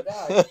gonna go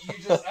down. You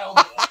just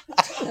elbow.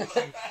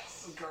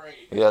 That's great.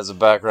 He has a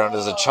background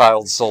as a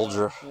child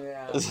soldier.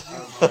 Yeah.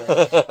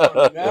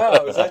 Oh,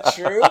 no, is that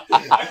true?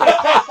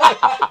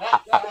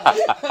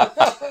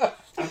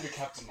 I'm the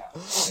captain now.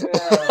 Yeah.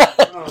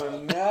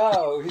 Oh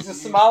no, he's a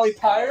Somali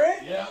pirate.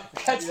 Yeah.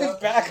 That's his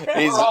background.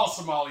 He's- We're all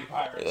Somali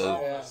pirates.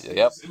 Yeah. He's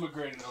Yep.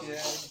 immigrated over. Yeah,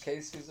 in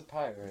case he's a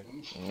pirate.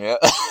 Yeah.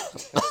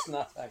 It's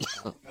not that guy.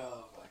 Oh my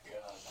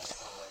god,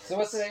 that's hilarious. So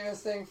what's the name of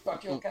this thing?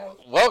 Fuck your couch.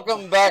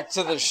 Welcome back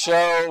to the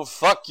show.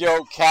 Fuck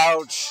your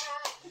couch.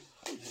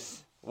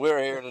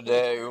 We're here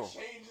today. Changing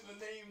the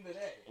name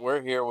today.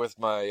 We're here with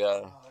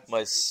my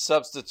my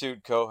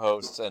substitute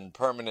co-host and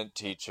permanent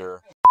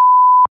teacher,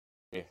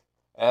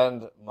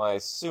 and my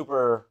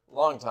super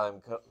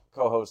longtime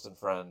co-host and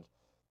friend,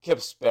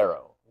 Kip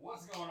Sparrow.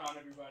 What's going on,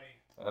 everybody?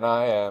 And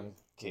I am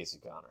Casey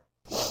Connor.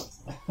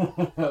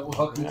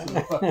 Welcome to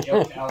the Fuck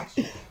Yo Couch,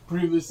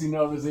 previously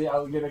known as the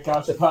Alligator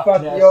Couch The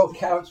Podcast. Fuck Yo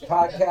Couch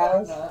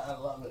Podcast. I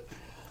love it.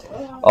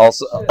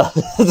 Also,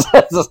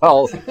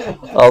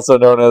 also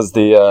known as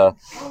the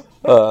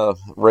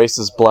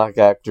Racist Black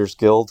Actors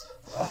Guild.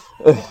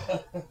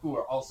 who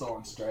are also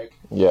on strike.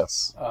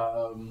 Yes.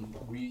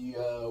 We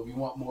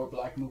want more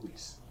black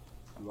movies.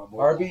 We want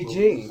more black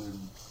RBG.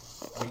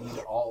 movies, and we need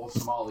all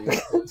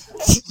Somalis.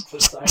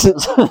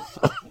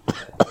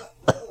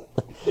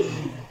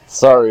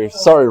 Sorry,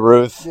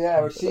 Ruth.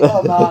 Yeah, she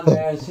held on,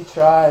 man. She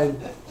tried.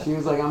 She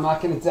was like, I'm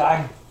not going to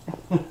die.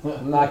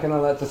 I'm not going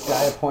to let this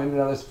guy appoint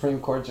another Supreme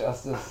Court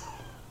justice.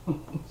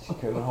 She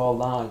couldn't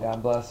hold on.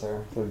 God bless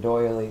her. So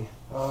doily.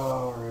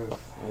 Oh,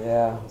 Ruth.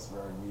 Yeah. That's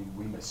very,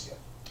 we miss you.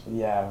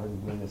 Yeah,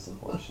 we miss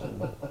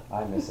abortion.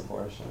 I miss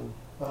abortion.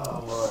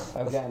 Oh,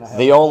 Lord. Again, I have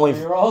The a only-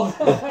 4-year-old.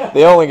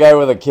 The only guy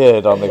with a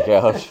kid on the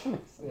couch.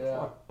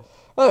 Yeah.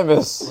 I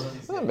miss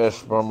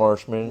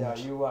Marshman. Yeah,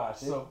 you watch.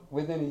 So-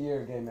 Within a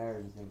year, gay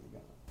marriage is going to be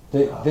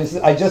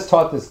gone. I just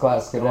taught this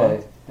class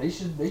today. They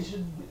should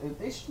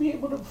be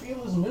able to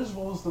feel as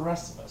miserable as the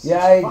rest of us. Yeah,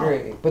 It's I fine.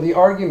 agree. But the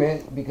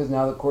argument, because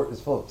now the court is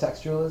full of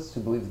textualists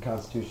who believe the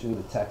Constitution,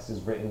 the text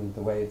is written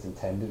the way it's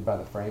intended by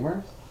the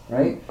framers,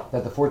 right?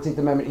 That the 14th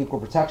Amendment Equal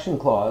Protection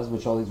Clause,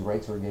 which all these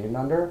rights were gained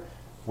under,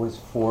 was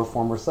for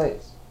former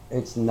slaves.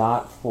 It's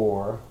not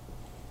for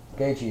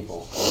gay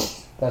people.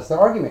 That's their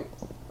argument.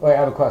 Wait, I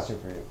have a question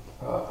for you.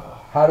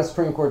 How do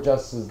Supreme Court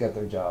justices get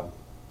their job?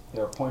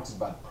 They're appointed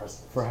by the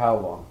president. For how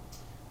long?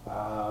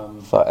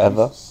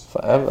 Forever. Jesus.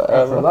 Forever. For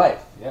Ever.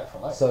 life. Yeah, for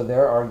life. So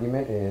their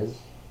argument is,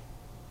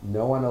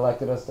 no one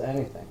elected us to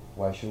anything.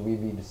 Why should we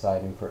be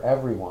deciding for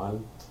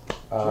everyone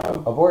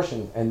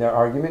abortion? And their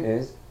argument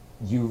is,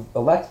 you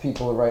elect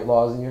people to write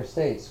laws in your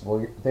states. Well,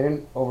 they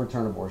didn't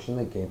overturn abortion,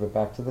 they gave it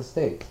back to the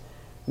states.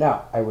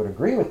 Now, I would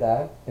agree with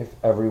that if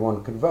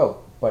everyone could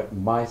vote, but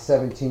my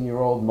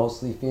 17-year-old,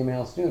 mostly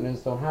female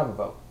students don't have a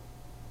vote.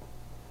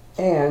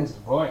 And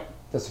Good point.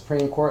 the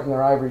Supreme Court in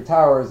their ivory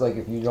tower is like,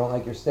 if you don't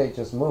like your state,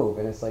 just move.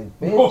 And it's like,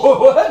 bitch.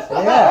 What?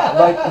 Yeah,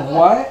 like,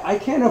 what? I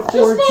can't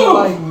afford to,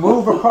 like,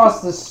 move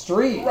across the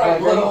street. Right,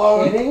 like, let are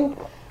alone- you kidding?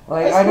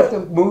 Like, I'd have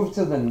to move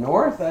to the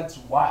north? That's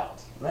wild.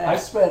 Man. I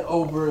spent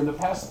in the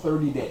past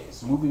 30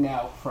 days, moving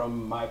out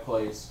from my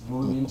place,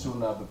 moving into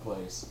another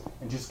place,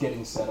 and just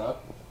getting set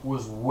up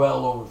was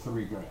well over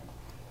 $3,000.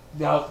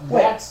 Now,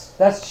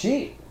 That's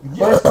cheap.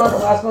 Yeah. First month,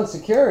 last month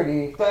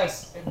security.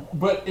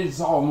 But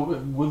it's all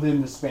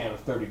within the span of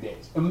 30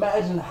 days.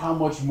 Imagine how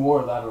much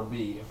more that'll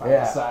be if I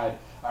Yeah. decide,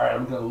 all right,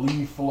 I'm going to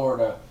leave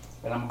Florida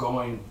and I'm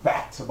going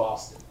back to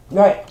Boston.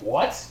 Right.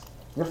 What?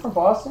 You're from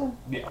Boston?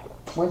 Yeah.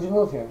 When'd you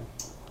move here?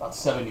 About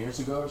 7 years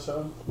ago or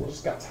so. I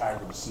just got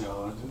tired of the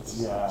snow. It's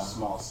Yeah. a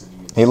small city.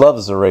 He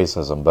loves the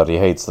racism, but he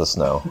hates the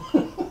snow.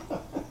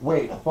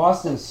 Wait,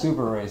 Boston's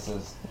super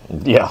racist.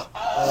 Yeah.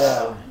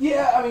 Yeah.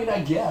 Yeah, I mean, I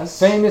guess.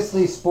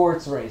 Famously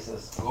sports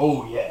racist.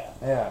 Oh, yeah.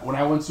 Yeah. When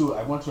I went to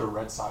a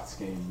Red Sox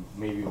game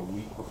maybe a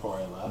week before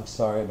I left. I'm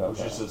sorry It about was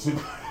that. just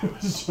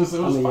it was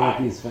I'm a fine.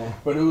 Yankees fan.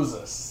 But it was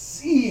a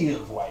sea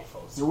of white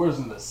folks. There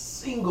wasn't a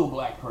single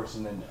black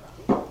person in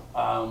there,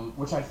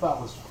 which I thought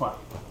was funny.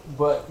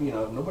 But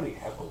nobody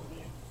heckled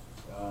me.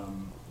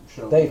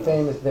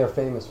 They're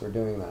famous for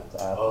doing that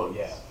to athletes. Oh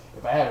yeah.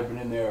 If I had been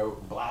in there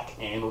black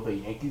and with a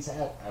Yankees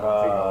hat, I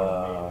don't think I would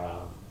have made it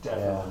out.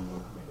 Definitely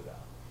would have made it out.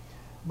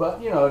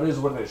 But it is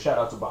what it is. Shout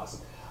out to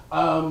Boston.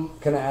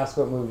 Can I ask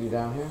what moved you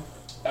down here?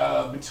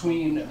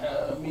 Between me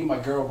and my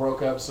girl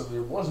broke up, so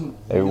there wasn't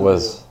It really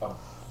was- a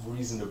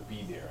reason to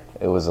be there anymore.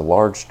 It was a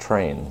large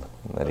train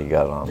that he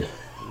got on.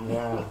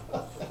 Yeah.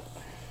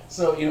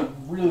 So,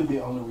 really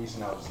the only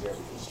reason I was there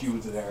because she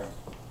was there.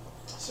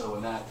 So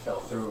when that fell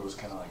through, it was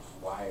kind of like,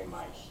 why am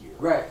I here?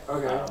 Right,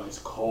 okay. It's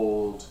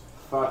cold.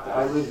 Fuck,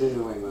 I lived in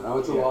New England. I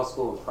went to law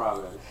school in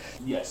Providence.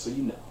 Yeah, so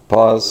you know.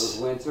 Pause.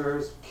 Those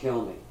winters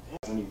kill me.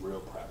 There's any real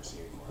privacy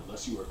anymore,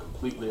 unless you are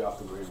completely off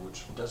the grid,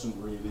 which doesn't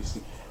really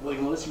seem like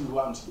unless you go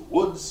out into the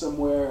woods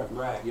somewhere.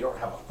 Right. You don't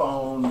have a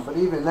phone. But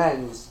even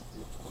then, if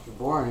you're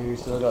born here, you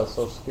still got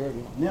Social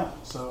Security. Yeah.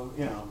 So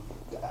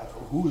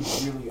who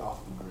is really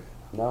off the grid?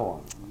 No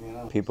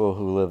one. People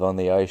who live on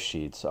the ice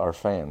sheets are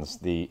fans.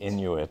 The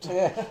Inuit.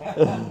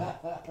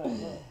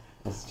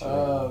 That's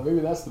true. Maybe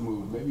that's the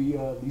move. Maybe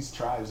these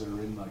tribes that are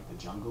in like the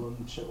jungle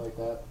and shit like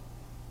that,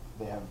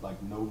 they have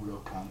like no real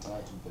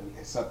contact with them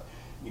except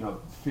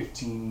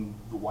 15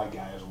 white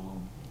guys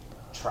will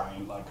try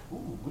and like,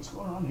 ooh, what's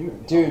going on here?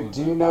 And they Dude, always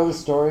do you like, know the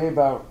story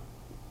about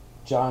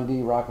John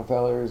D.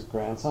 Rockefeller's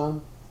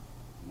grandson?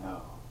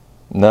 No.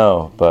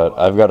 No, but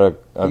I've got Fuck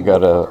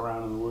a.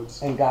 around in the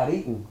woods. And got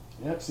eaten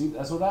Yep. See,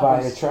 that's what by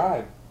happens. a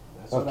tribe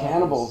That's of what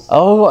cannibals.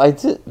 Oh, I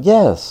did.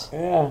 Yes.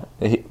 Yeah.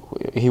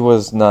 He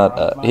was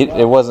not.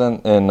 It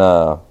wasn't in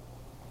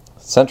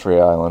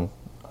Century Island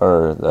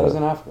or It was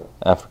in Africa.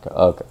 Africa.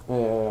 Okay.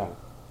 Yeah.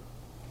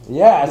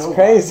 Yeah, it's No.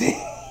 crazy.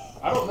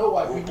 I don't know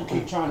why people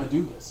keep trying to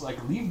do this. Like,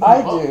 leave them I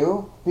alone.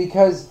 do,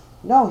 because,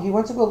 no, he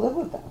went to go live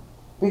with them.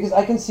 Because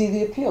I can see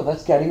the appeal.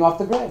 That's getting off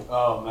the grid.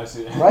 Oh, I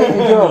see. Right? If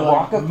you're a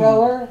Like,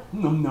 Rockefeller,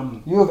 num,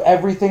 num. you have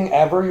everything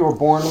ever. You were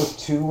born with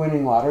 2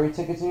 winning lottery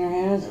tickets in your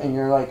hands, and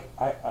you're like,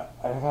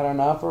 I've had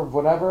enough or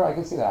whatever. I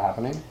can see that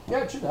happening.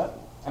 Yeah, true that.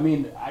 I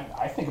mean,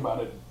 I think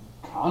about it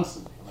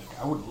constantly. Like,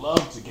 I would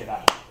love to get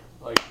out of here.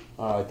 Like,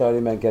 Oh, I thought he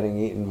meant getting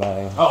eaten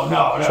by Oh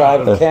no,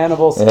 tribe of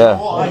cannibals. Yeah.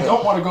 Well, I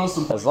don't want to go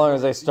someplace. As long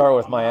as they start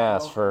with my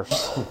ass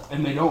first.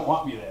 And they don't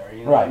want me there.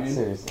 You know what I Right, mean?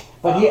 seriously.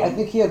 But I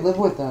think he had lived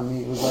with them.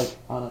 He was like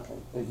on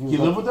a, You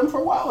lived with them for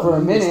a while. for a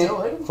and they minute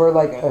still ate him? for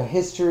like a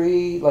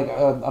history, like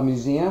a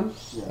museum,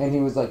 Yeah. and he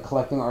was like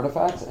collecting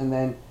artifacts. And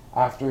then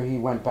after he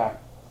went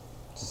back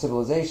to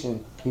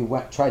civilization, he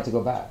tried to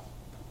go back.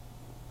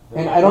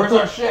 And I don't Where's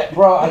our shit?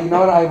 bro. You know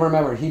what I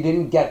remember? He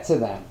didn't get to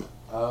them.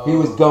 Oh. He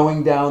was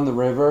going down the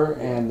river,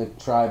 and the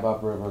tribe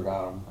upriver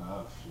got him.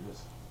 Oh shit!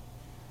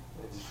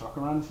 Just fuck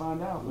around and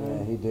find out, man.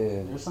 Yeah, he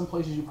did. There's some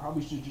places you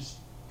probably should just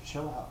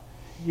chill out.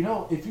 You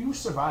know, if you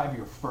survive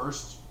your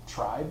first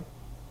tribe,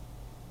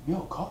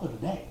 call it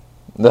a day.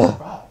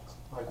 Survive.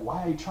 Like,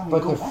 why are you trying But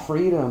to go the back?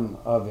 freedom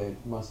of it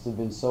must have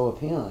been so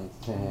appealing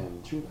to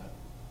him, True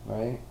that.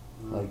 right?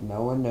 Like,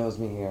 no one knows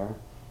me here.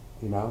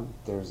 You know,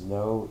 there's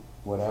no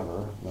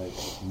whatever, like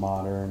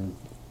modern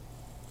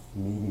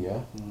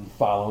media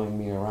following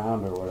me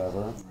around or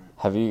whatever.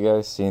 Have you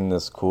guys seen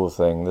this cool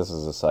thing? This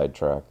is a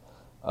sidetrack.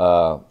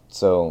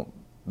 So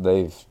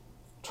they've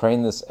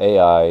trained this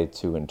AI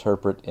to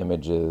interpret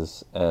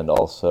images and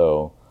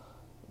also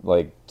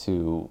like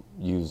to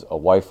use a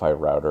Wi-Fi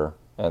router,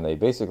 and they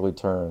basically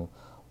turn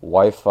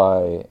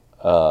Wi-Fi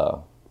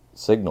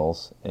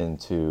signals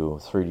into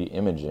 3D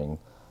imaging.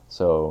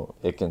 So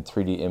it can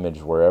 3D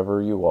image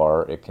wherever you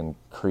are. It can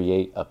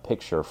create a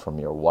picture from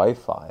your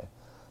Wi-Fi.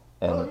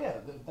 And Oh yeah,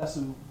 that's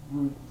the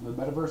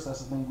metaverse.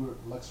 That's the thing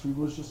Lex Fried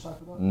was just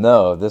talking about.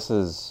 no, this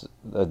is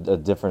a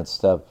different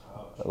step.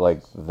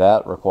 Like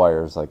that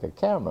requires like a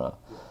camera.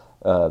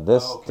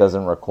 This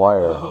doesn't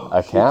require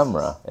a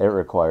camera. It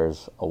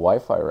requires a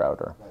Wi-Fi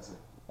router. That's it.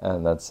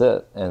 And that's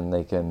it. And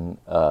they can,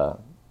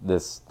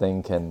 this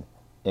thing can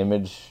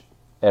image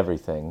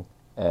everything,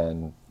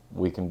 and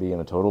we can be in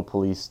a total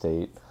police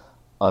state,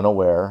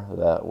 unaware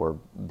that we're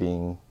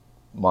being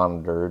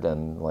monitored,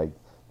 and like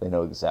they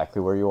know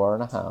exactly where you are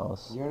in a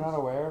house. You're not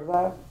aware of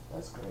that?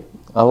 That's great.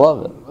 I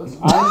love it.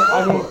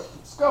 I mean,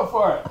 Let's go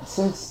for it.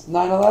 since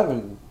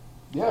 9/11,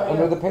 Yeah,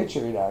 under the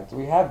Patriot Act,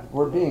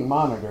 we're being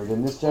monitored,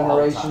 and this All the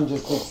generation time.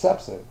 just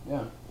accepts it.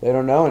 Yeah. They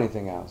don't know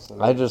anything else. So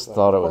I they're just like,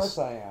 thought it of was. course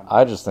I am.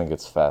 I just think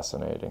it's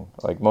fascinating.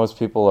 Like most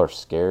people are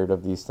scared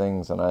of these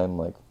things, and I'm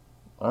like,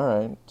 all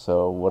right.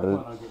 So what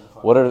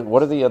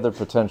are the other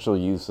potential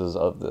uses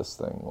of this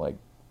thing? Like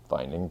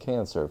finding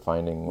cancer,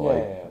 finding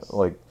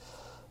like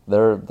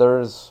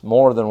there's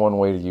more than one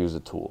way to use a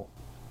tool.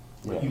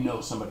 But you know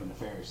somebody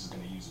nefarious is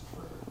going to use it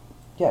for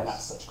Yes. not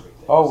such great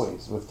things.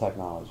 Always with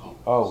technology.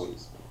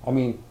 Always. I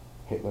mean,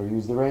 Hitler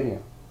used the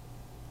radio.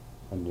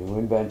 A new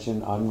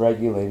invention,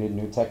 unregulated.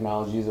 New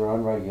technologies are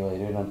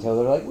unregulated until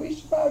they're like, we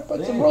should probably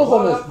put some rules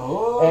on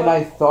this. And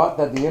I thought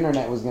that the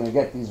internet was going to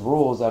get these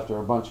rules after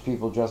a bunch of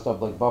people dressed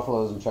up like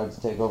buffaloes and tried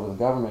to take over the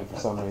government for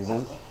some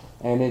reason.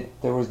 And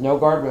there was no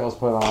guardrails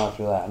put on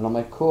after that. And I'm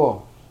like,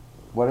 cool.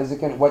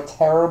 What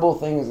terrible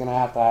thing is going to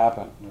have to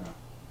happen?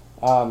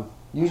 Yeah.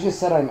 You just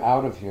said I'm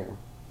out of here.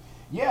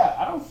 Yeah,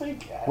 I don't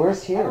think.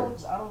 Where's here?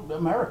 I don't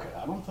America.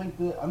 I don't think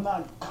that. I'm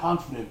not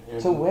confident.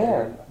 To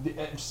where?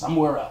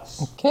 Somewhere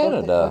else.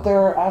 Canada. But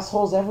there are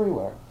assholes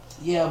everywhere.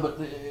 Yeah, but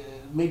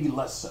maybe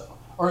less so.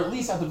 Or at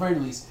least, at the very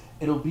least,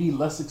 it'll be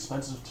less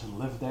expensive to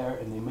live there,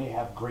 and they may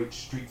have great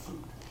street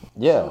food.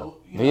 Yeah, So,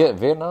 you know,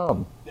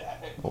 Vietnam.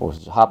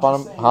 Just Hop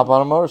on saying.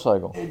 a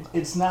motorcycle.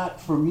 It's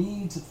not for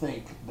me to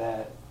think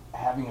that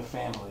having a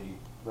family,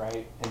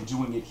 right, and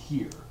doing it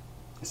here,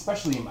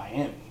 especially in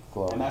Miami,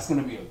 Florida. and that's going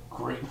to be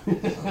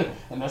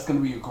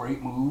a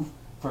great move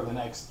for the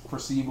next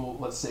foreseeable,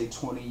 let's say,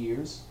 20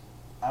 years.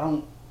 I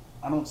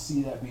don't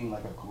see that being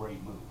like a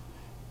great move,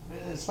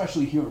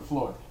 especially here in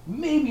Florida.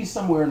 Maybe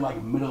somewhere in like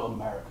Middle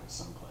America,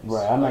 someplace.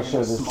 Right, I'm like not in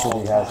sure a this small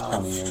city has town.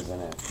 20 years in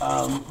it.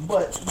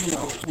 But you know,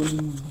 when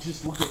you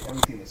just look at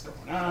everything that's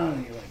going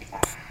on, you're like,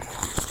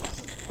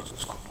 this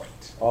isn't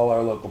great. All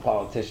our local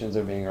politicians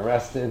are being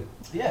arrested.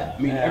 Yeah,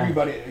 I mean, Yeah.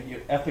 everybody,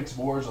 ethics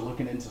boards are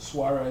looking into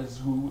Suarez,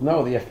 who...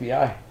 No, the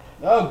FBI.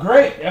 Oh,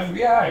 great,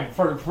 FBI.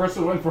 First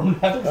it went from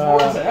ethics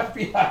boards to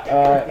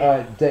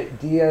FBI.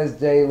 Diaz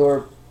de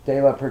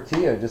la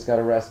Portillo just got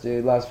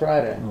arrested last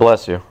Friday.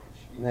 Bless you.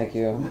 Thank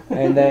you.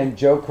 And then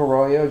Joe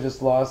Carollo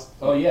just lost.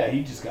 Oh, yeah,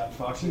 he just got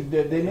fucked.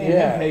 They made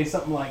Yeah. him pay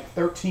something like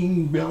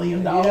 $13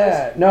 billion.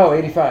 Yeah, no,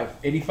 85.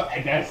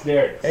 85, that's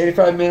there it is.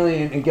 85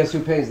 million, and guess who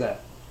pays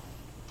that?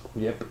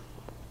 Yep.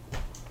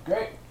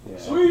 Great. Yeah.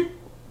 Sweet.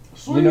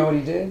 You know what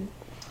he did?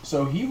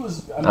 So he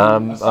was,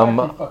 aside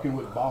from fucking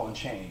with ball and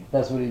chain.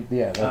 That's what he.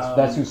 Yeah,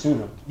 that's who sued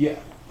him Yeah.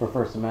 for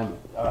First Amendment.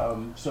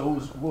 So it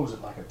was, what was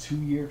it, like a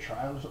 2-year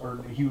trial? Or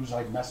he was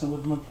like messing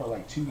with them for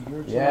like 2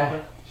 years?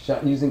 Yeah,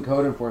 using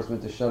code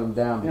enforcement to shut him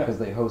down Yeah. because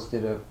they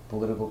hosted a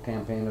political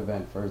campaign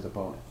event for his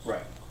opponent.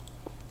 Right.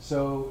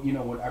 So, you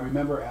know, when I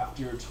remember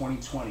after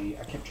 2020,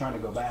 I kept trying to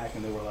go back,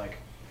 and they were like,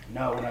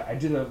 no, when I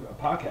did a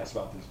podcast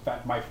about this. In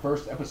fact, my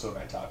first episode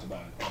I talked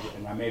about it,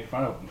 and I made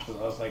fun of them. So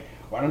I was like,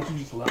 why don't you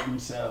just let them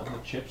sell the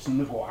chips and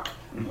the guac,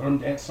 and let them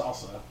dance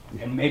salsa,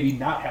 and maybe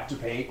not have to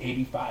pay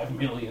 $85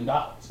 million?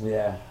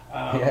 Yeah.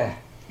 Yeah.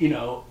 you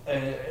know,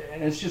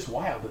 and it's just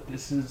wild that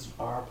this is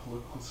our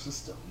political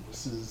system.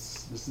 This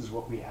is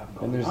what we have going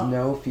on. And there's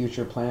no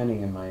future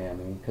planning in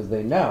Miami because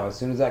they know as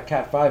soon as that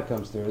Cat 5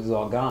 comes through, this is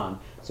all gone.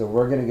 So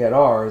we're gonna get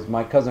ours.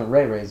 My cousin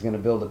Ray Ray is gonna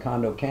build a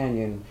condo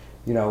canyon.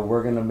 You know,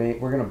 we're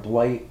gonna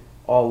blight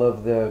all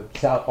the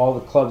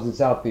clubs in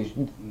South Beach.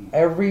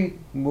 Every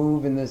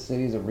move in this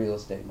city is a real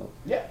estate move.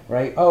 Yeah.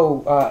 Right?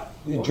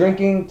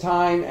 Drinking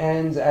time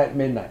ends at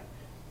midnight.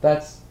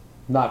 That's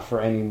not for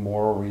any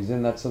moral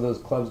reason. That's so those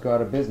clubs go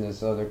out of business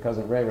so their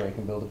cousin Ray Ray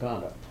can build a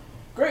condo.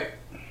 Great.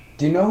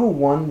 Do you know who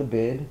won the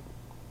bid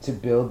to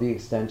build the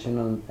extension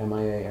on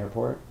MIA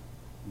Airport?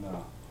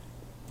 No.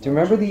 Do you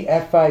remember the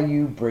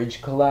FIU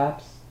bridge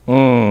collapse?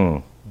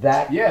 Mm.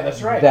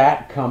 That's right.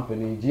 That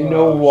company. Do you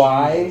know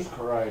why? Jesus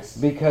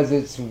Christ. Because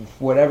it's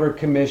whatever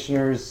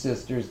commissioner's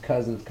sister's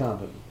cousin's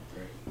company.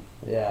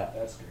 Great. Yeah.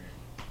 That's great.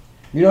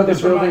 You know they're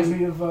This reminds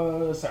building. me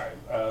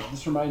of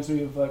this reminds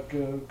me of like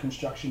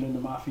construction in the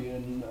mafia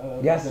in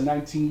Yes. the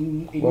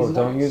 1980s. Well, and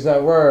don't 90s. use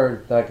that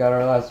word. That got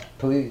our last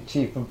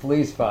chief of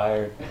police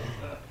fired.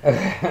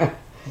 I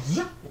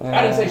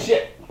didn't say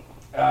shit.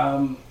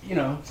 You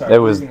know, sorry. It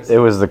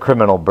was the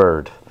criminal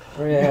bird.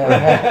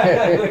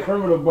 Yeah. The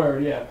criminal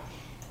bird, yeah.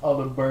 All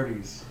the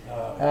birdies.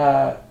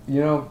 You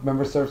know,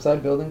 remember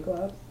Surfside Building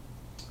Collapse?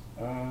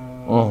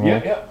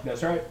 Yeah,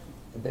 that's right.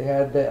 They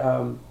had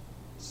the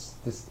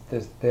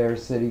their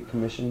city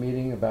commission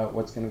meeting about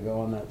what's going to go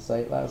on that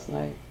site last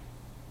night.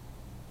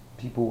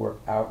 People were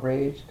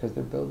outraged because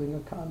they're building a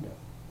condo.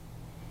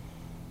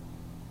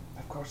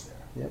 Of course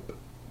they are. Yep.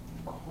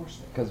 Of course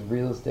they are. Because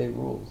real estate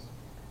rules.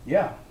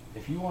 Yeah.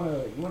 If you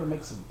wanna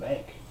make some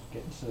bank,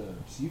 get into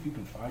see if you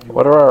can find your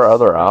What are our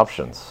other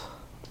options?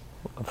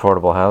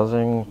 Affordable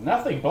housing?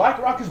 Nothing.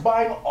 BlackRock is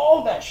buying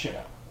all that shit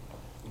up.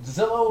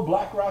 Zillow,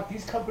 BlackRock,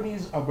 these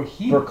companies are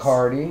behemoths.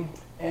 Bacardi.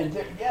 And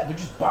they're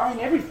just buying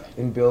everything.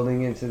 And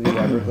building into the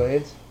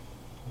Everglades.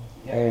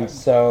 Yeah, And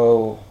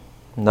so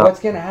No.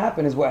 what's going to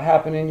happen is what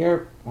happened in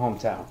your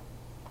hometown.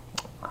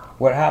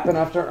 What happened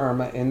after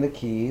Irma in the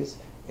Keys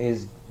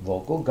is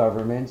local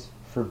governments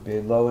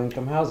forbid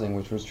low-income housing,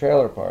 which was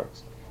trailer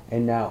parks.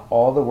 And now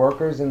all the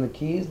workers in the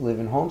Keys live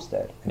in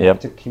Homestead and Yep.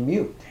 have to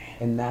commute.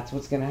 And that's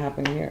what's going to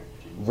happen here.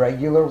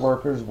 Regular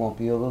workers won't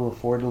be able to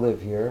afford to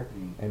live here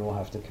and will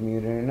have to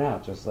commute in and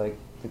out, just like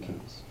the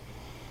Keys.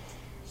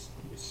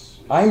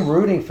 I'm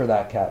rooting for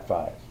that Cat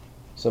 5.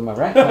 So my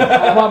rent,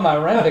 I want my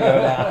rent to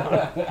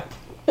go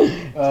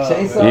down.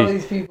 Chase all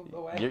these people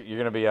away. You're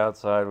gonna be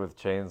outside with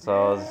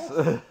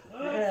chainsaws.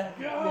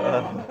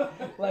 Yeah.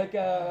 Like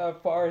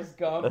Forrest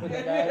Gump and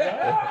the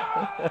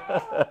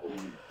guy.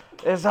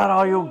 Is that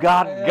all you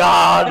got,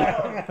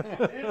 God?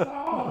 It's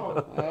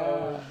all.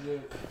 Oh,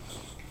 shit.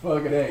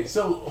 Fucking A.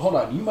 So, hold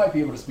on. You might be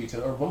able to speak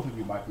to, or both of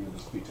you might be able to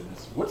speak to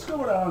this. What's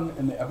going on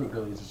in the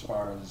Everglades as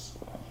far as,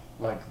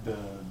 like, the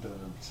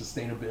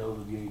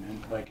sustainability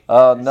and, like...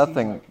 it seems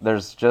Nothing. like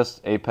There's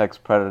just apex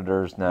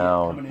predators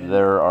now. coming in,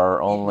 There are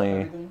eating only...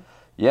 everything?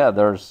 Yeah,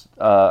 there's.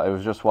 I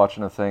was just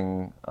watching a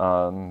thing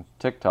on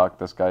TikTok.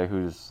 This guy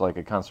who's like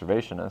a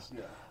conservationist.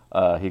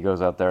 Yeah. He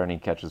goes out there and he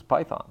catches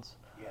pythons.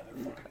 Yeah,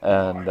 they're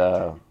fucking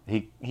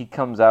And he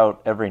comes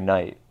out every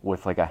night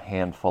with like a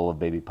handful of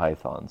baby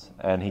pythons,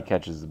 and he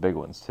catches the big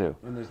ones too.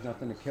 And there's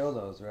nothing to kill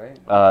those, right?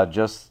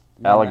 Just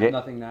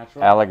Nothing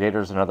natural.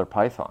 alligators and other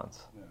pythons.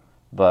 Yeah.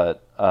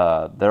 But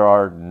there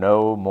are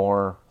no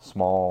more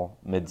small,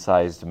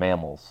 mid-sized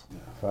mammals.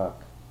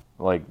 Fuck.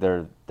 Like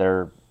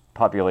their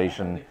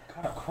population. They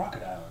caught a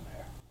crocodile in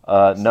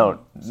there. No,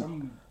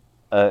 Some,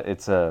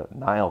 it's a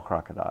Nile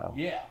crocodile.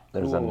 yeah.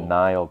 There's cool. a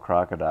Nile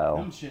crocodile.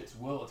 Them shits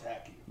will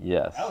attack you.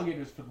 Yes.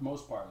 Alligators, for the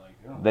most part,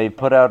 like They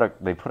put out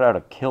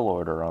a kill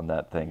order on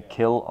that thing. Yeah.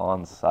 Kill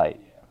on sight.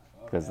 Yeah.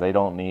 Because they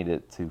don't need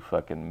it to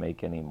fucking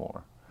make any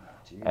more.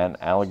 Jesus. And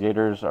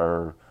alligators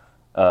are,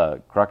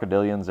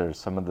 crocodilians are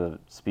some of the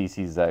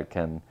species that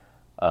can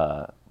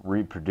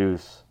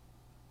reproduce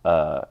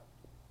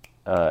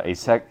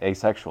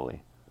asexually.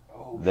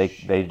 Oh,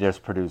 They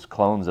just produce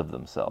clones of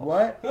themselves.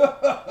 What?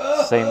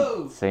 Same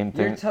You're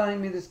thing.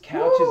 telling me this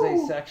couch is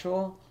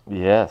asexual?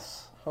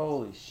 Yes.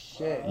 Holy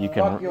shit. You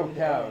can- Fuck your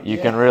couch. You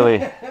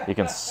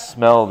can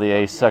smell the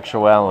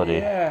asexuality.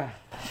 Yeah.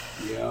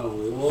 Yo,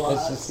 what?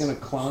 It's just gonna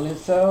clone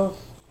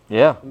itself,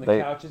 Yeah, and the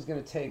they couch is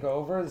gonna take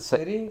over the sa-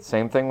 city.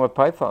 same thing with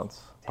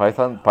pythons.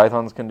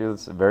 Pythons can do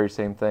this very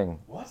same thing.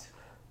 What?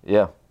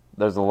 Yeah,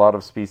 there's a lot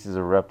of species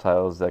of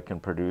reptiles that can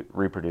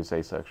reproduce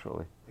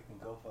asexually, They can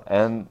go fuck.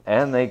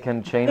 and they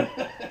can change.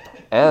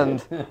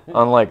 And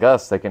unlike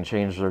us, they can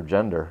change their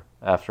gender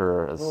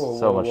after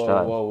so much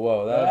time.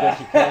 Whoa. That'll get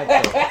you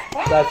canceled.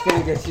 That's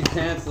gonna get you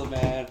canceled,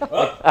 man.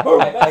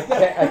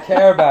 I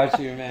care about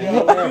you,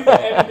 man.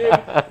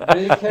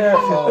 Be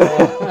careful.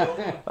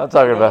 Man. I'm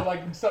talking You know, about.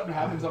 like something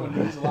happens on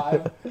the news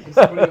live, and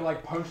somebody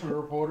like punched a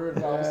reporter,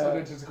 and all of a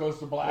sudden it just goes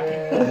to black.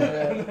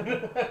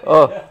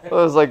 Oh, it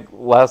was like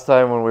last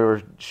time when we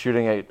were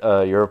shooting at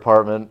your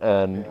apartment,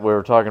 and we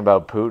were talking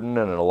about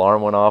Putin, and an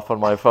alarm went off on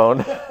my phone.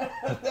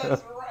 That's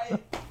right.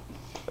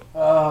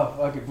 Oh,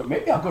 fuck it. But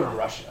maybe I'll go to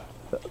Russia.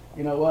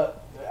 You know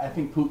what? I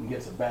think Putin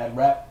gets a bad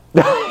rap.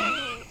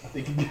 I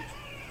think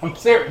I'm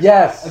serious.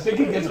 Yes. I think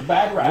he gets a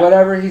bad rap.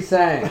 Whatever he's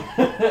saying.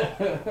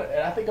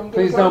 And I think I'm.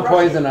 Please don't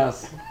poison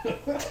us.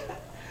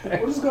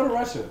 We'll just go to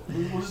Russia.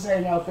 We'll just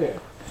hang out there.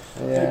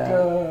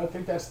 Yeah. I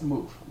think that's the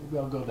move. Maybe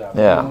I'll go down.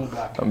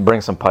 Yeah.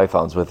 Bring some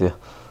pythons with you.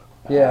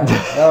 Yeah.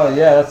 Oh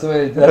yeah. That's the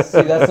way.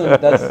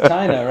 That's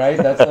China, right?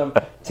 That's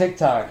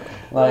TikTok.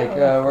 Like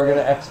we're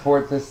gonna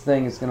export this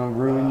thing. It's gonna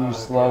ruin you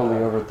slowly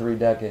over 3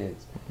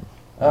 decades.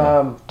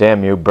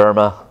 Damn you,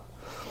 Burma.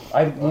 You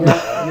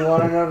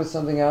want to notice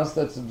something else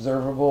that's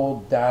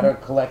observable data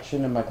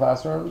collection in my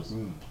classrooms?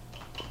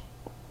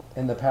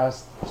 In the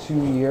past 2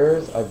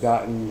 years, I've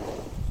gotten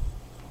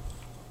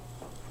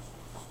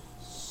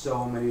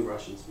so many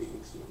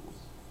Russian-speaking students.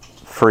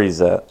 Freeze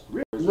that.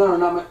 No,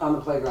 not on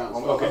the playground.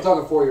 Okay. I'm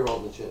talking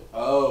 4-year-old and shit.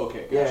 Oh,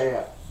 okay. Gotcha.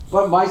 Yeah.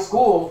 But my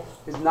school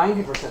is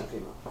 90%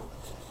 female.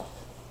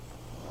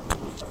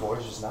 Are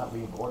boys just not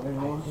being born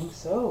anymore?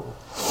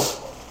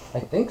 I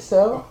think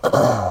so.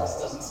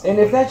 And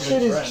if that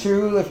shit is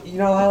true, if you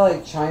know how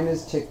like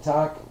China's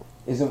TikTok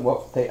isn't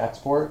what they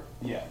export?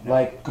 Yeah. No,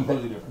 Like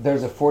completely different.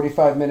 There's a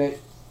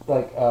 45-minute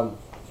like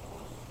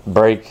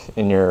Break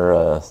in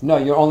your. no,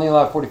 you're only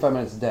allowed 45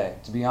 minutes a day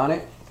to be on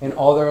it, and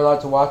all they're allowed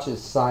to watch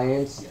is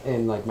science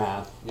and like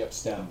math. Yep,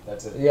 STEM.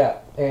 That's it. Yeah,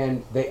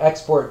 and they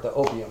export the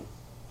opium.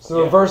 So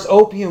Yeah. reverse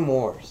opium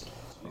wars.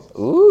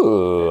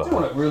 Ooh. They're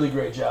doing a really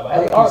great job. I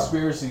have They a are.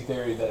 conspiracy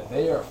theory that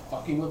they are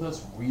fucking with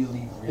us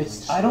really, really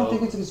slow. I don't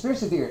think it's a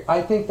conspiracy theory.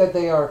 I think that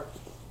they are,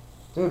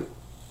 dude.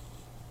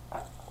 I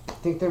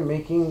think they're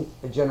making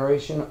a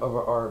generation of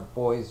our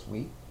boys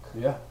weak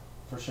Yeah,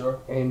 for sure.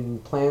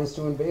 and plans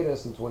to invade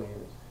us in 20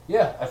 years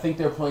Yeah, I think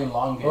they're playing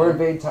long game. or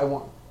invade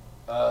Taiwan.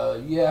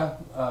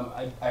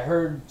 I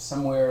heard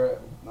somewhere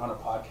on a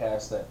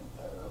podcast that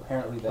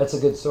apparently That's a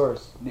good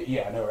source.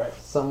 Yeah, I know, right?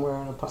 Somewhere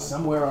in a podcast.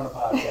 Somewhere on a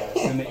podcast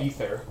in the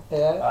ether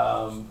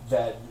Yeah.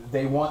 that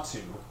they want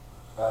to.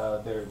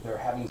 They're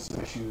having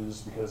some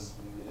issues because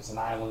it's an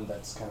island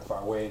that's kind of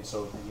far away, and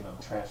so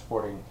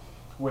transporting,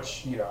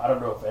 which I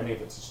don't know if any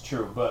of it's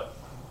true, but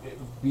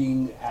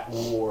being at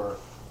war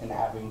and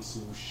having to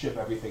ship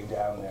everything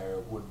down there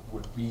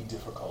would be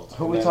difficult.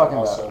 Who are And we then talking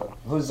also, about?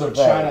 Who's so the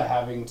they? China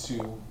having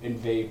to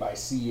invade by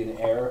sea and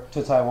air,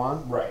 To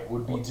Taiwan? right,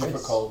 would be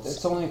difficult.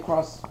 It's only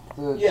across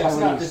the Yeah,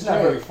 Taiwanese it's not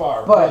Strait. very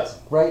far, But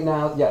right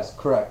now, yes,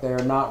 correct. They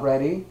are not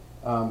ready.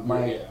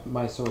 Yeah.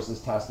 My source is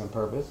Task and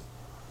Purpose.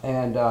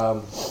 And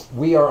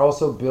we are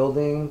also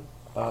building,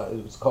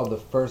 it's called the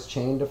First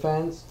Chain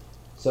Defense.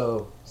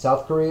 So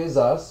South Korea is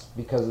us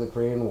because of the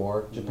Korean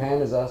War.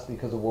 Japan is us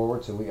because of World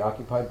War II. We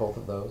occupied both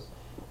of those.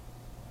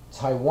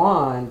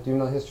 Taiwan, do you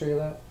know the history of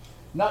that?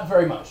 Not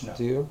very much, no.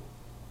 Do you?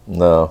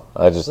 No,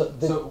 I just.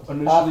 So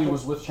initially it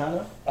was with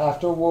China?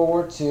 After World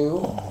War II,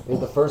 it was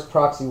the first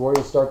proxy war.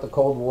 You start the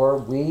Cold War.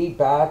 We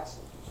backed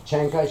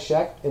Chiang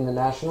Kai-shek and the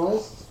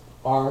nationalists,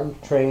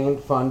 armed,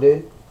 trained,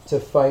 funded to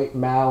fight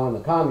Mao and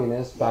the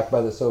communists, backed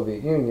by the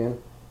Soviet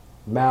Union.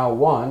 Mao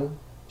won.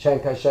 Chiang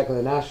Kai-shek and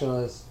the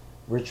nationalists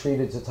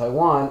retreated to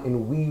Taiwan,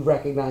 and we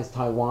recognized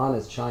Taiwan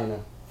as China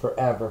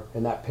forever,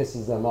 and that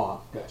pisses them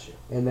off. Gotcha.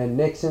 And then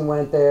Nixon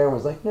went there and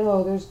was like,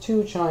 no, there's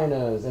 2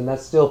 Chinas, and that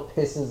still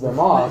pisses them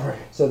off. Right.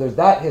 So there's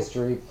that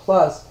history.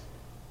 Plus,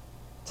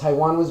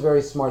 Taiwan was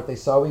very smart. They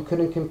saw we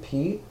couldn't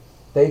compete.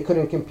 They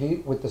couldn't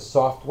compete with the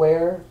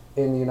software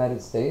in the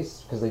United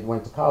States because they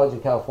went to college in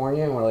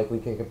California and were like, we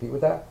can't compete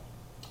with that.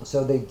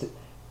 So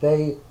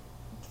they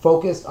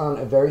focused on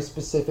a very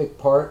specific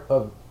part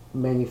of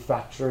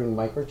manufacturing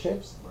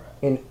microchips, Right.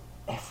 and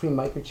every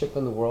microchip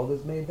in the world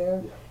is made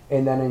there. Yeah.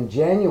 And then in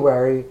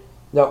January,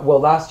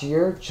 last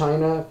year,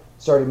 China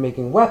started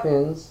making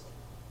weapons,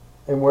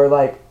 and we're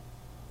like,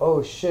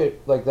 oh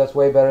shit, like that's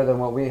way better than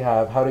what we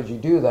have. How did you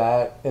do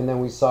that? And then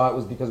we saw it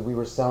was because we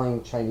were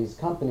selling Chinese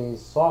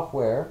companies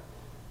software,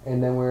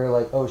 and then we were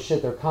like, oh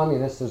shit, they're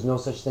communists. There's no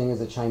such thing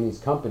as a Chinese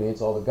company.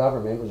 It's all the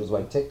government, which is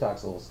why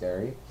TikTok's a little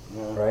scary,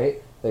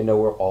 right? They know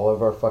where all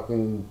of our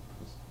fucking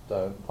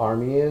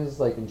army is,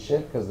 like, and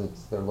shit, because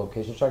it's their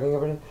location tracking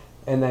everything.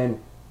 And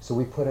then, so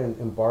we put an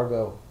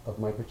embargo of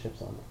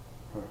microchips on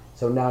it.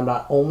 So now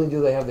not only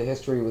do they have the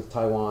history with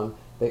Taiwan,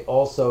 they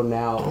also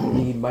now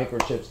need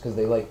microchips because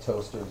they like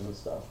toasters and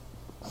stuff.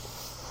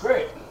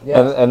 Great.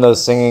 Yeah, And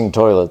those singing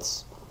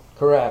toilets.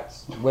 correct.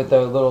 With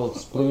the little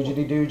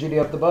sploogity-doogity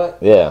up the butt.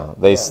 Yeah,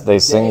 they Yeah.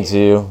 sing to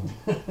you.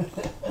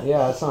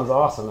 Yeah, that sounds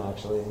awesome,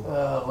 actually.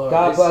 Lord,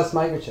 God bless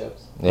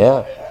microchips.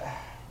 Yeah.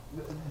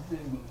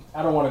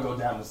 I don't want to go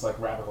down this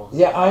rabbit hole.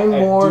 Yeah, I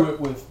more... do it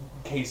with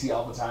Casey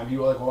all the time. He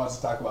wants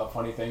to talk about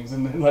funny things,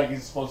 and then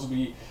it's supposed to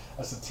be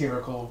a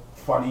satirical,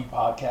 funny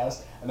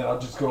podcast, and then I'll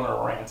just go on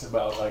a rant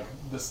about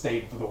the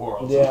state of the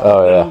world. Yeah.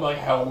 Oh, yeah. And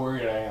how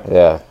worried I am.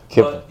 Yeah.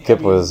 Kip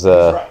But, was. he's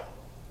right.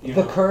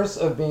 The curse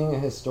of being a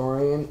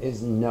historian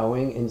is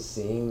knowing and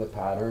seeing the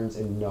patterns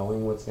and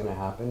knowing what's going to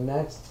happen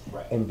next,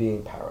 Right. and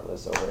being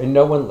powerless over it. And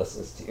no one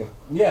listens to you.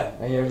 Yeah.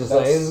 And you're just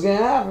like, this is going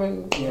to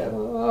happen. Yeah.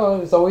 Oh,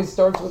 it always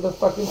starts with a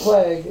fucking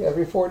plague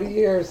every 40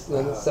 years. And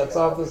then it sets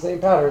off the same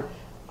pattern.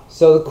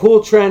 So the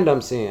cool trend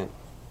I'm seeing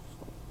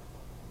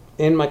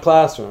in my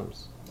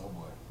classrooms. Oh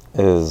boy.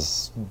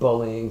 Is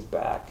Bullying's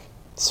back.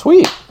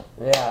 sweet.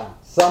 Yeah.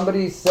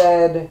 Somebody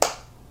said,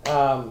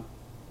 don't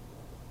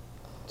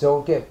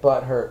get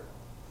butt hurt.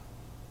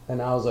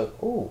 And I was like,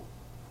 ooh.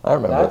 I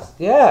remember.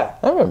 I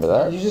remember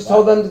that. You just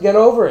told them to get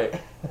over it.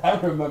 I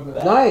remember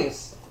that.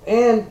 Nice.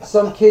 And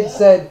some kid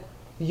said,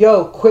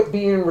 yo, quit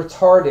being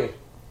retarded.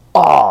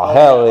 Oh,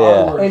 hell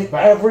yeah. And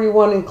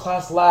everyone in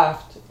class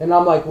laughed. And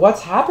I'm like,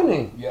 what's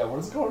happening? Yeah, what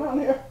is going on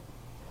here?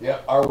 Yeah,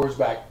 our word's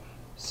back.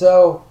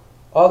 So,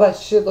 all that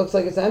shit looks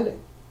like it's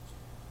ending.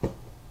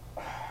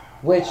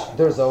 Which,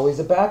 there's always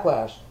a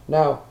backlash.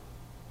 Now,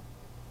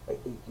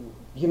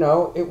 you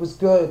know, it was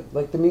good.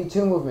 Like, the Me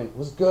Too movement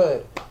was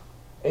good.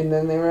 And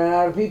then they ran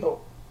out of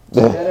people.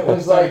 And then it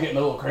was like, getting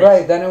a little crazy.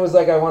 right, then it was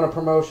like, I want a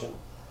promotion.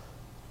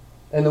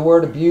 And the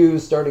word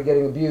abuse started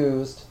getting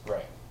abused.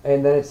 Right.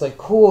 And then it's like,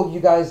 cool, you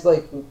guys,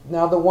 like,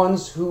 now the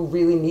ones who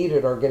really need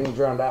it are getting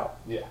drowned out.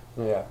 Yeah.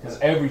 Yeah. Because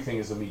everything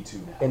is a Me Too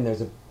now. And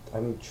there's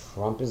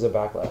Trump is a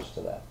backlash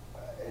to that.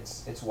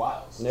 It's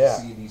wild to Yeah.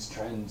 see these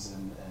trends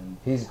and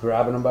He's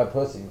grabbing them by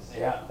pussies.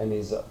 yeah. And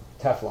he's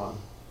Teflon.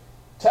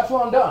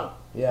 Teflon done.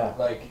 Yeah.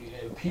 Like,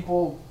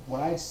 people,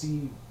 when I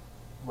see,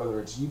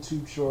 whether it's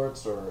YouTube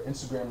shorts or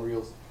Instagram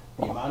reels,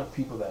 the amount of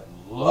people that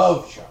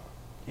love Trump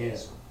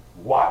is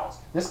wild.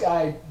 This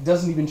guy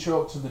doesn't even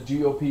show up to the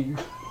GOP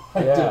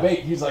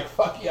debate. He's like,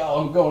 fuck y'all,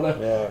 I'm going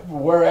to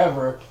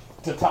wherever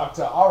to talk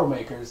to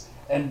automakers.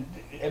 And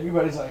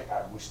everybody's like,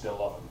 we still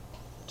love him.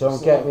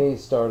 Don't get me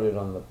started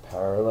on the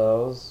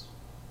parallels.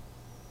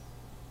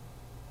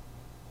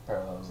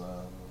 Parallels.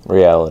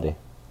 Reality.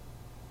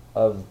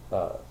 Of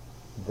the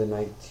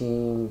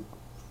 1920s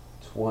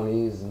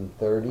and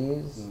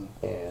 30s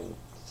and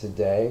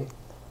today,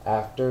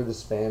 after the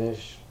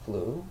Spanish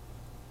flu,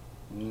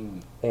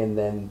 and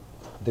then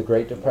the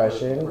Great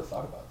Depression. Never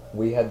thought about that.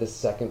 We had the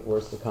second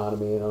worst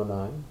economy in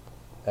 2009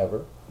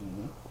 ever.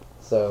 Mm-hmm.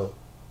 So,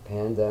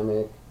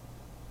 pandemic,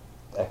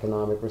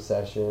 economic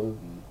recession,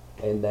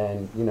 and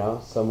then, you know,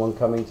 someone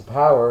coming to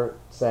power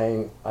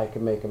saying, I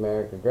can make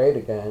America great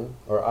again,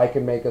 or I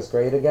can make us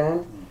great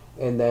again,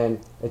 and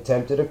then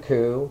attempted a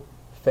coup,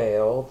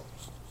 failed,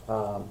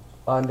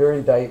 under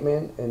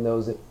indictment, and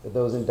those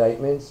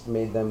indictments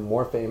made them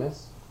more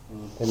famous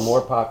and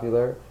more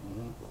popular.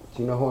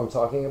 Do you know who I'm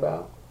talking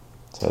about?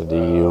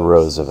 Teddy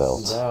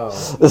Roosevelt.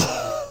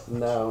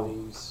 No.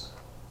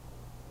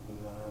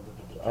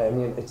 I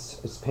mean,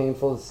 it's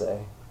painful to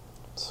say.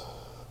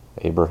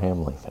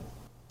 Abraham Lincoln.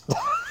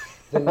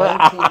 The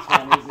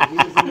 1920s. He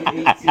was in the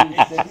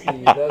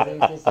 1860s. That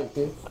was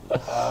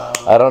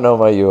 1860. I don't know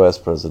my U.S.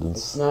 presidents.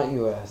 It's not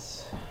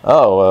U.S.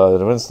 Oh,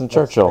 Winston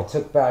Churchill. I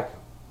took back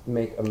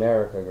 "Make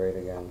America Great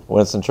Again."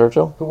 Winston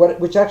Churchill?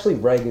 Which actually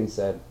Reagan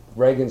said.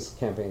 Reagan's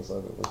campaign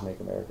slogan was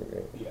 "Make America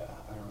Great." Yeah,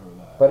 I remember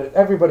that. But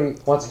everybody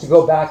wants to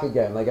go back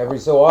again. Like every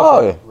so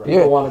often,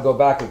 people want to go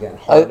back again.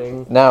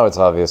 Harding. Now it's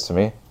obvious to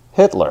me.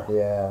 Hitler.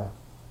 Yeah,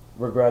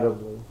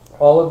 regrettably.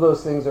 All of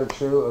those things are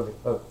true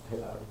of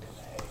Hitler.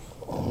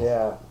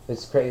 Yeah,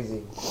 it's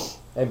crazy.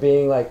 And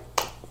being like,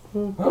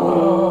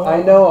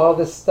 I know all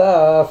this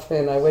stuff,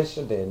 and I wish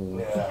I didn't.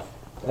 Yeah.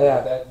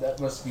 That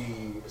must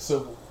be...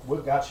 So,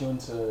 what got you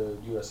into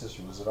U.S.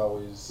 history? Was it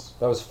always...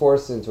 I was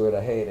forced into it.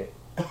 I hate it.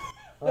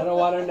 I don't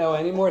want to know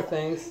any more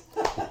things.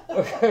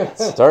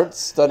 Start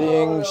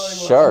studying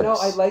sharks. No,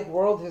 I like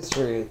world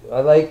history. I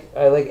like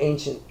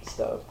ancient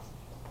stuff.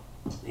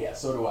 Yeah,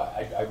 so do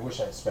I. I wish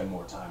I'd spend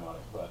more time on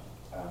it, but,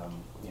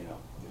 you know,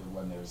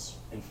 when there's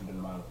infinite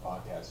amount of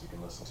podcasts you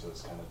can listen to,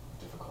 it's kind of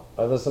difficult.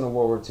 I listen to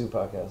World War II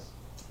podcasts.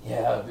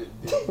 Yeah,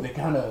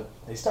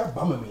 they start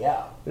bumming me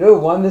out.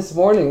 One this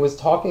morning was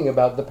talking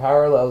about the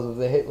parallels of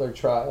the Hitler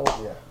trial.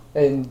 Yeah.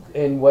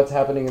 And what's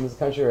happening in this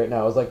country right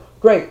now. I was like,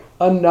 great,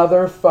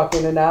 another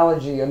fucking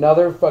analogy,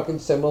 another fucking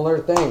similar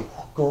thing.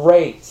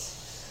 Great.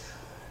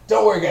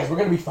 Don't worry, guys, we're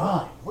going to be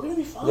fine. We're going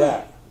to be fine.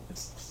 Yeah.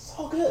 It's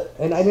all good.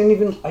 And I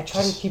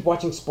tried to keep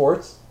watching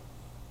sports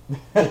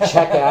to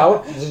check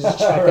out. Just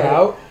check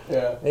out.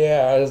 Yeah.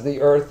 Yeah, as the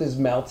earth is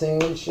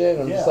melting and shit.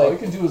 I'm just all like,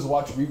 you can do is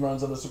watch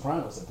reruns of The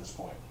Sopranos at this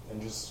point.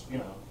 And just, you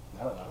know,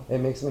 I don't know. it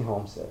makes me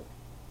homesick.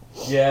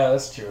 Yeah,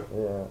 that's true.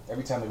 Yeah.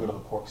 Every time they go to the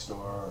pork store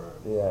or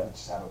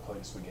just have a plate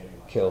of spaghetti.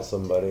 Like Kill that.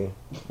 somebody.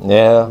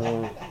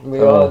 Yeah.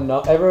 We all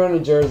know, everyone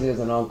in Jersey is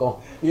an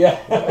uncle. Yeah.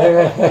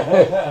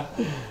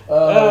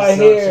 I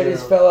hear it.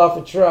 Just fell off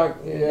a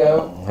truck. Here you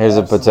go. Here's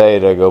a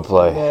potato. Go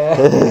play. Yeah.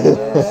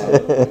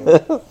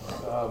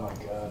 Oh my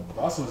god.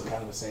 Boston was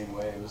kind of the same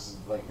way. It was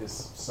like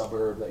this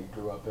suburb that you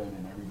grew up in,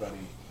 and everybody,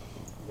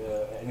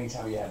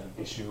 anytime you had an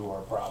issue or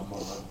a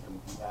problem,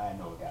 I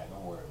know a guy,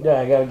 don't worry. Yeah,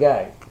 I got a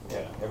guy.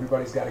 Yeah,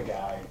 everybody's got a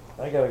guy.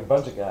 I got a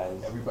bunch of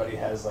guys. Everybody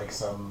has like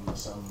some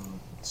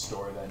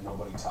story that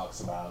nobody talks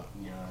about.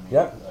 You know what I mean?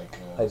 Yep. Like,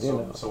 I do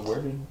know. So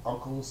where did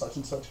Uncle such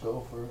and such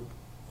go for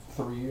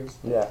 3 years?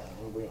 Yeah.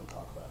 We don't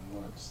talk about it.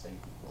 We want to stay.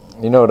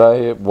 You know what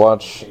I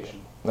watch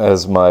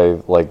as my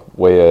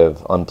way of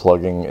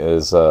unplugging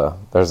is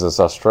there's this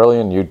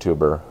Australian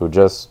YouTuber who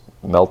just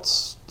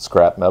melts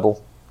scrap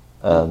metal,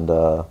 and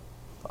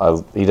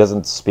he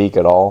doesn't speak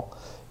at all.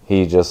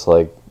 He just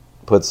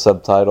puts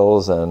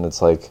subtitles, and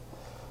it's like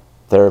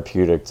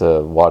therapeutic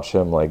to watch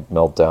him like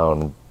melt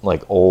down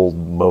like old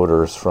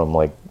motors from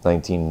like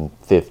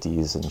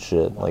 1950s and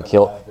shit. Like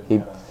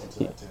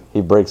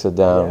he breaks it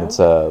down. Yeah?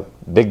 It's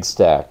Big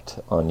Stacked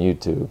on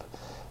YouTube,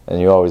 and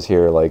you always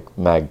hear like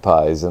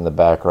magpies in the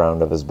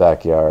background of his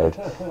backyard.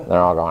 They're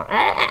all going.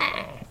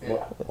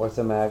 What's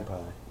a magpie?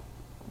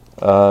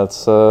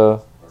 It's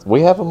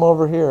we have them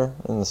over here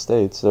in the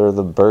States. They're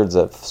the birds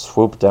that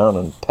swoop down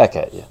and peck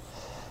at you.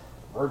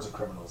 Birds are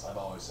criminals. I've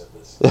always said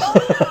this.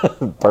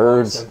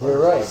 Birds. You're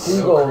right.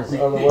 Seagulls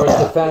are the worst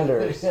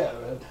offenders. Yeah,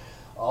 man.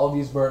 All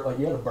these birds, like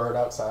you had a bird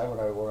outside when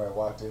I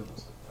walked in. It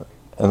was like,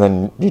 And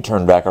then you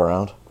turn back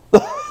around.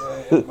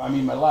 I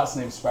mean, my last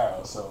name's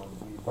Sparrow, so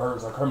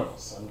birds are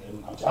criminals.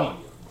 And I'm telling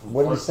you. From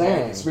What are you first-hand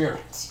saying?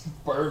 Experience.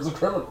 Birds are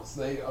criminals.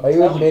 Are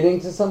you admitting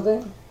to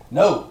something?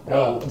 No.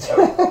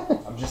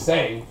 I'm just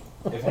saying.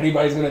 If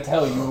anybody's gonna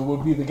tell you, it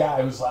would be the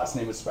guy whose last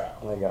name is Sparrow.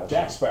 I got you.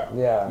 Jack Sparrow.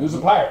 Yeah. He was a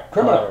pirate,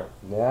 criminal.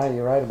 Yeah,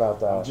 you're right about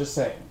I'm that. just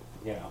saying,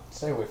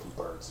 stay away from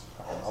birds.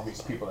 All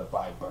these people that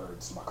buy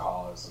birds,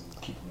 macaws,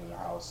 and keep them in their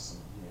house.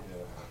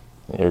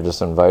 And, You're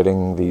just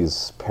inviting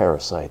these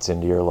parasites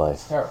into your life.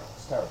 it's terrible.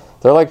 It's terrible.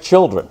 They're like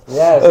children.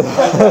 Yes.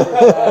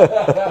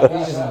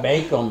 You just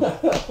make them.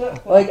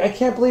 Like, I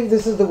can't believe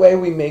this is the way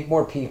we make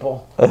more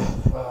people.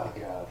 Oh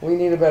God. We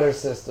need a better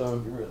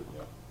system. You really do.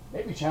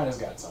 Maybe China's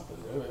got something.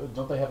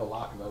 Don't they have a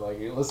lock? And they're like,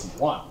 hey, listen,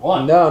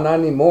 one. No, not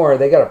anymore.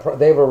 They have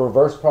a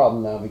reverse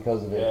problem now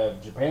because of it. Yeah,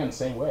 Japan,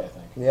 same way, I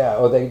think. Yeah,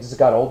 or they just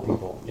got old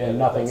people and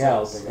nothing that's it.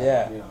 else. They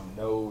got, Yeah.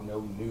 No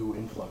new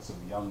influx of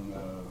young,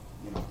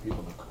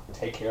 people to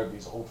take care of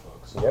these old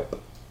folks. Yep.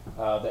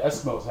 The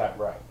Eskimos have it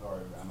right, or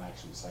I'm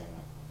actually saying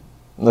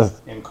that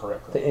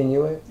incorrectly. The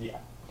Inuit. Yeah.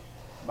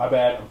 My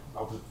bad.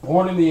 I was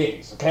born in the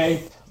 80s,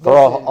 okay? For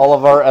all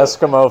of our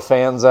Eskimo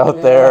fans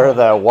out there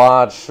that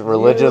watch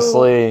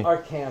religiously, You are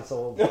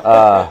canceled.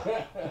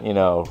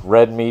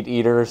 red meat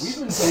eaters. We've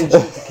been saying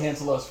shit to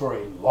cancel us for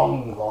a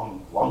long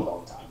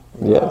time.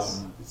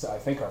 Yes. It's, I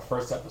think, our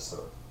first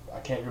episode. I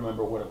can't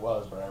remember what it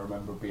was, but I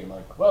remember being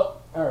like,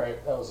 well, all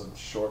right, that was a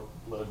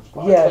short-lived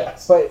podcast. Yeah,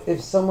 but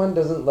if someone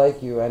doesn't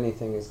like you,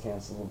 anything is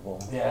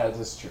cancelable. Yeah,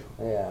 that's true.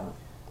 Yeah.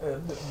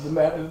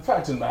 The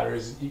fact of the matter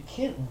is, you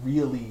can't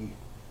really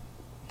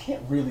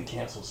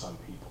cancel some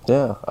people.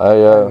 Yeah,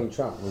 I mean,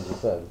 Trump, as you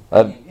said.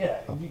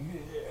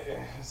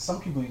 Some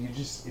people it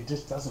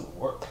just doesn't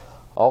work.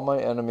 all my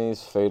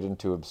enemies fade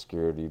into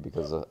obscurity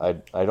because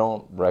I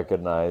don't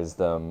recognize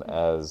them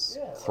as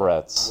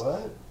threats.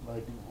 What?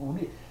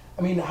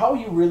 I mean, how are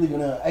you really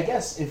gonna? I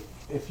guess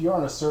if you're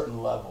on a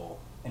certain level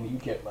and you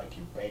get like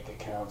your bank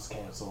accounts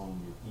canceled,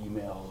 your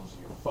emails,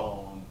 your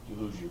phone, you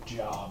lose your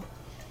job.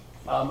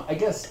 I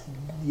guess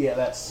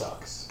that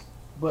sucks.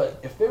 But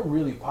if they're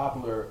really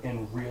popular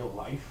in real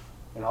life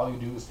and all you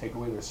do is take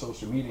away their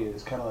social media,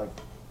 it's kind of like,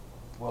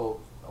 well,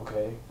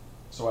 okay,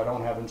 so I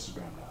don't have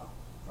Instagram now,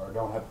 or I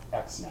don't have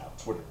X now,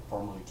 Twitter,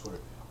 formerly Twitter.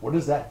 What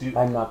does that do?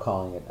 I'm not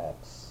calling it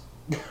X.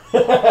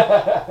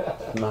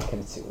 I'm not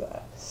going to do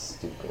that.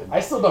 Stupid. I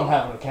still don't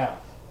have an account.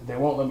 They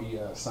won't let me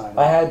sign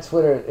I up. had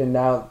Twitter, and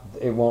now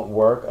it won't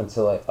work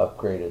until I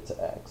upgrade it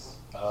to X.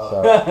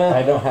 Oh. So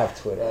I don't have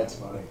Twitter. That's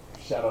funny.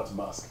 Shout out to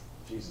Musk.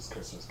 Jesus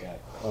Christmas guy.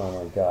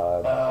 Oh my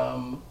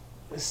God.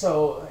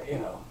 So,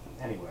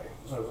 anyway,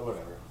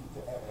 whatever.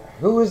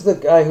 Who was the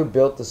guy who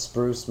built the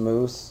Spruce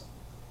Moose?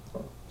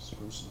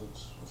 Spruce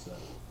Moose, what's that?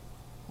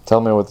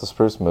 Tell me what the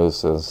spruce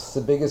moose is. It's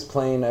the biggest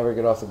plane to ever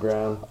get off the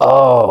ground.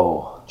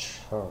 Oh,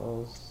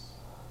 Charles?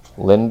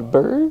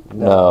 Lindbergh?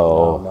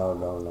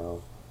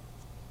 No.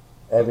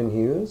 Evan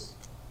Hughes?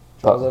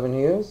 Charles Evan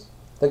Hughes?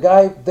 The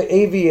guy, the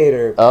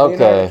aviator. Okay.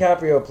 Leonardo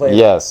DiCaprio played.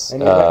 Yes.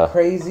 And he got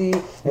crazy,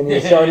 and he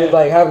started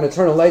having to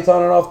turn the lights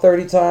on and off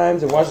 30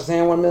 times and wash his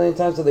hand 1 million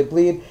times so they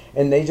bleed.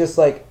 And they just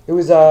it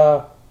was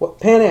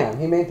Pan Am.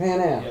 He made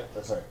Pan Am. Yep,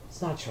 that's right.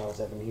 It's not Charles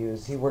Evan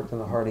Hughes. He worked in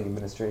the Harding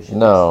administration.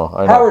 No,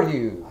 I know. Howard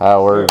Hughes.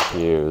 Howard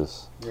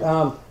Hughes.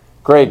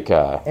 Great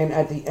guy. And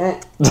at the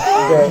end,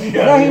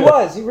 no, he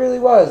was. He really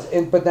was.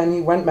 But then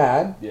he went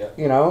mad. Yeah.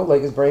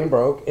 His brain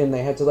broke, and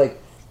they had to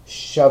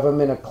shove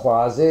him in a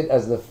closet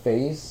as the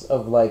face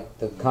of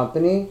the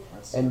company,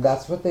 and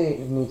that's what they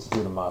need to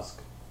do to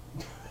Musk.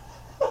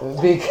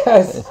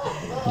 Because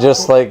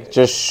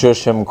just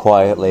shush him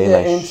quietly.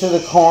 Into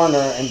the corner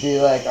and be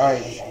like, all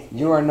right,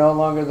 you are no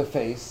longer the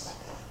face.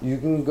 You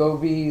can go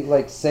be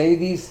say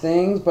these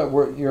things, but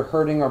you're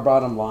hurting our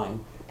bottom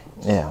line.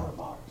 Yeah.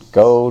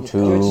 Go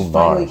to Just Mars.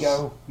 finally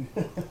go.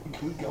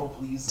 Can we go,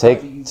 please?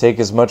 Take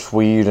as much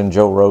weed and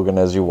Joe Rogan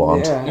as you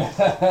want.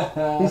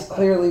 Yeah. He's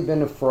clearly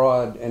been a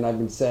fraud, and I've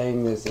been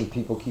saying this, and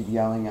people keep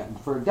yelling at him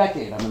for a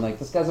decade.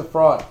 This guy's a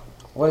fraud.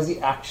 What has he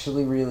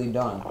actually really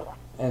done?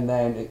 And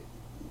then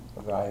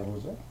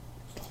was it?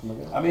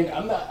 I mean,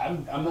 I'm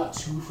not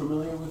too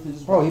familiar with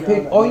his. Bro, he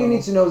paid. All you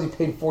need to know is he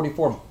paid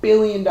 $44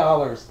 billion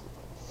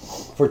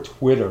for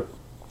Twitter.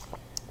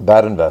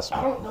 Bad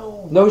investment. I don't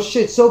know. No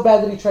shit, so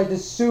bad that he tried to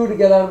sue to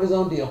get out of his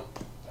own deal.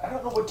 I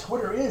don't know what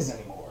Twitter is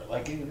anymore.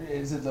 Like,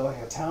 is it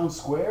like a town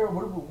square?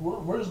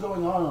 What is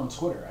going on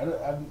Twitter?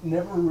 I've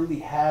never really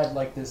had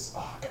like this. Oh,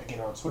 I gotta get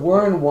on Twitter.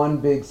 We're in one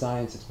big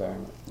science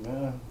experiment.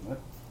 Yeah.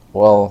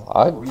 Well,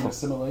 Green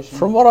assimilation.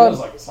 from what feels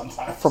I'm like it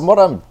sometimes. from what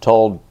I'm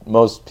told,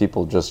 most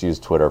people just use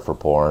Twitter for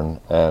porn,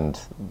 and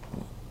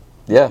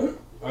yeah,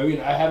 I mean,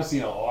 I have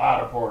seen a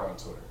lot of porn on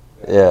Twitter.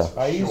 Yeah.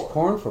 I use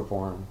porn for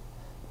porn.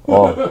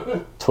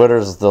 well,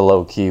 Twitter's the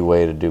low key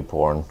way to do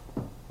porn.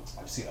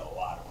 I've seen a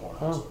lot of porn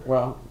on Oh, Twitter.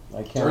 well,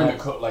 I can't. During the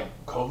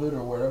COVID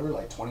or whatever,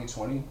 like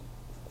 2020,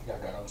 I think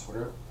I got on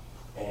Twitter,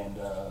 and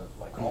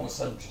like all of a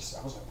sudden,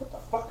 I was like, what the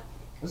fuck?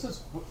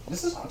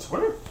 This is on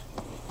Twitter.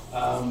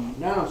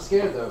 Now I'm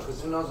scared though,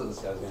 because who knows what this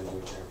guy's gonna do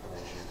with your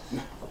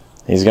information.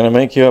 He's gonna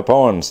make you a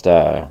porn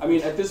star. I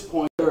mean, at this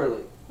point,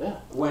 Early. yeah.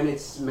 When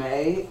it's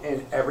May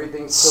and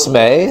everything's still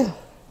Smay?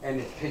 and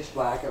it's pitch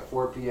black at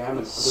 4 p.m.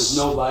 and there's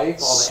no life,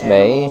 all the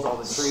Smay. animals, all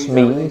the trees,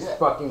 Smee. everything's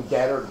fucking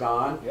dead or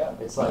gone. Yeah.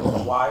 It's like,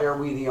 why are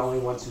we the only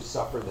ones who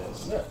suffer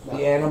this? Yeah.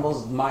 The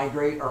animals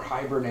migrate or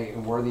hibernate,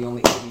 and we're the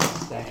only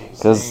idiots staying.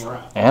 Because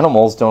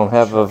animals don't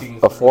have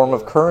a form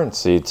of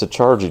currency to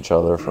charge each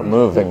other for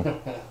moving.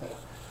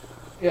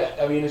 Yeah,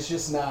 I mean, it's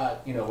just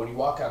not, when you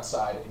walk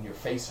outside and your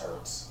face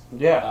hurts.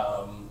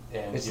 Yeah.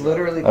 And It's you know,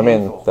 literally I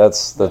mean, painful.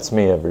 that's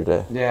me every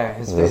day. Yeah,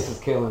 his face is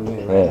killing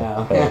me right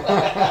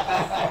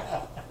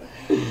now.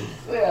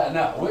 Yeah,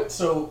 no.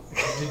 So,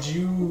 did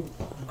you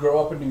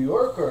grow up in New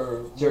York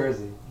or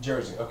Jersey.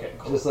 Jersey? Okay,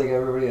 cool. Just like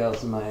everybody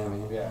else in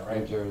Miami. Yeah, right.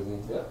 In Jersey.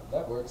 Yeah,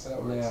 that works.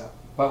 Yeah.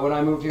 But when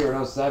I moved here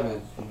in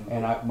 07,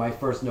 and my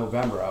first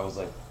November, I was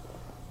like,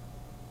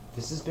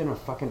 this has been a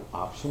fucking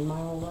option my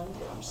whole life?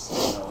 I'm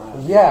sitting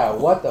around. Yeah,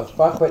 what the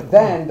fuck? But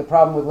then the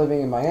problem with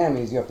living in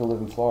Miami is you have to live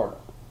in Florida.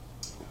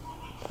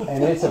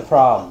 And it's a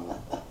problem.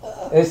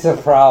 It's a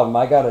problem.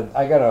 I got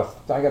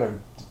a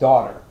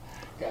daughter.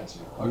 Got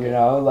you. Okay. You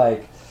know,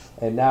 like,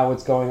 and now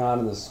what's going on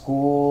in the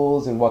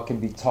schools and what can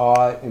be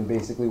taught, and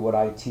basically what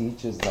I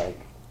teach is like,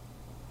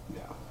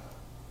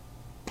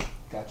 Yeah.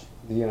 Got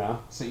you. you know,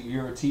 So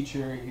you're a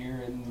teacher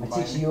here in I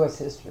Miami? teach U.S.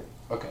 history.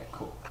 Okay,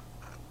 cool.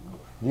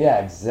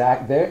 Yeah,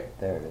 exact. There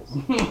it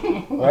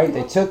is. Right?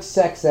 They took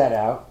sex ed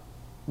out.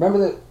 Remember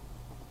the?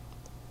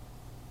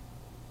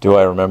 Do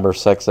I remember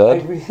sex I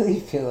ed? really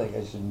feel like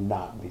I should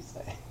not be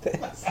saying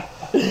this.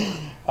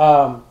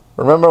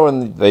 Remember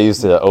when they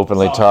used to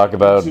openly talk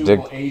about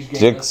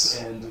dicks?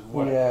 And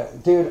what? Yeah,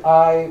 dude.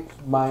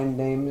 My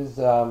name is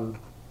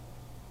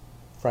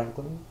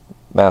Franklin.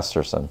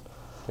 Masterson.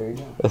 There you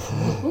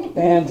go.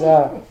 And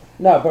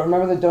no, but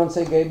remember the Don't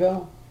Say Gay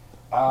bill?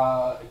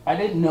 I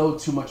didn't know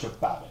too much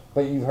about it.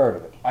 But you've heard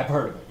of it. I've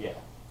heard of it, yeah.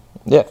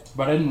 Yeah.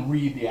 But I didn't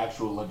read the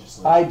actual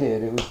legislation. I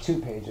did. It was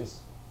 2 pages.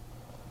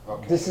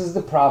 Okay. This is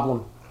the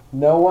problem.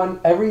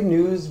 Every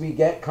news we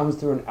get comes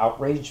through an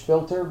outrage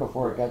filter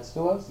before it gets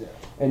to us. Yeah.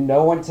 And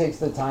no one takes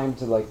the time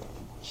to like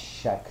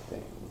check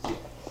things. Yeah.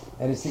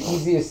 And it's the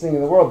easiest thing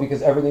in the world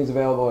because everything's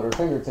available at our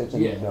fingertips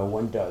and Yeah. no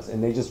one does.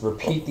 And they just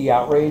repeat the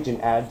outrage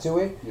and add to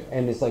it. Yeah.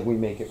 And it's like we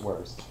make it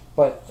worse.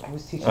 But I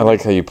was teaching. I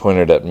like how you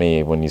pointed at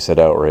me when you said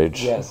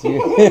outrage. Yes.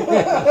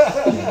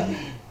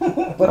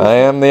 But I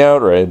am the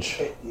outrage.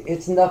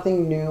 it's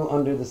nothing new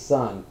under the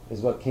sun,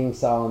 is what King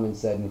Solomon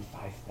said in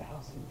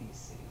 5000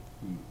 BC.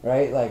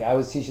 Right? Like, I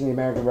was teaching the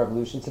American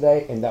Revolution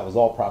today, and that was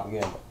all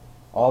propaganda.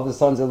 All the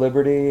Sons of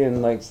Liberty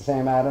and, like,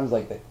 Sam Adams,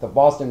 like, the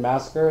Boston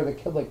Massacre, they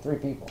killed, like, 3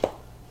 people.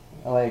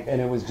 Like,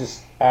 and it was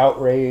just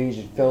outrage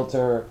and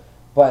filter.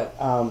 But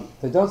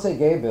the Don't Say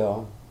Gay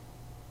bill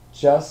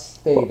just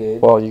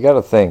stated... Well, you got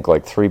to think,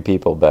 like, 3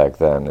 people back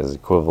then is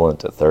equivalent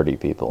to 30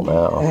 people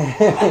now.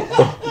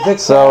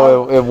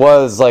 So it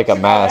was like a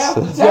mass.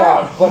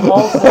 Yeah, but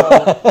also,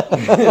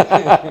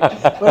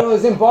 but it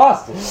was in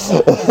Boston.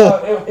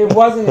 So it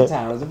wasn't a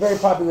town. It was a very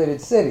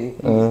populated city,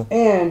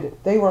 and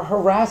they were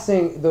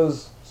harassing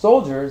those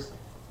soldiers,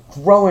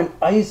 throwing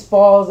ice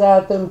balls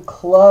at them,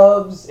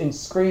 clubs, and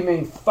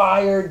screaming,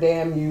 "Fire,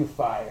 damn you,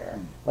 fire!"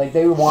 Like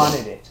they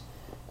wanted it.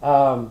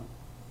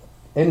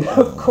 And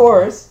of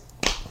course,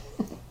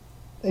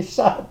 they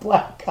shot a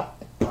black guy.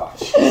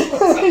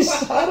 They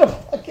shot a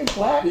fucking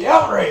black guy. The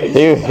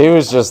outrage! He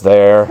was just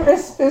there.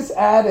 Crispus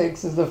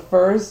Attucks is the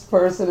first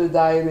person to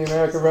die in the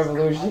American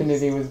Revolution, and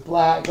he was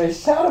black. They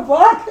shot a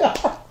black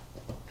guy.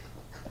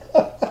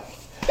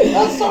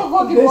 That's so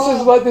fucking This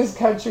wild. is what this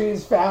country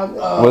is founded.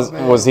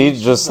 Was he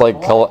just like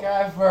Black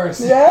guy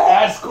first. Yeah.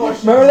 Ask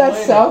questions Remember that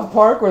later. South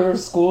Park where there were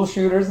school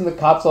shooters and the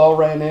cops all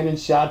ran in and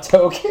shot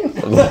Token?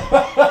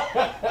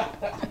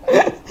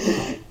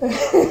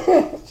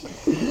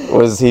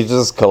 Was he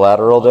just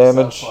collateral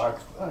damage? South Park.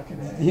 Fucking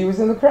A. He was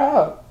in the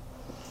crowd.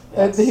 He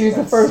was the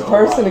that's first so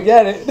person to wild.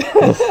 get it.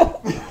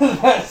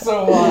 That's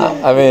so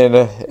wild. I mean,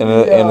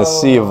 in a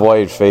sea of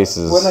white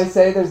faces. When I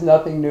say there's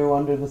nothing new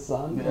under the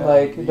sun, Yeah,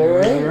 like you're there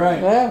really is.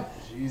 right. Yeah.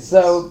 Jesus.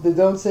 So the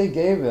Don't Say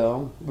Gay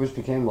bill, which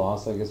became law,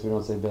 so I guess we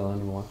don't say bill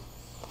anymore.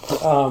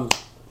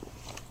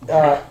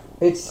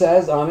 It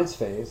says on its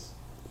face,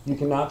 you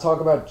cannot talk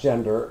about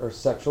gender or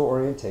sexual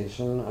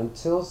orientation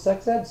until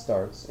sex ed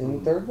starts in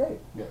 3rd grade.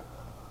 Yeah.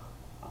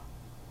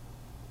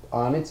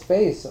 On its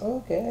face,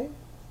 okay.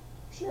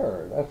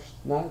 Sure, that's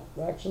not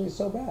actually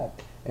so bad.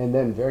 And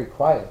then very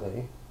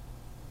quietly,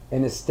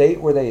 in a state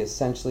where they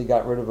essentially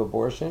got rid of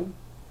abortion,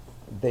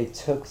 they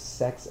took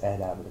sex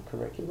ed out of the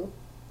curriculum.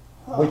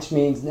 Huh. Which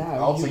means now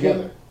Altogether.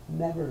 you can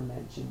never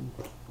mention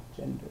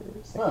gender,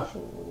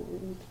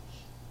 sexual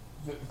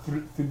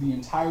Through the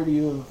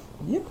entirety of...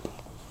 Yep.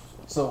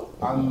 So,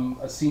 I'm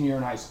a senior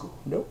in high school.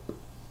 Nope.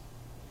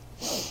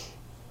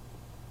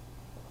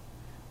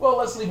 Well,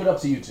 let's leave it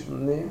up to you two.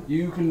 Yeah.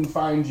 You can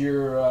find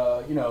your,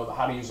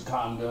 how to use a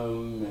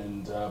condom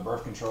and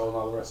birth control and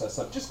all the rest of that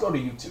stuff. Just go to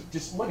YouTube.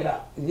 Just look it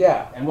up.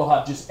 Yeah. And we'll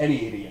have just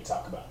any idiot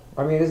talk about it.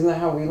 I mean, isn't that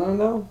how we learn,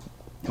 though?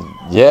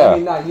 Yeah. I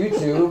mean, not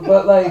YouTube,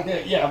 but like...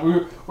 Yeah,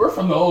 we're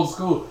from the old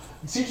school.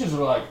 Teachers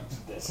were like,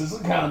 this is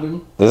a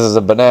condom. This is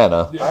a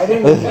banana. I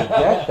didn't even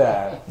get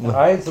that.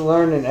 I had to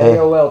learn in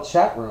AOL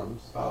chat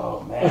rooms.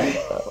 Oh, man.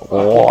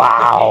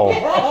 Wow.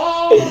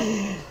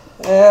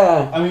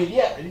 Yeah. I mean,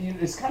 yeah,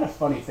 it's kind of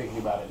funny thinking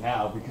about it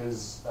now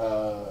because,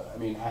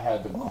 I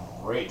had the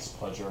great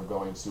pleasure of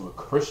going to a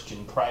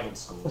Christian private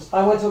school.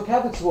 I went to a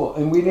Catholic school,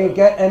 and we didn't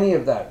get any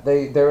of that.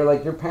 They were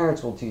like, your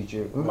parents will teach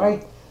you.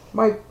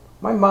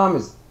 My mom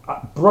is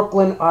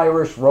Brooklyn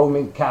Irish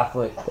Roman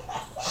Catholic.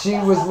 She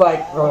was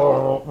like,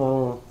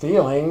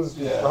 feelings.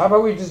 Yeah. How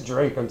about we just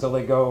drink until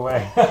they go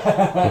away?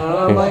 And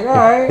I'm like, all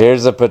right.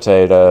 Here's a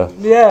potato.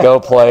 Yeah. Go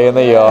play in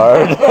the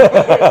yard.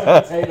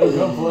 Potato,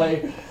 go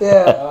play.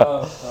 Yeah.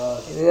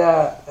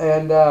 Yeah,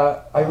 and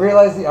I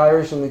realize the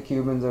Irish and the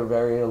Cubans are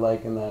very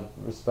alike in that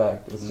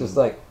respect. It's just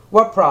like,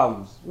 what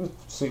problems?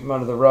 Sweep them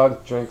under the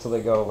rug, drink till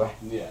they go away.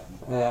 Yeah.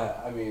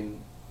 Yeah. I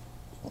mean,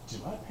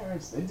 my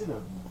parents, they did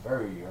a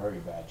very, very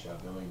bad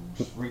job. They're like,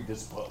 just read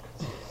this book.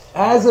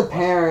 As a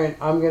parent,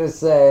 I'm going to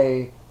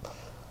say,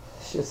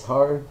 shit's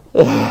hard.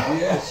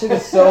 Yeah. Shit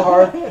is so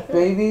hard.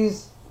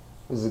 Babies,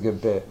 this is a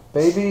good bit.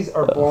 Babies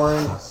are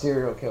born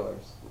serial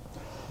killers.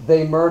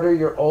 They murder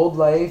your old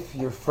life,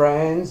 your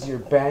friends, your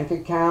bank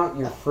account,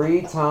 your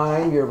free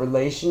time, your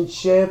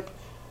relationship,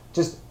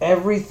 just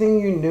everything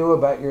you knew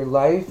about your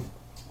life.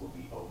 Will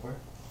be over.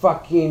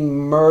 Fucking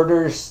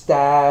murder,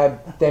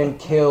 stab, then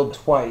killed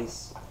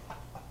twice.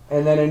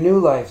 And then a new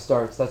life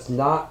starts that's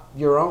not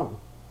your own.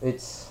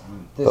 It's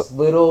this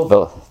little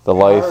the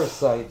life,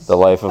 parasites. the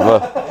life of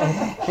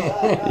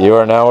a. You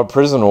are now a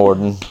prison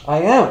warden. I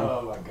am.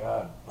 Oh my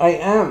God. I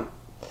am.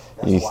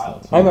 That's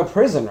wild. I'm a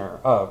prisoner.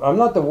 I'm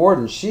not the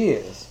warden. She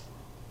is.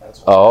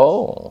 That's wild.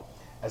 Oh.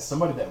 As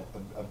somebody that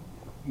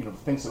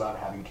thinks about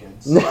having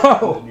kids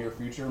No. in the near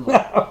future, I'm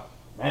like,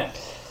 man,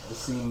 this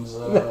seems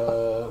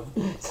hard.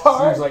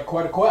 seems like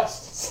quite a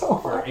quest So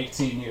for hard.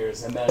 18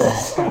 years, and then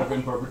it's kind of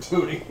in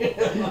perpetuity.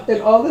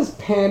 And all this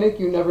panic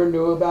you never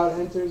knew about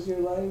enters your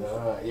life.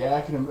 Yeah,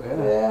 I can.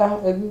 Yeah,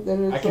 and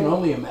it's I can like-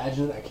 only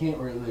imagine it. I can't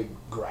really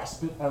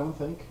grasp it. I don't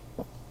think.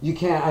 You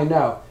can't. I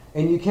know,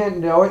 and you can't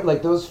know it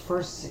like those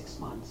first 6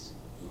 months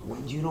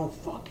when you don't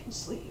fucking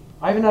sleep.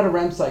 I haven't had a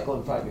REM cycle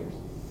in 5 years.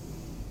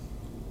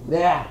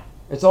 Yeah,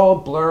 it's all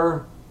a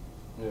blur.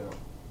 Yeah,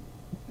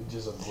 it's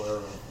just a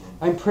blur.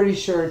 I'm pretty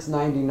sure it's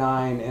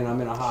 99, and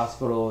I'm in a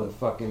hospital in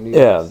fucking New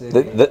Yeah. York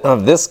City. This I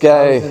was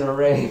guy. in a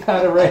rave,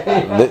 had a rave,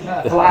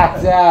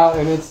 blacked out,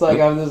 and it's like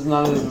none of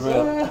this is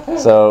real.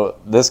 So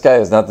this guy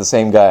is not the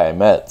same guy I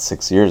met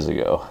 6 years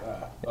ago.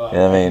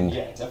 I mean,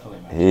 yeah,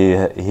 definitely.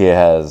 Not. He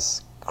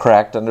has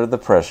cracked under the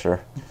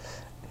pressure.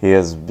 He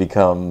has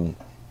become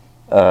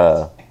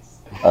a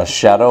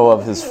shadow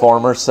of his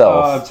former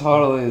self.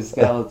 Totally a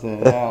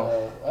skeleton.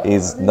 Yeah.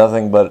 He's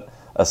nothing but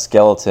a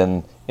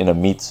skeleton in a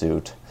meat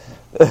suit.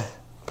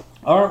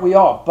 Aren't we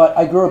all? But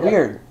I grew a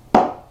beard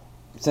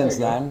since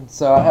There you then,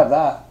 so I have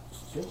that.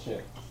 Good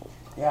shit.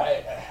 Yeah.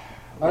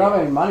 I don't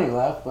have any money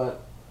left, but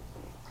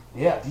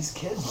Yeah, these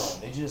kids,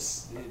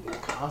 man, they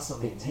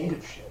constantly need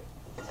of shit.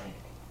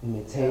 and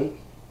they take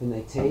and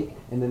they take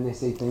and then they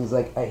say things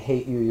like, "I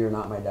hate you. You're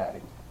not my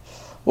daddy."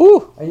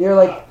 Woo! And you're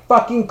like,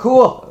 "Fucking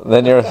cool."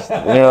 Then you're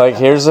like,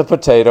 here's a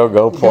potato,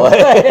 go play.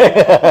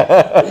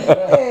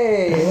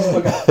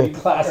 Hey,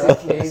 classic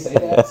case.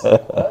 Yeah.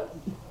 What?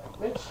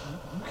 Bitch,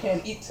 you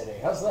can't eat today.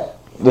 How's that?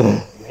 You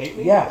hate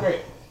me? Yeah.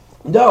 Great.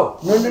 No.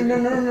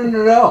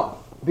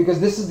 Because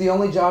this is the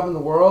only job in the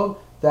world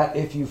that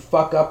if you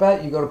fuck up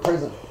at, you go to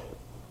prison.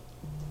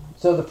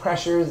 So the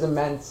pressure is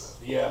immense.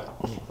 Yeah.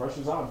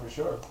 Pressure's on for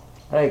sure.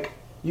 Like,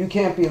 you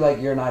can't be like,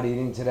 you're not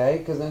eating today,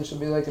 because then she'll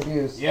be like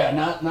abuse. Yeah,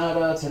 not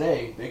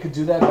today. They could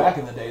do that back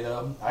in the day,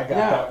 though. I got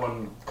that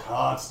one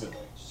constantly.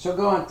 She'll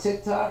go on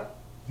TikTok.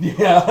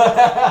 Yeah.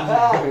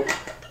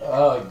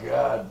 Oh,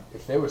 God.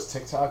 If there was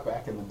TikTok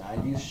back in the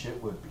 90s,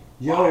 shit would be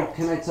Yo, wild.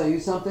 can I tell you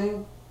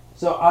something?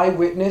 So I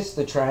witnessed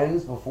the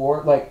trends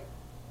before. Like,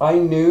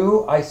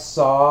 I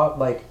saw,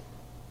 like,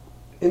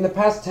 in the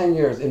past 10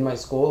 years in my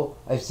school,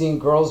 I've seen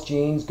girls'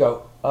 jeans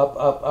go up,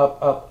 up, up,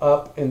 up,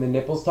 up, and the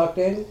nipples tucked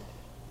in.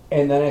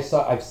 And then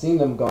I've seen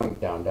them going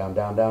down, down,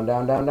 down, down,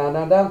 down, down, down,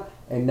 down, down.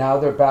 And now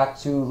they're back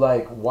to,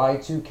 like,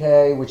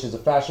 Y2K, which is a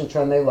fashion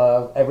trend they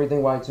love.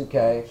 Everything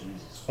Y2K.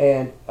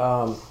 And,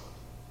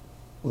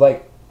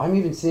 like, I'm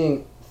even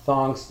seeing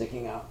thongs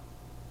sticking out.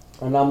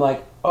 And I'm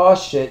like, oh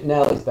shit,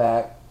 Nelly's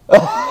back.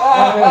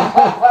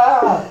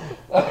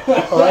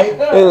 Right?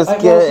 It's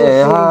I've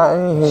getting hot.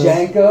 also seen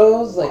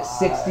Jankos, like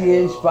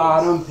 60-inch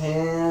bottom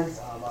pants.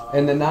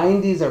 And the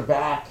 90s are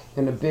back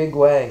in a big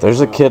way.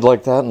 There's a kid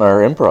like that in our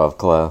improv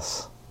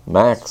class,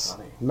 Max.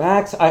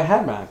 Max, I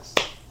had Max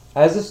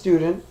as a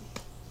student.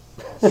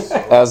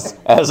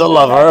 As a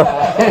lover.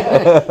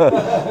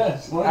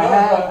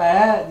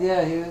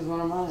 Yeah, he was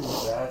one of mine.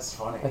 That's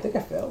funny. I think I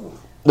failed him.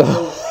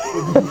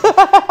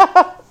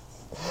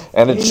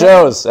 And it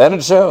shows. And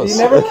it shows. He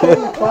never came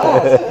to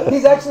class.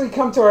 He's actually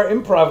come to our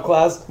improv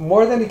class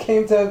more than he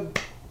came to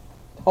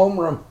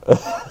homeroom.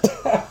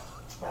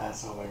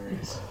 That's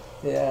hilarious.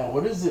 Yeah.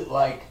 What is it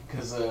like?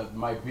 Because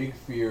my big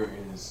fear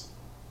is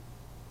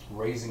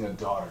raising a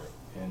daughter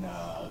in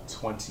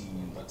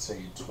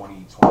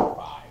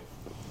 2025.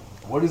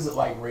 What is it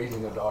like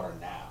raising a daughter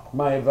now?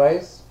 My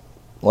advice: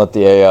 Let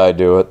the AI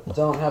do it.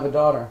 don't have a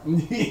daughter.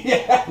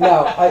 Yeah.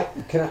 No,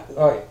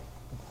 all right.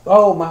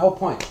 Oh, my whole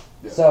point.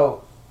 Yeah.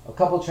 So, a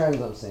couple trends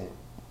I'm seeing.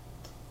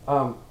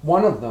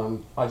 One of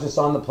them, just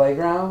on the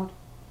playground,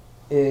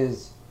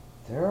 is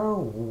there are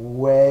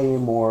way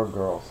more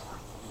girls.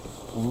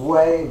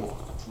 Way more.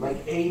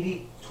 Like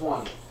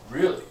 80-20.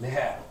 Really?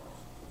 Yeah.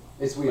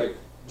 It's weird. Like,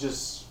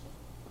 just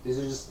These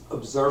are just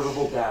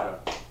observable data.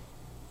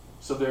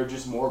 so there are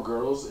just more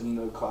girls in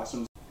the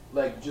classrooms.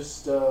 Like, you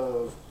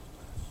still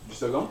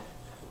going?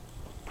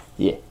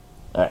 Yeah.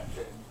 All right.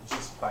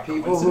 Just by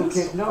People who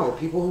coincidence?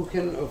 people who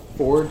can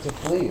afford to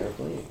flee are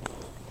fleeing.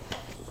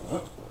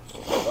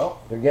 Well.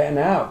 They're getting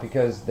out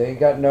because they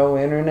got no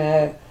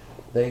internet.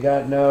 They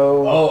got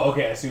no. Oh,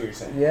 okay. I see what you're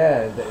saying.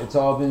 Yeah, it's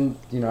all been,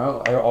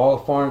 all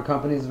foreign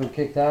companies have been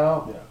kicked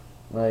out. Yeah.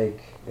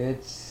 Like,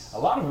 it's. A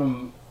lot of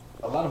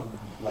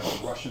like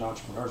Russian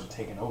entrepreneurs are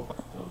taking over.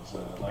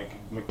 Those like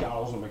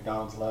McDonald's when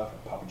McDonald's left, or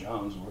Papa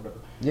John's or whatever.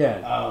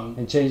 Yeah.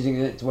 And changing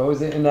it to, what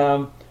was it in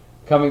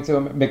Coming to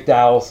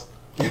McDowell's?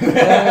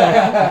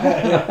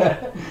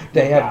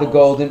 They have the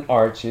golden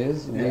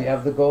arches. We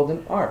have the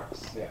golden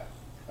arcs. Yeah.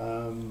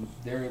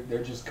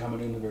 They're just coming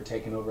in and they're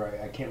taking over.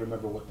 I can't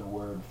remember what the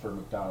word for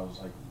McDonald's,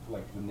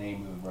 like the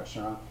name of the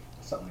restaurant.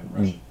 Something in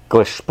Russian.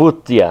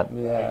 Glishputya.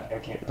 Yeah. I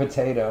can't.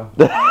 Potato.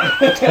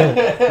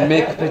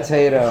 Mick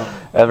Potato.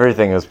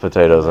 Everything is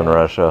potatoes in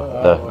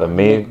Russia. The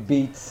meat. Mick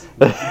Beats.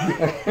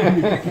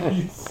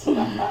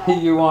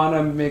 You want a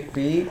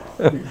McBeat?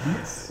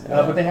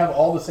 But they have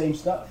all the same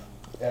stuff.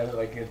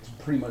 Like, it's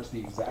pretty much the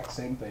exact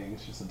same thing.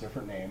 It's just a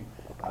different name.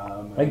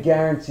 I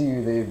guarantee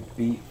you they've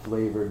beet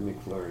flavored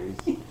McFlurries.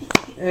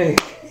 Hey.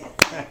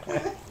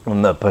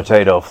 And the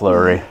potato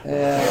flurry.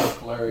 Yeah.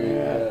 Flurry,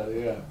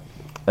 yeah.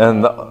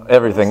 And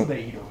everything. What else do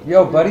they eat over there?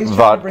 Yo, buddy's trying to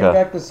Vodka. bring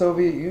back the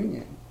Soviet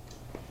Union.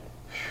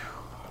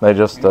 They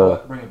just You know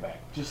what? Bring it back.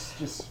 Just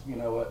you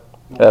know what?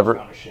 We'll every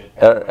round of shit.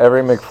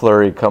 every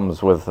McFlurry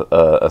comes with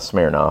a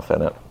Smirnoff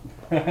in it.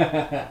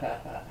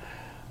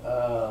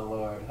 Oh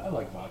Lord, I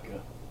like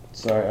vodka.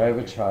 Sorry, I have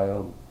a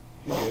child.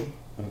 You good?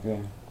 Okay.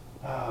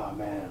 Oh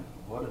man,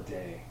 what a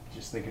day.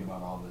 Just thinking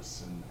about all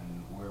this and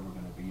where we're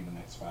going to be in the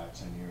next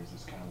 5-10 years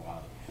is kind of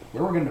wild.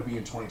 Where we're going to be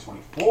in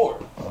 2024.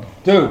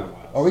 Dude,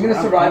 are we going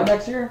to survive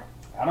next year?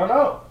 I don't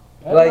know.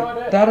 I have no Like,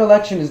 idea. that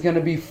election is going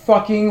to be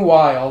fucking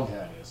wild.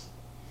 Yeah, it is.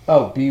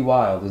 Oh, be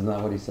wild, isn't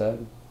that what he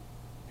said?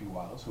 Be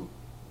wild. Who?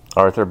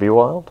 Arthur B.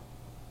 Wilde?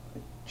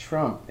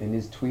 Trump, in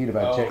his tweet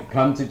about Oh.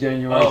 come to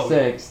January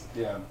 6th,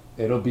 Yeah.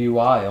 it'll be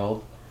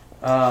wild.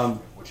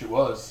 Which it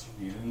was.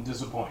 You didn't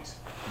disappoint.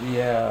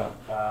 Yeah.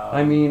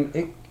 I mean,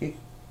 it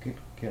could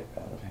get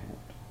out of hand.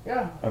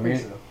 Yeah, I mean,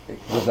 think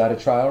so. was that a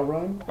trial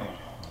run?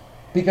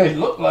 Because It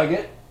looked like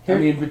it. Here- I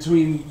mean,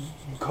 between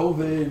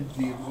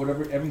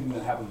COVID, everything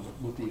that happened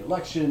with the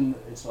election,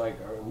 it's like,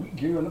 are we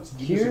gearing up to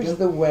do this here's again?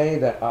 the way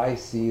that I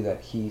see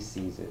that he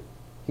sees it.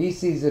 He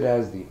sees it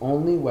as the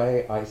only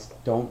way I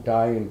don't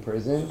die in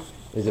prison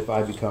is if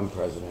I become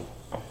president.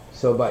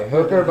 So by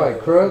hook or by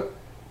crook,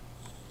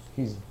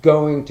 he's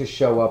going to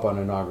show up on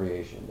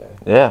Inauguration Day.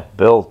 Yeah,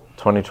 Bill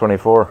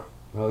 2024.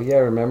 Oh yeah,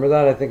 remember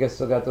that? I think I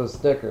still got those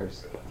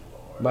stickers.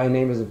 My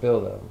name isn't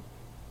Bill though.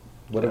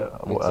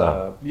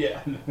 What?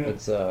 Yeah.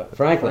 It's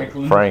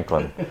Franklin.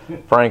 Franklin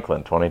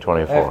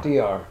 2024.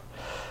 FDR.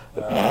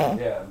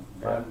 Yeah,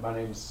 my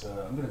name's,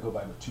 I'm going to go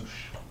by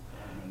Matouche.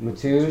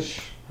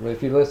 Matouche.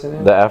 If you're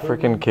listening. The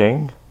African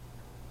king?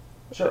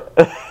 Sure.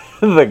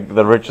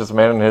 the richest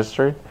man in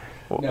history?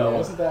 No,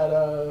 wasn't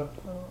that,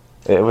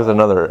 It was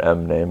another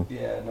M name.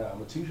 yeah, no,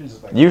 Matouche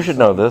is like... You should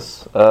know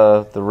this.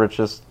 The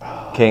richest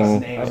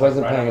king. I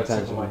wasn't paying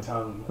attention. My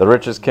tongue. The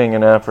richest king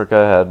in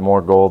Africa had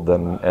more gold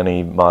than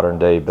any modern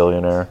day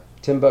billionaire.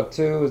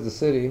 Timbuktu is the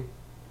city.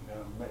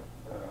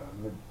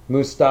 No,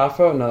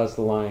 Mustafa? No, that's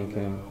the Lion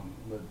King.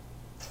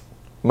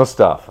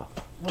 Mustafa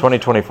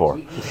 2024.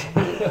 I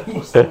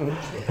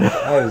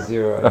have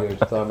zero idea what you're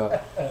talking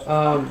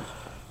about.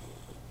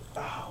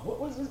 What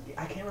was his...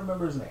 I can't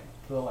remember his name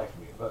for the life of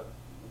me, but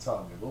it's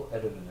all good. We'll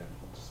edit it in.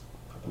 We'll just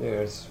put the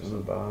There's on the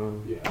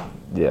bottom. Yeah.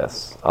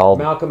 Yes.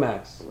 Malcolm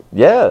X.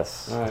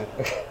 Yes. All right.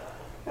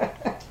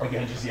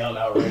 Again, just yelling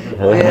out right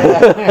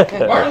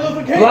Yeah. Martin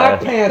Luther King!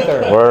 Black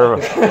Panther. We're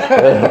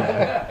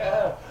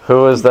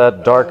Who is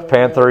that dark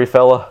panthery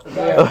fella? The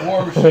guy from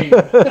War Machine.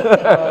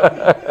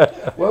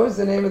 What was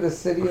the name of the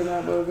city in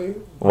that movie?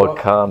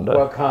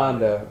 Wakanda.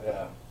 Wakanda.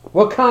 Yeah.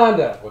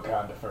 Wakanda.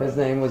 Wakanda forever. His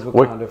name was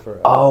Wakanda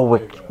forever. Oh,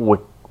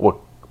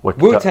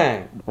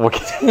 Wu-Tang.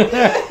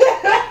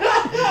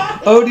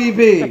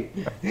 ODB.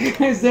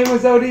 His name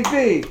was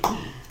ODB.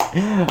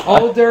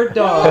 Old Dirt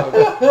Dog.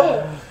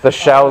 The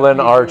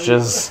Shaolin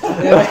Arches.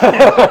 Did I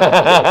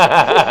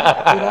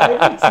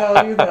ever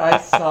tell you that I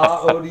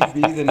saw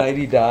ODB the night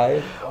he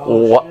died?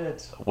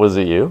 What? Was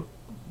it you?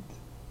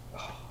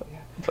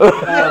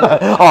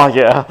 Oh,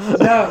 yeah.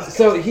 No,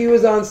 so he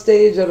was on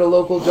stage at a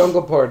local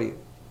jungle party.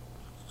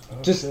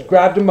 Just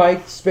grabbed a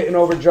mic, spitting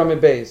over drum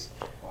and bass.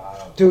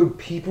 Wow. Dude,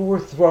 people were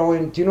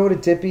throwing... Do you know what a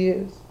dippy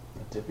is?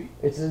 A dippy?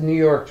 It's a New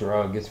York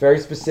drug. It's very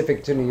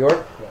specific to New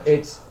York.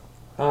 It's...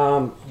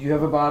 you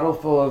have a bottle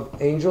full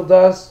of angel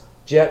dust,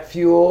 jet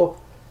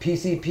fuel,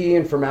 PCP,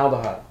 and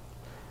formaldehyde.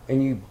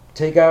 And you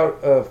take out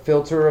a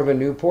filter of a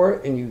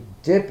Newport, and you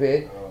dip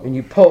it, and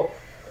you pull,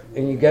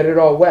 and you get it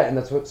all wet. And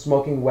that's what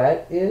smoking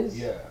wet is.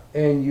 Yeah.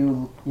 And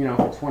you know,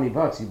 for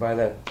 $20, you buy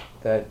that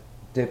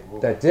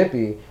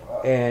dippy,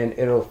 and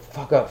it'll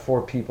fuck up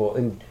 4 people.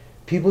 And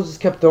people just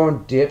kept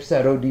throwing dips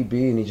at ODB,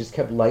 and he just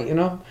kept lighting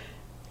them.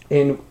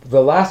 And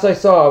the last I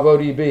saw of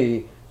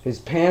ODB, his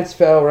pants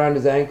fell around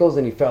his ankles,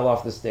 and he fell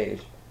off the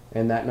stage.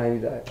 And that night he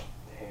died.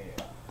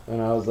 Damn.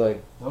 And I was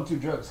like, Don't do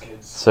drugs,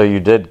 kids. So you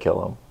did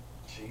kill him.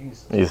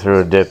 Jesus. You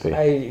threw a dippy.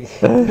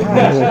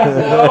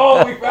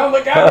 Oh, we found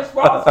the guy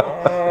responsible.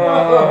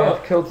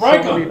 I've killed so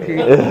many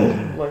people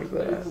like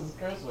that. Jesus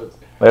Christ.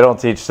 They don't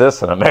teach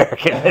this in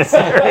American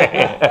history.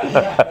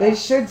 They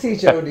should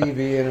teach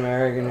ODB in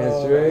American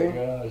history.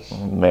 Oh my gosh.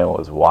 Male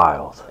is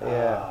wild.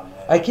 Yeah.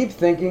 I keep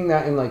thinking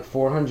that in like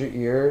 400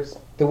 years,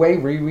 the way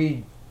we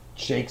read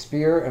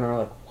Shakespeare and are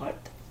like,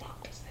 what the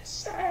fuck does this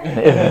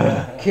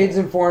say? Kids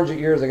in 400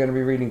 years are going to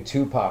be reading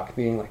Tupac,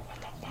 being like,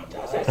 what the fuck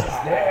does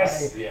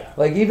this say? Yeah.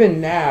 Like even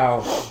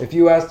now, if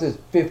you asked a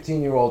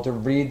 15-year-old to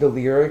read the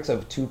lyrics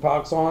of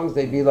Tupac songs,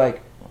 they'd be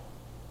like,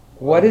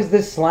 what is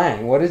this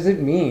slang? What does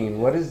it mean?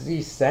 What is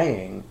he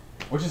saying?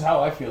 Which is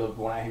how I feel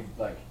when I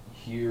like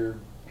hear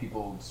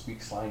people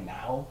speak slang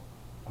now.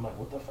 I'm like,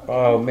 what the fuck?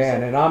 Oh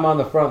man, and I'm on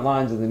the front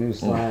lines of the new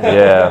slang.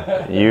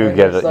 Yeah, you Like,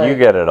 get it's it. like- You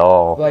get it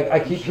all. Like I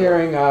keep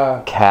hearing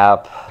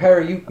Cap.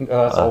 Perry,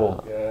 that's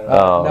old. Yeah.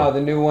 Oh. No,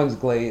 the new one's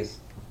glaze.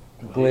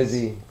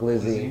 Glizzy.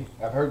 Glizzy.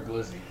 I've heard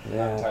glizzy. I'm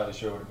Yeah. not entirely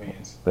sure what it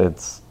means.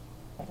 It's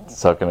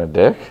sucking a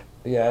dick.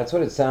 Yeah, that's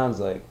what it sounds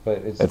like, but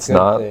it's a It's good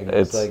not, thing.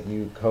 it's- It's like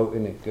you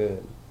coating it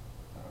good.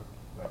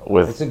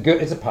 With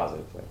It's a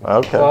positive thing.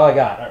 Okay. That's all I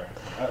got. All right.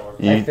 That works.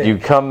 you, think- you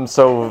come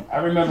so I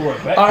remember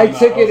what Beck I came out,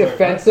 took it was like,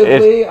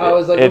 offensively. I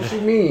was like, it- what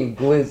you mean,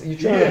 Glizz? You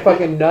trying to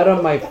fucking nut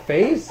on my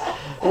face?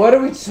 What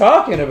are we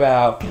talking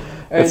about?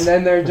 And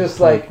then they're just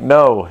like,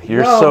 no.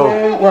 You're no, so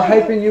man, we're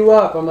hyping you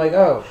up. I'm like,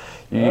 oh.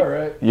 you, All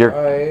right. your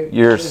Alright.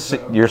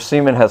 your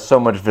semen has so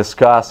much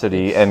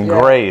viscosity and Yeah.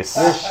 grace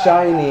You're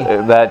shiny.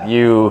 that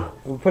you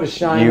We put a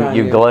shine on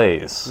you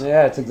glaze.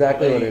 Yeah, it's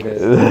exactly what it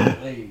is.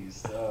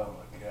 Glazed. Oh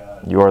my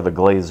god. You are the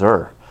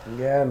glazer,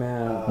 Yeah,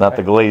 man. not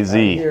the I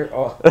glazee. hear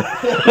all,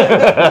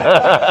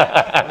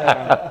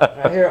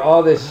 I hear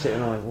all this shit,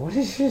 and I'm like, what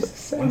did you just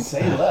say? When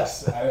say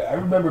less, I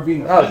remember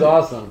being That was offended.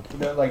 awesome.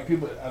 That, like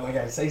people, like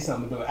I say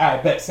something, they're like,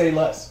 I bet say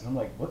less. And I'm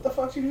like, what the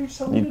fuck did you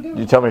tell me to You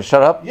do? tell me to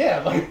shut up?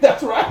 Yeah, like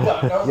that's what I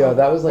thought. I was Yo, like,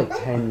 that was like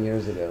 10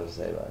 years ago, to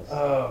say less.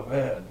 oh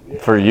man. Yeah.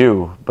 For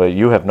you, but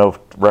you have no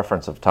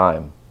reference of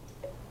time.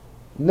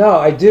 No,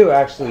 I do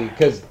actually,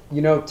 because,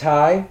 you know,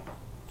 Ty,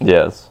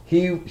 Yes.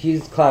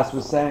 his class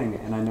was saying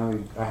it, and I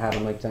know I had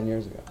him like 10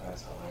 years ago.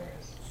 That's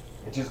hilarious.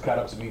 It just caught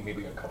up to me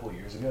maybe a couple of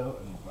years ago,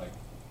 and like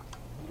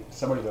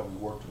somebody that we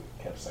worked with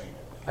kept saying it.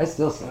 I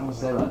still say And I was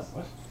say like, less.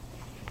 what?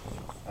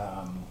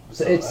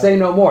 So it's say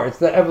no more. It's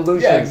the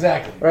evolution. Yeah,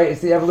 exactly. Right?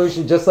 It's the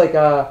evolution. Just like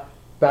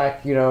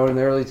back, you know, in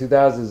the early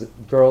 2000s,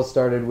 girls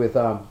started with,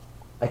 I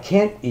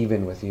can't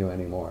even with you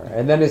anymore.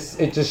 And then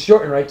it just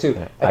shortened right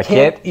to, I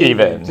can't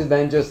even. To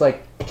then just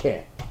like,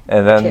 can't.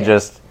 And then Can't.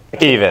 just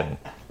even.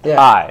 Yeah.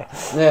 I.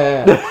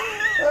 Yeah.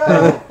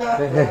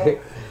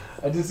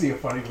 I did see a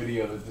funny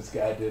video that this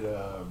guy did.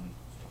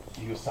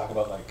 He was talking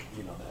about like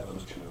the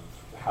evolution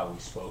of how we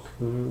spoke.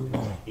 In the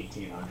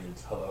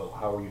 1800s. Hello,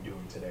 how are you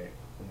doing today?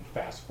 And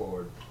fast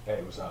forward,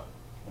 hey, what's up?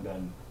 And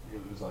then it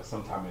was like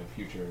sometime in the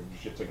future,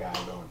 it's just a guy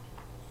going.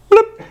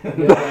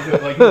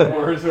 like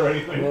words or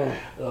anything. Yeah.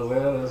 I was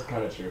like, oh, that's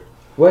kind of true.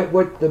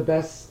 What the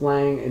best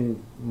slang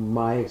in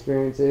my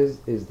experience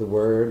is the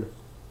word.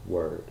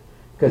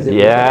 Because it,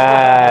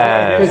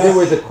 Yes. it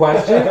was a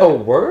question. Oh,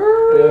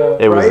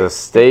 word? It was Right? a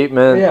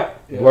statement. Yeah.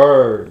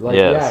 Word. Like,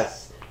 Yes.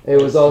 yes.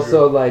 It was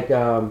also like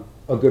a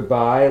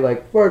goodbye,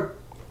 like, word.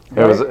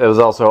 It was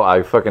also,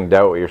 I fucking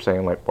doubt what you're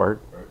saying, like, word.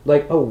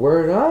 Like, oh,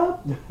 word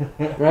up?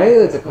 Right?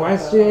 It's a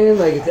question.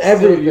 Like, it's I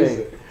still use everything.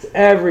 it. It's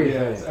everything.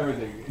 Yeah, it's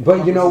everything.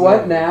 But you know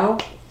what? Now,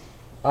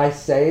 I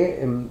say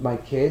it, and my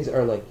kids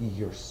are like,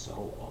 you're so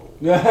old.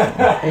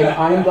 And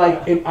I'm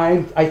like,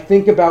 I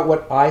think about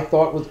what I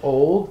thought was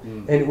old,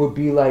 and it would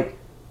be like,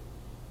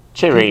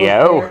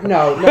 Cheerio.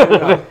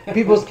 No.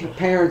 People's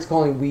parents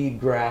calling weed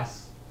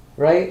grass,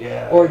 right?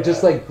 Yeah, or yeah.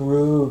 just like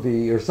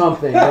groovy or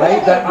something,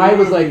 right? That I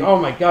was like, oh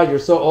my god, you're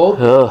so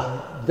old.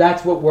 Ugh.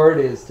 That's what word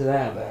is to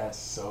them. That's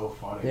so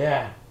funny.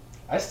 Yeah.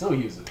 I still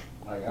use it.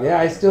 Like,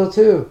 I still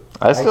too.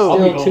 I still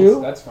still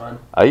too. That's fine.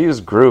 I use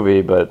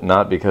groovy, but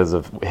not because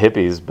of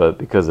hippies, but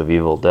because of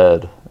Evil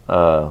Dead.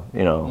 Army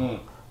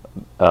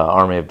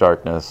of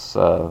Darkness.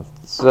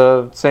 It's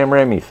a Sam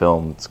Raimi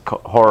film. It's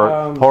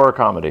horror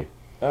comedy.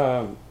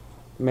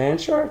 Man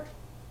Shark?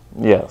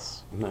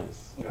 Yes.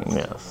 Nice.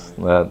 Yes.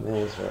 That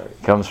Man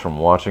Shark. comes from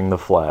watching The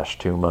Flash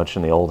too much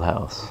in the old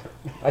house.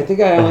 I think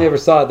I only ever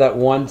saw it that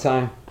one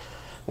time.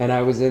 And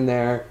I was in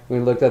there, we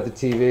looked at the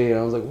TV, and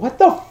I was like, what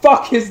the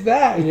fuck is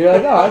that? And you're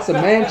like, oh, that's a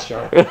man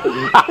shark.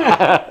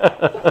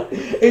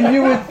 And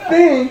you would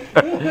think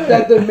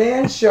that the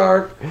man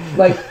shark,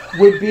 like,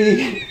 would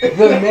be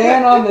the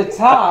man on the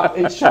top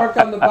and shark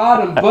on the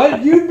bottom,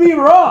 but you'd be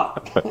wrong.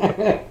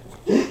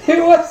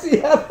 It was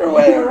the other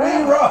way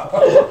around.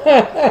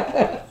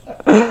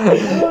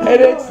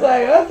 And it's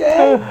like,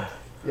 okay.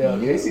 Yeah,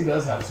 Casey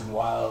does have some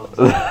wild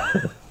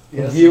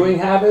Viewing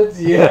habits?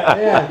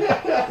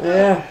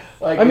 Yeah.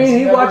 Like, I mean,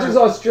 he never... watches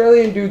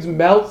Australian dudes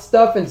melt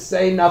stuff and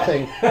say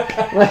nothing.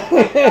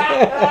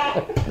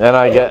 And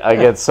I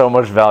get so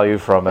much value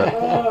from it.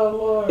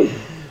 Oh, Lord.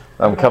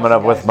 I'm coming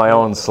up with my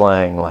own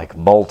slang, like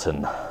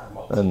molten.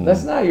 And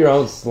That's not your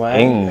own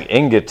slang.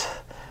 ingot.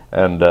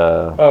 And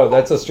Oh,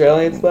 that's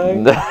Australian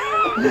slang? the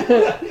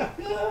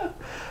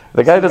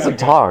guy doesn't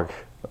talk,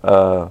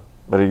 but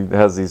he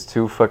has these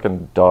two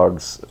fucking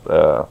dogs,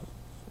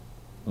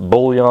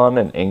 Bullion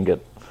and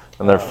Ingot,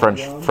 and they're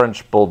French And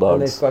they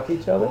bulldogs. fuck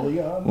each other?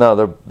 No,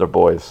 they're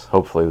boys.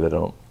 Hopefully they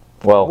don't.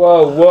 Well,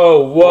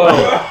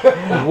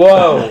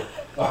 Whoa.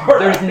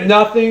 There's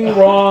nothing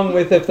wrong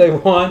with if they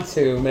want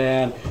to,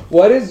 man.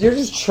 You're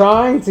just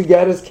trying to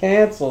get us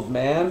canceled,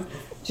 man.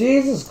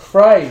 Jesus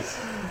Christ.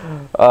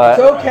 It's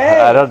okay.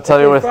 I don't tell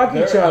you They with fuck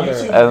each other.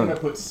 YouTube's And gonna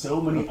put so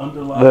many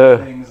underlying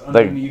things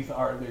underneath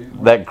our...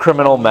 that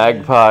criminal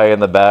magpie in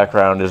the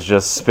background is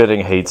just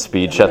spitting hate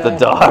speech at the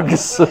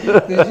dogs. Did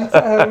you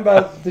tell him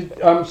about?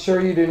 I'm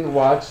sure you didn't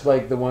watch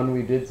like the one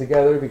we did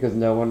together because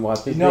no one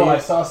watches. No, I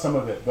these. saw some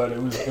of it, but it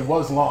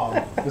was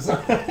long.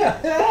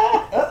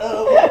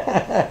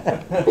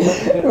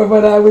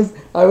 But I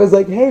was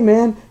like, hey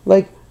man,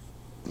 like,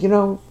 you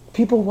know,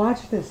 people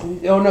watch this.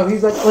 And oh no,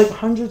 he's like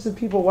hundreds of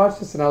people watch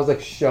this, and I was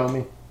like, show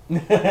me.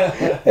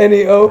 And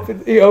he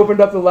opened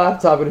up the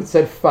laptop and it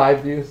said 5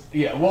 views.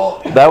 Yeah, well,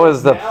 That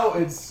was the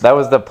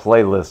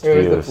playlist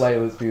It views. was the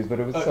playlist views, but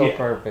it was so yeah.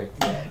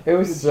 perfect. It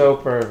was so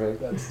perfect.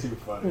 That's too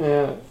funny.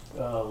 Yeah.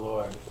 Oh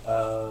Lord.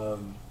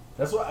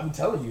 That's what I'm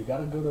telling you. You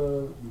gotta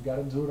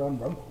do it on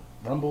Rumble.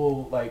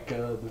 Rumble, like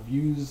the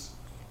views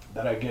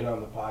that I get on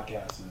the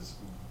podcast is,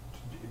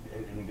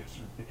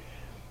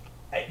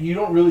 you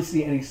don't really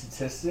see any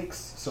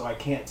statistics, so I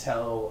can't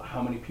tell how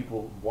many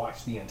people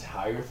watch the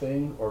entire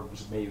thing, or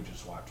maybe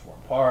just watch one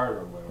part,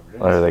 or whatever it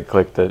is. Or they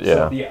clicked it,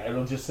 yeah. So, yeah,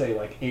 it'll just say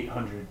like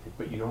 800,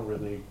 but you don't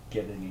really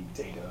get any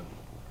data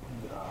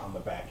on the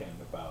back end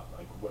about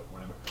like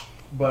whatever.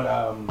 But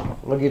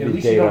We'll give at you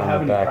least you data don't on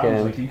have the any back problems.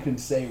 end. Like you can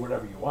say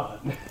whatever you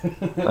want.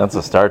 That's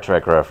a Star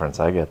Trek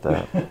reference. I get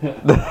that.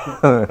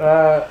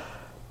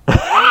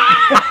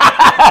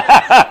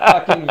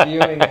 Fucking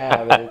viewing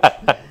habits.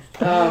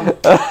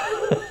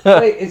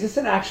 Wait, is this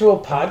an actual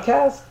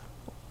podcast?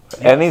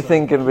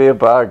 Anything can be a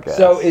podcast.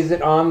 So is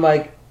it on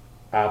like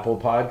Apple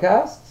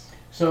Podcasts?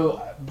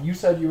 So you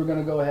said you were going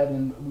to go ahead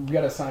and we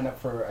got to sign up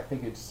for, I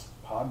think it's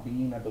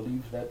Podbean, I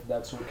believe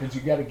that's what, because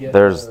you got to get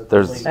There's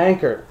link.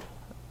 Anchor.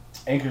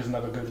 Anchor's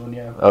another good one,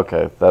 yeah.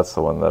 Okay, that's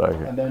the one that I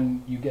hear. And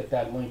then you get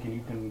that link and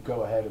you can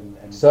go ahead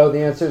and So the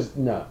answer is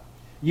no.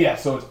 yeah,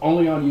 so it's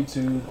only on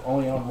YouTube,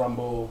 only on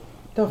Rumble.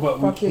 The but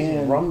fuck we is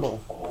can,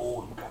 Rumble?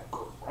 Oh, you gotta go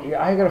to Rumble.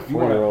 Yeah, I got a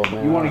 4-year-old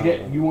man.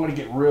 You want to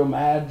get real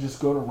mad? Just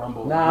go to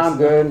Rumble. Nah, I'm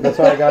good. That's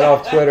why I got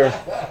off Twitter.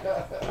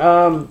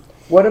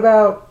 What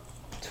about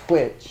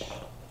Twitch?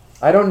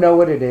 I don't know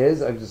what it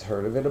is. I've just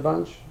heard of it a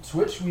bunch.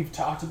 Twitch we've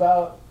talked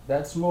about.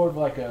 That's more of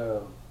like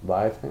a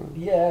Live thing.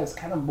 yeah. It's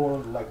kind of more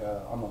like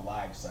on the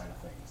live side of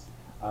things,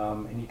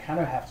 and you kind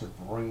of have to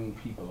bring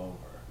people over.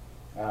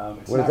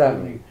 It's What does not that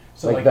really- mean?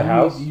 So Like like the you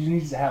house? Need, you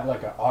need to have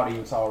like an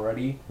audience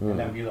already, and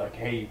then be like,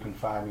 hey, you can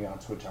find me on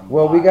Twitch. I'm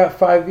Well, we live. got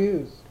 5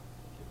 views.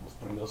 Let's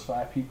bring those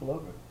 5 people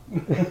over.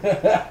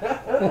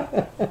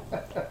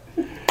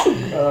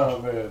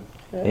 Oh man.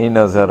 He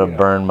knows how to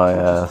burn my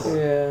ass.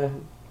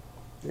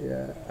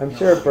 Yeah. I'm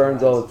sure it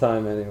burns all the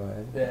time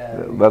anyway.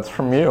 Yeah. That's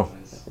from you.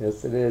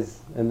 Yes, it is.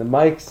 And the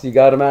mics, you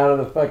got them out of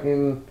the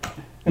fucking...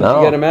 Did No.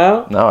 you get them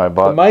out? No, I The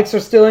bought. mics are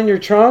still in your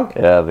trunk?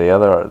 Yeah,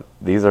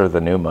 these are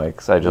the new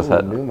mics. I just Ooh,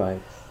 had. new mics.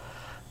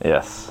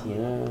 Yes, Yeah.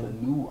 The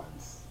new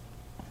ones.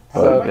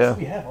 How So, many mics yeah. do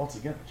we have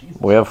altogether?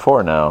 Jesus. we have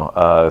 4 now.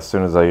 As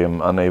soon as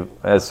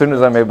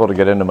I'm able to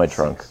get into my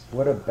trunk.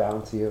 What a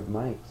bounty of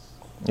mics.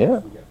 Yeah.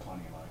 We got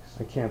plenty of mics.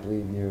 I can't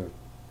believe you have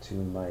 2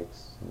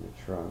 mics in your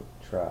trunk,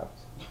 trapped,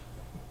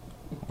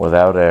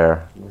 Without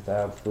air.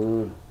 without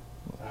food.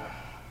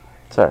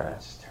 It's alright.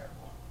 That's just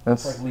terrible.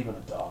 That's It's like leaving a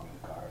dog in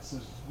the car. It's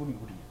just, what are you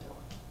doing?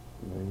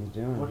 What are you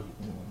doing? What are you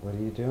doing? What are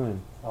you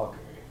doing? I'll agree.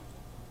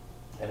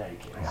 In any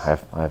case.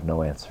 I have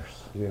no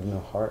answers. You have no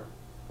heart.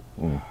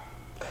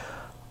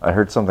 I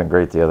heard something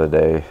great the other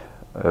day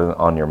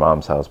on your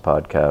Mom's House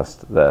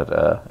podcast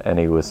that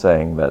Annie was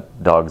saying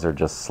that dogs are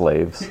just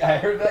slaves. I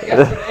heard that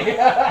yesterday.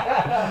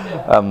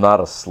 Yeah. I'm not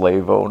a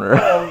slave owner.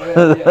 Oh,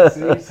 man. Yeah,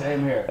 see,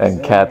 same here. And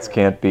Same cats here.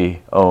 can't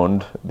be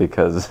owned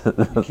because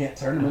You can't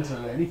turn them into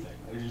anything.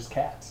 They're just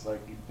cats. Like,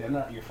 they're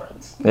not your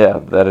friends. yeah,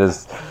 that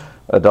is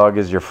a dog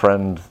is your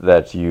friend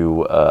that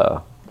you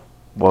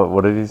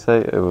what did he say?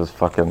 It was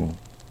fucking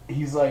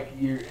He's like,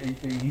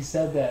 he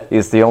said that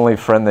he's the only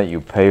friend that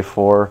you pay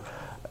for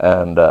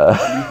and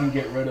you can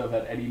get rid of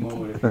at any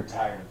moment if you're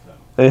tired of them.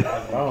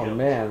 Have them Oh killed.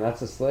 man,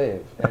 that's a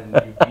slave. And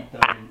you beat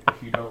them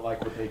if you don't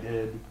like what they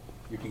did.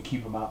 You can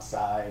keep them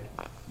outside.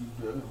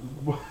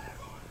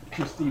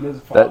 Christina's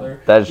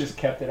father that's- just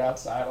kept it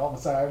outside all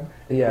the time.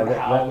 Yeah, Would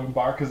that- howl that- and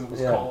bark because it was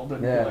yeah, cold,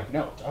 and yeah. you're like,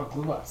 no, don't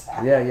live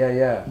outside.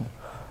 Yeah.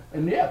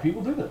 And yeah,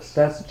 people do this.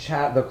 That's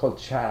they're called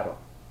chattel.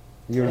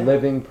 Your Yeah.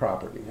 living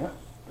property, Yeah,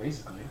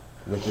 basically.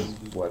 which is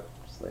what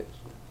slaves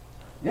do.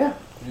 Yeah,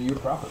 they're your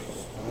property,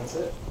 and that's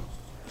it.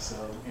 So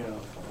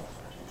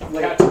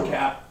Cat's a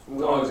cat.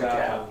 Dog's a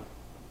cat.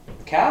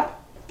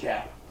 Cap?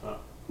 Cat. Oh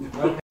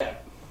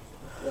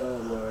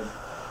Lord.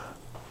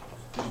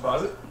 Did you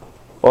pause it?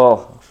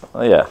 well,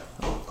 yeah,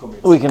 Cool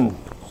beans. we can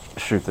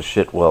shoot the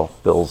shit while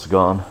Bill's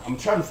gone. I'm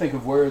trying to think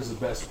of where is the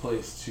best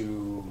place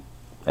to.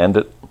 End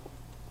it.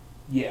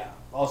 Yeah,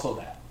 also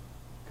that,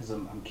 because I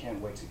can't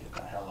wait to get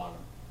the hell out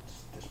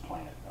of this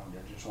planet.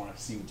 I just want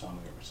to see what's on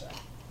the other side.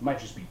 It might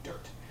just be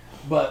dirt,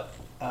 but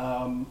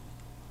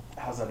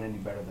how's that any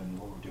better than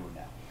what we're doing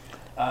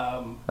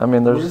now? I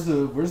mean, there's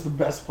where's the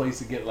best place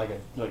to get like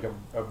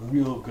a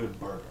real good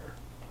burger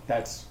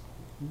that's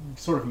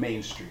sort of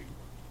mainstream.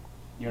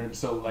 You know,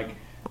 so like maybe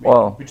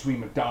Well- between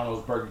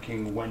McDonald's, Burger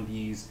King,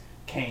 Wendy's,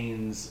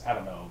 Cane's, I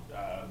don't know,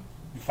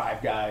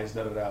 Five Guys,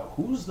 da da da.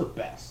 Who's the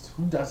best?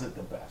 Who does it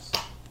the best?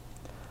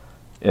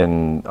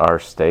 in our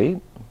state.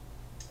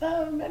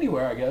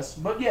 Anywhere, I guess.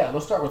 But yeah,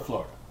 let's start with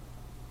Florida.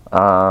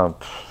 I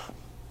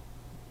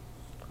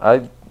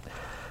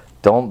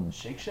don't.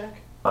 Shake Shack?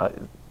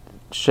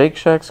 Shake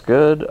Shack's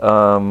good.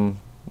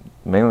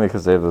 Mainly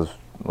because they have those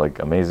like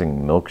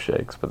amazing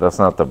milkshakes, but that's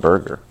not the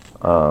burger.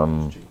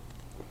 I've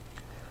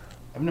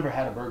never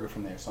had a burger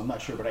from there, so I'm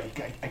not sure. But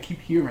I keep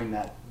hearing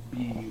that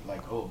be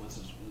like, oh, this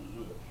is.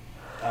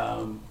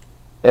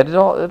 It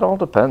all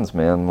depends,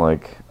 man.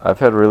 Like I've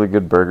had really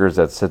good burgers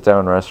at sit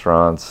down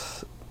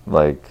restaurants.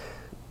 Like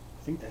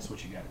I think that's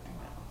what you got to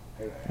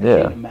do now. I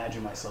Yeah. can't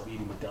imagine myself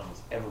eating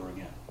McDonald's ever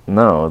again.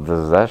 no,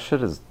 that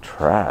shit is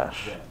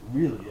trash. Yeah, it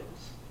really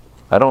is.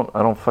 I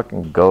don't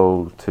fucking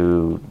go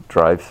to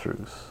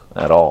drive-throughs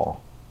at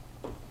all.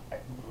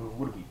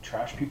 What are we,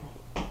 trash people?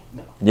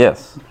 No.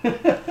 Yes.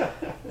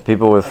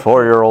 People with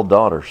 4-year-old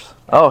daughters.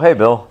 Oh, hey,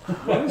 Bill.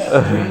 What a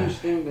strange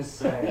thing to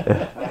say.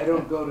 I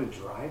don't go to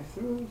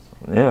drive-thrus.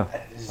 Yeah.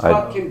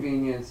 Fuck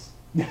convenience.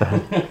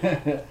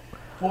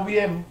 Well, we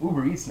have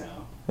Uber Eats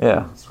now.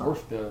 Yeah. It's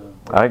worth the.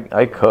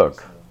 I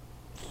cook.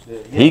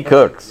 He that's-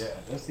 cooks. Yeah,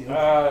 that's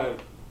the.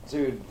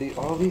 Dude,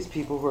 all these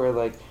people who are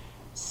like,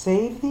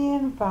 save the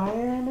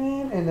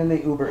environment, and then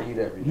they Uber eat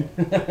every day.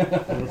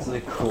 And it's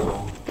like,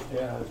 cool.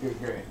 Yeah, good,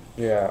 great.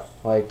 Yeah,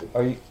 like,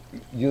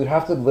 you'd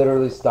have to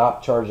literally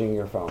stop charging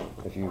your phone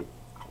if you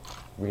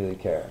really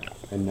care,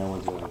 and no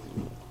one's going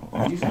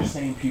to. These are the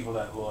same people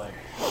that will, like,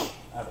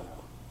 I don't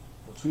know,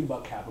 they'll tweet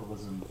about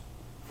capitalism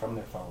from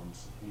their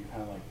phones. And you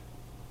kind of like,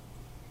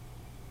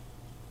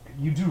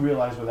 you do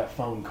realize where that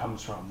phone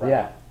comes from, right?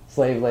 Yeah,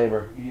 slave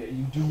labor.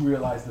 You do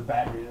realize the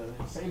battery,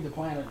 save the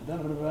planet, da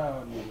da da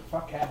da, and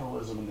fuck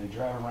capitalism, and they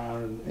drive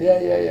around and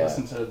Yeah.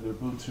 listen to their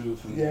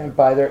Bluetooth and Yeah,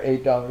 buy their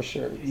 $8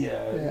 shirts.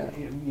 yeah,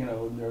 you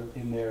know, they're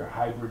in their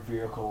hybrid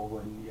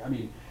vehicle. And I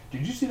mean,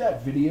 did you see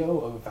that video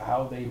of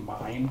how they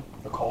mine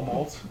the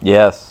cobalt?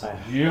 Yes.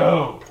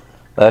 Yo,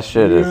 That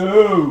shit is.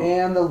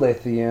 And the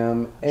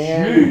lithium,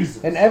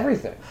 Jesus. and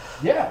everything.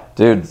 Yeah,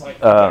 Dude, It's like,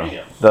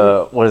 damn.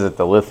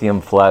 the lithium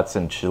flats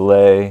in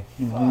Chile?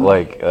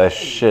 Like, that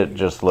shit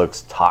just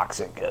looks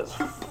toxic as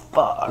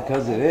fuck.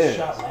 Because it is.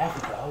 Shot in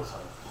Africa, I was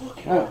like,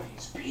 look at all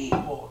these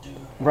people, dude.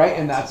 Right,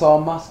 and that's all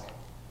Musk.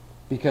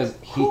 Because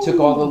he took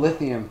all the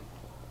lithium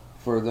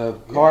for the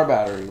car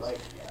batteries. Like,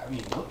 I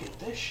mean, look at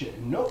this shit.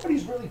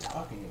 Nobody's really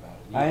talking about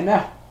it. I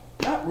know.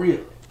 Not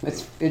really.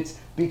 It's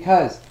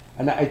because,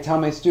 and I tell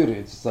my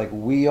students, it's like,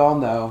 we all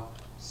know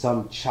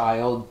some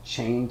child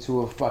chained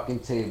to a fucking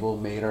table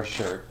made our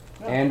shirt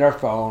and our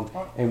phone,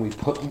 and we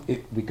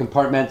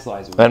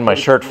compartmentalize it. And my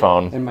shirt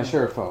phone. And my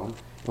shirt phone,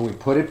 and we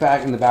put it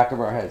back in the back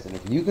of our heads. And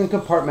if you can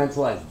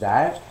compartmentalize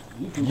that,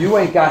 you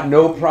ain't got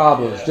no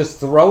problems. Yeah. Just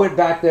throw it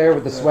back there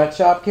with the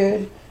sweatshop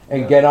kid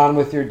and get on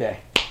with your day.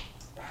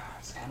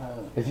 It's kind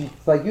of. If you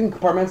like, you can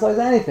compartmentalize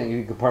anything.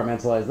 You can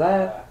compartmentalize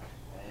that.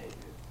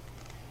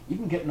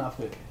 Even getting off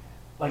it,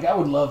 like I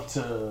would love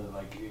to,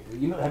 like,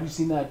 you know, have you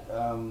seen that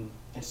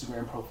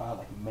Instagram profile,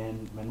 like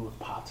men with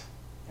pot,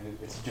 And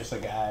it's just a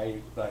guy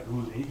like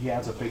he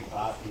has a big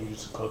pot and he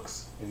just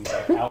cooks and he's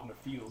like out in the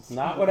fields.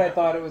 Not what I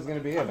thought it was going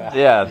to be about.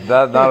 Yeah,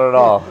 not at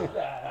all.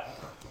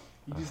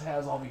 He just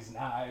has all these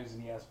knives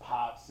and he has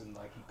pots and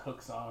like he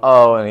cooks on.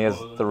 Oh, and he has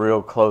the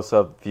real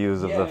close-up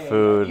views of the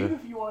food. Even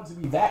if you wanted to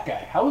be that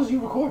guy, how is he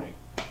recording?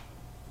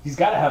 He's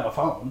got to have a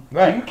phone.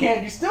 Right.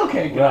 You still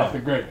can't get off the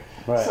grid.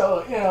 Right.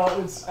 So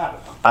it's I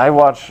don't know. I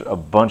watch a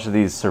bunch of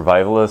these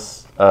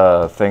survivalist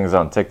things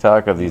on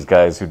TikTok of these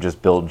guys who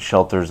just build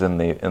shelters in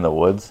the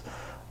woods,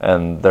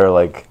 and they're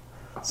like,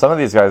 some of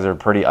these guys are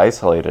pretty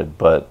isolated,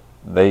 but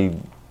they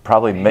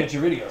probably Get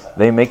your videos out.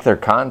 they make their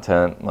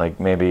content like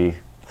maybe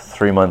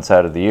 3 months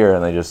out of the year,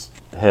 and they just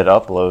hit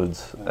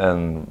uploads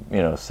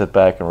and sit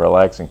back and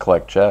relax and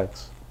collect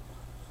checks.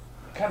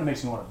 It kind of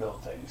makes me want to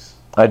build things.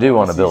 I do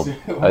want to build.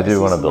 When I do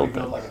want to somebody build build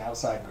things. like an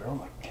outside girl. I'm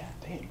like, God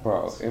damn.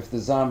 Bro, if the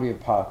zombie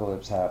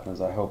apocalypse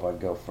happens, I hope I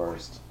go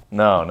first.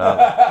 No,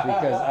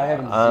 Because I have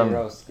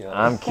zero skills.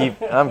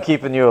 I'm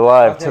keeping you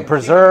alive to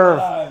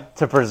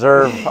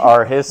preserve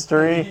our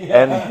history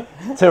and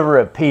to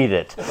repeat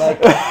it.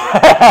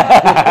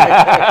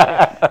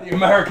 The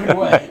American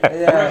way.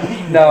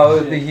 Yeah. No,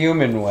 the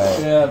human way.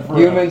 Yeah, bro.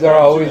 Humans are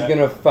Don't do always that.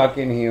 gonna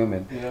fucking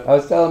human. Yeah. I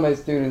was telling my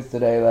students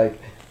today, like,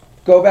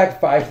 go back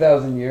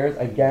 5,000 years,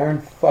 I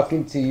guarantee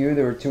fucking to you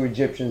there were two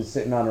Egyptians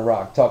sitting on a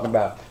rock talking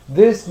about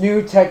this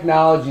new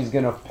technology is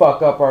gonna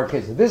fuck up our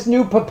kids. This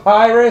new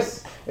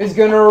papyrus is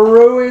gonna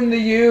ruin the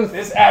youth.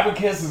 This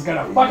abacus is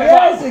gonna fuck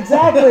Yes, us up.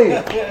 exactly.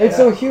 And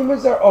so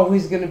humans are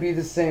always going to be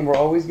the same. We're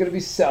always going to be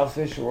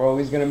selfish. We're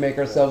always going to make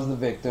ourselves the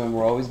victim.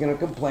 We're always going to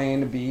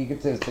complain and be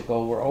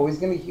egotistical. We're always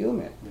going to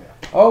human. Yeah.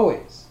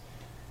 Always.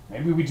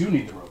 Maybe we do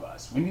need the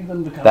robots. We need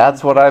them to come.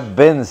 That's what I've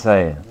been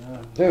saying.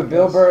 Dude,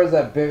 Bill Burr is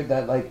that big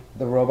that like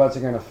the robots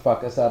are going to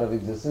fuck us out of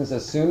existence.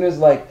 As soon as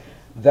like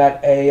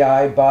that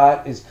AI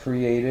bot is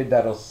created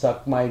that'll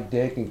suck my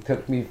dick and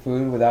cook me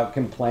food without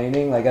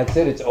complaining, like that's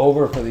it. It's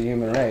over for the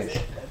human race.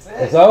 That's it.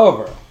 It's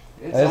over.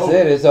 It's That's over.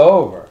 it. It's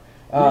over.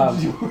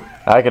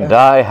 I can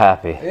die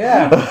happy.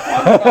 Yeah.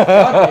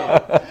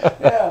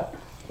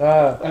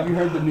 Yeah. Have you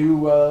heard the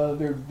new?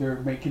 They're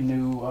making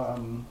new.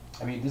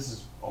 I mean, this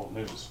is old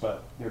news,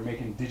 but they're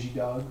making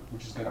DigiDog,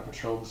 which is going to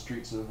patrol the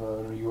streets of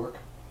New York.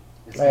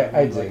 It's gonna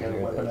I be did a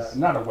hear this.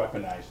 not a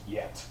weaponized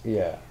yet,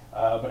 Yeah.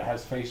 but it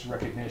has face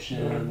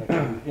recognition. It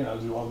can,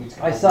 do all these.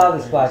 I kinds saw of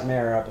this things. Black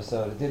Mirror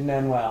episode. It didn't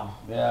end well.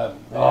 Yeah.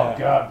 Yeah. Oh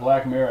God,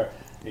 Black Mirror.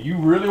 You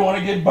really want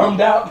to get bummed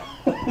out?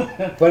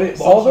 But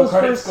Social all those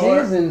credit first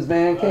score. seasons,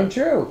 man, came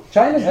true.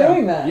 China's Yeah.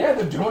 doing that. Yeah,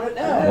 they're doing it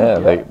now.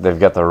 Yeah, they've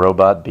got the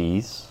robot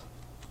bees.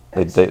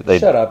 They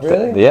Shut up,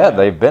 really? Yeah,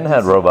 they've been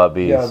had robot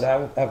bees. Yo,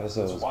 that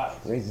episode It's was wild.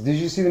 crazy. Did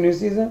you see the new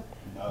season?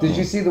 No. Did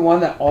you see the one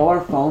that all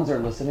our phones are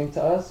listening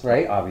to us,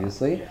 right?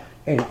 Obviously.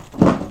 Yeah.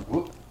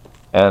 And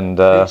And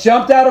it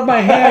jumped out of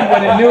my hand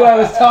when it knew I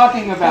was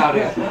talking about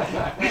it.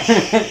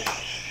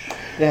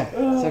 Yeah,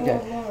 it's okay.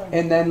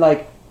 And then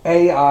like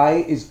AI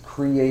is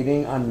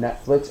creating on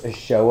Netflix a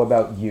show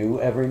about you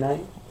every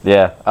night.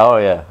 yeah, oh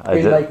yeah, I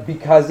And did. like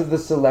because of the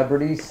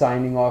celebrities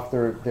signing off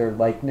their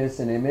likeness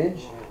and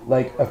image,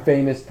 like a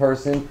famous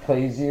person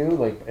plays you,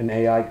 like an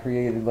AI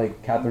created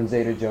like Catherine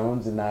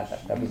Zeta-Jones in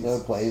that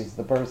episode plays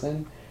the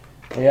person.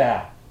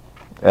 Yeah.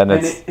 and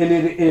And it's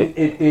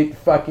it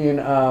fucking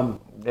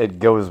it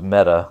goes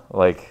meta,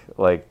 like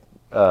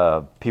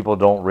people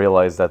don't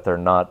realize that they're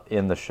not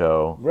in the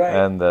show, Right.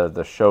 and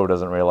the show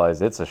doesn't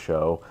realize it's a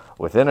show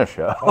within a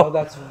show. oh,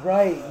 that's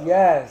right.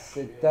 Yes,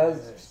 it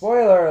does.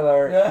 Spoiler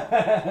alert.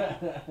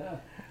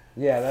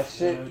 Yeah, that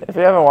shit. If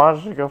you haven't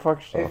watched it, go fuck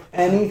If yourself.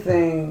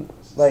 anything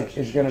like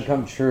is gonna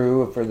come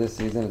true for this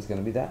season, it's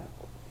gonna be that.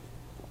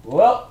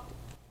 Well,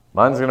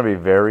 Mine's gonna be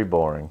very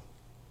boring.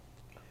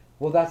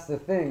 Well, that's the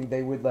thing.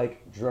 They would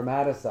like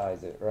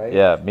dramatize it, right?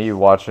 Yeah, me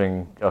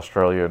watching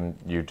Australian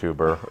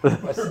YouTuber.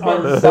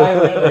 Or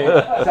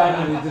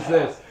silently, just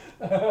this.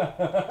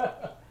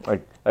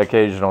 Like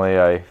occasionally,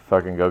 I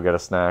fucking go get a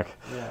snack.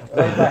 Yeah.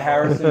 Played by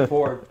Harrison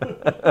Ford.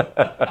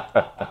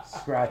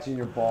 Scratching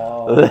your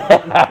ball.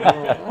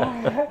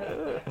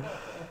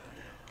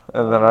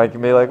 And then I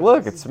can be like,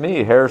 look, it's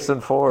me, Harrison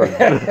Ford.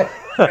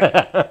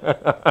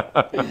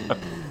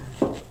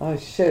 Oh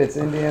shit! It's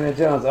Indiana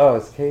Jones. Oh,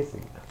 it's Casey.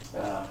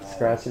 man,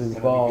 Scratching this is his gonna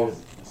be balls.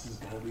 good. This is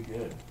gonna be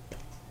good.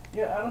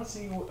 Yeah, I don't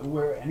see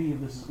where any of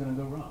this is gonna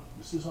go wrong.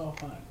 This is all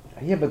fine.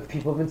 Yeah, but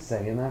people have been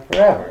saying that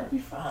forever. It'll be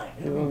fine.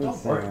 People have been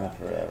Don't worry saying about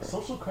that that. forever.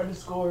 Social credit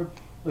score.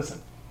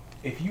 Listen,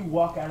 if you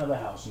walk out of the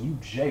house and you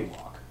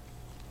jaywalk,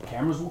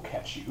 cameras will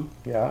catch you.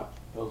 Yeah.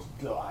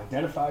 They'll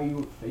identify you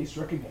with face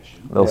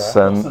recognition. They'll Yeah. They'll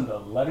send. send a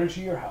letter to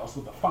your house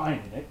with a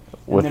fine in it.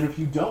 And With- then if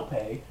you don't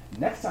pay,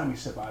 next time you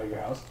step out of your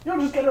house, you'll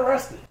just get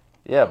arrested.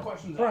 No Yeah,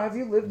 questions Bro, asked. have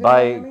you lived in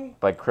by Miami?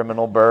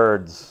 criminal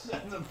birds.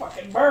 It's a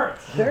fucking bird.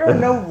 There are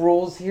no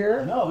rules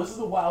here. No, this is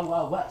the Wild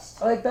Wild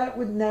West. Like that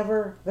would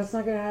never. That's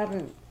not gonna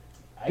happen.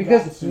 I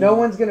got Because to- no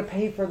one's gonna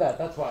pay for that.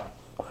 That's why.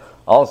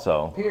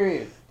 Also,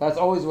 Period. That's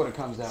always what it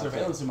comes down to.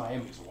 Surveillance in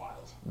Miami is wild.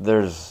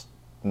 there's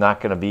not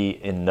going to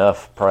be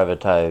enough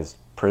privatized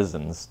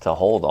prisons to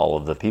hold all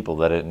of the people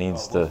that it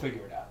needs We'll to.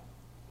 figure it out.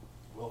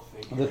 We'll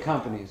figure The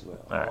companies will.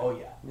 All right. Oh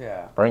yeah.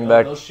 Yeah. Bring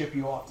back. They'll ship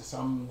you off to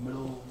some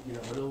middle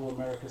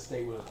America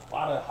state with a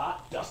lot of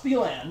hot, dusty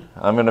land.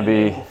 I'm gonna and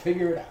be. We'll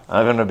figure it out.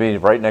 I'm gonna be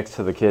right next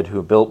to the kid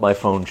who built my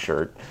phone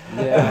shirt.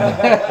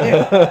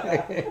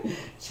 Yeah.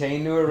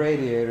 Chained to a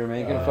radiator,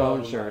 making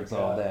phone my shirts God.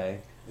 all day.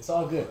 It's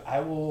all good.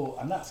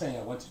 I'm not saying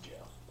I went to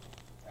jail.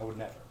 I would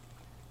never.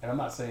 And I'm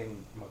not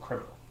saying I'm a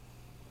criminal,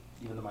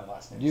 even though my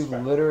last name is You've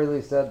Sparrow.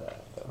 literally said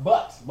that. Though.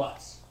 But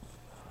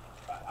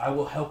I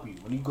will help you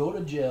when you go to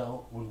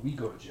jail. When we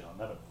go to jail,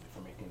 inevitably for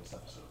making this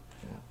episode,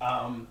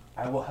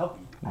 I will help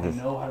you. I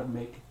know how to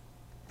make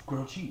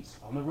grilled cheese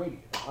on the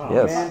radiator. Oh,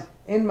 Yes. man.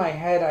 In my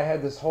head, I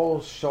had this whole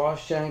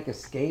Shawshank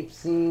escape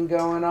scene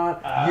going on.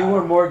 You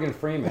were Morgan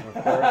Freeman, of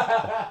course.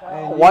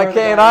 And Why you were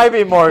can't I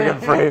be Morgan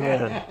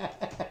Freeman?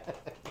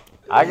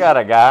 I got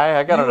a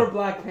guy. You were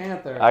Black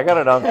Panther. I got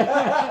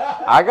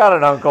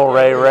an Uncle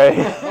Ray Ray.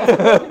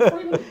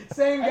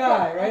 Same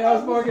guy, right? That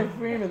was Morgan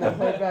Freeman that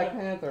played Black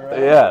Panther, right?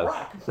 Yes.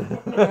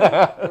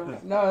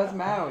 No, that's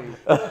Maui.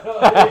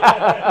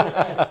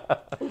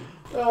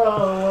 Oh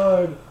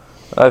Lord!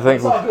 I think.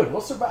 It's all good.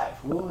 We'll survive.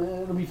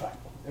 It'll be fine.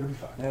 It'll be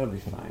fine. That'll be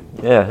fine.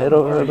 Yeah,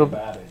 it'll.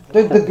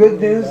 The good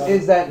news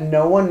is that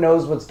no one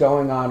knows what's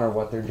going on or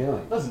what they're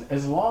doing. Listen,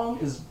 as long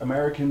as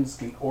Americans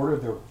can order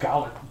their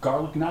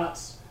garlic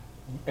knots,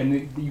 and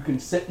you can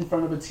sit in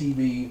front of a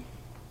TV,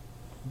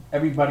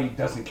 everybody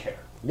doesn't care.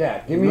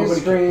 Yeah, give me Nobody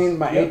a screen, cares.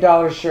 my Yep.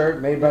 $8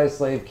 shirt made by a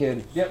slave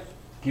kid. Yep.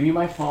 Give me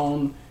my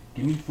phone.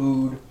 Give me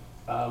food,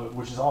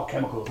 which is all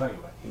chemicals anyway.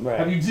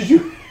 Right. Did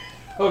you?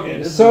 Okay.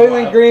 This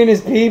Soylent is Green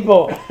is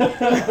people.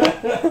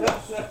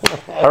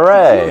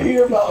 Hooray!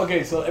 Hear about,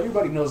 okay, so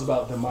everybody knows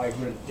about the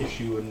migrant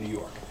issue in New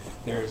York.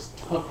 There's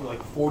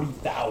like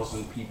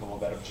 40,000 people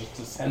that have just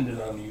descended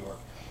on New York,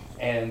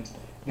 and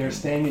they're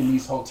staying in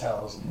these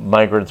hotels.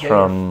 Migrants They're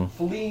from.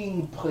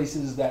 fleeing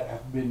places that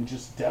have been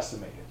just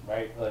decimated,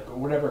 right? Like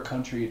whatever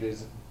country it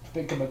is.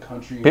 Think of a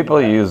country.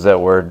 People use that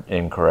word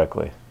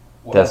incorrectly.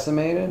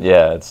 Decimated?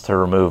 Yeah, it's to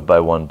remove by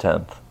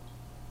 1/10.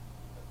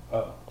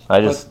 I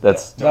just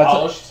that's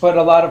Demolished. But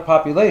a lot of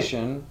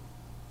population.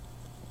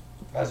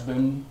 Has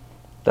been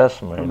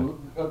decimated.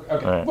 removed.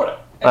 Okay, Right. whatever.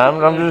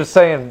 I'm just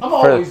saying I'm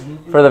for, always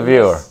for the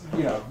viewer.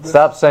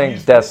 Stop saying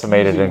misusing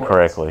decimated words.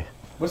 incorrectly.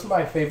 What's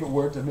my favorite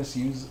word to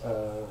misuse?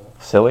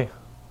 Silly.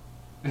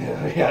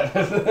 Yeah,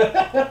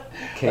 that's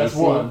Casey.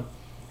 one.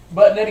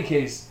 But in any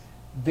case,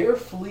 they're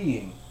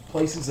fleeing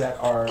places that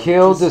are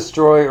Kill, just-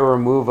 destroy, or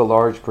remove a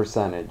large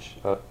percentage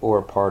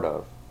or part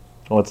of.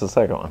 What's the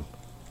second one?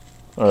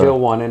 Kill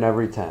 1 in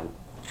every 10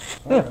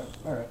 All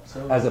right.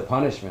 So, as a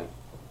punishment.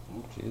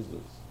 Jesus.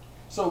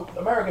 so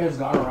America has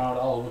gone around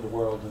all over the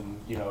world, and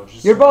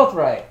just You're both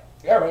right.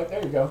 Yeah, right.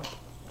 There you go.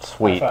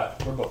 Sweet. High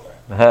five. We're both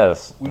right.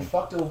 Yes. We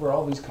fucked over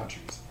all these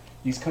countries.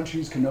 These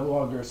countries can no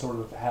longer sort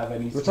of have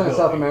any. We're talking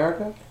South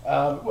America?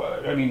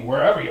 Well, I mean,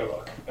 wherever you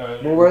look.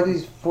 Well, where are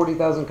these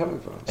 40,000 coming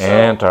from? So,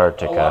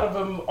 Antarctica. A lot of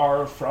them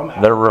are from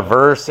Africa. The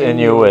reverse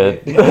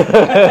Inuit.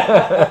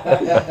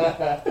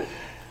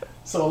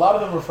 So a lot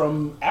of them are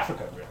from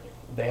Africa, really.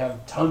 They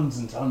have tons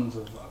and tons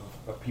of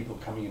people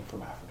coming in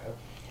from Africa.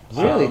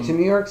 Really? To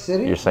New York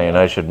City? You're saying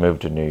I should move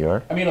to New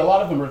York? I mean, a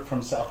lot of them are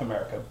from South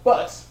America,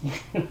 but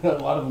a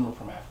lot of them are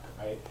from Africa,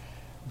 right?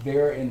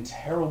 They're in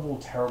terrible,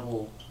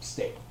 terrible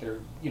state.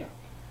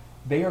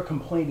 They are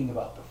complaining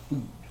about the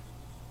food.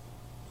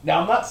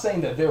 Now, I'm not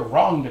saying that they're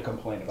wrong to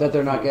complain about That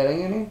they're the not food.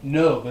 getting any?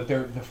 No, that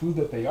the food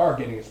that they are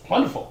getting is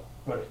plentiful,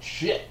 but it's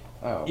shit.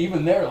 Oh.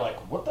 Even they're like,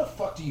 what the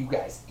fuck do you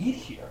guys eat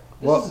here?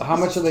 How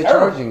much are they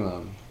terrible. charging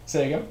them?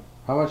 Say again?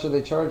 How much are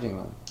they charging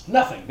them?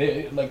 Nothing.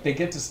 They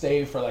get to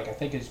stay for I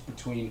think it's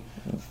between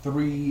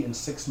 3 and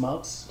 6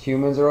 months.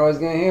 Humans are always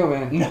going to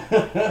human.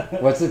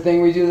 What's the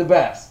thing we do the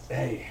best?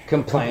 Hey,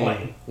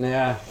 Complain.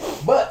 Yeah.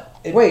 But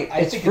I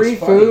it's think free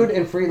funny food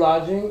and free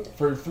lodging,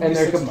 for 3 and to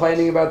they're 6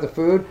 complaining months. about the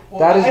food. Well,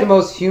 that is I- the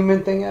most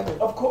human thing ever.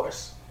 Of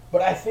course,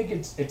 but I think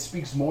it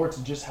speaks more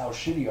to just how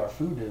shitty our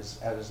food is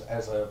as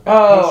a.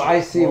 Oh, country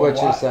I see what you're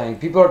worldwide. saying.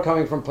 People are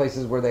coming from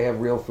places where they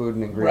have real food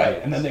and ingredients.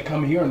 Right, and then they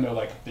come here and they're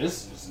like,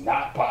 "This is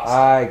not pasta.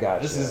 I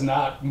got This you. is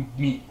not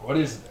meat. What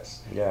is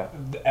this?" Yeah.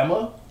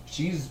 Emma,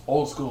 she's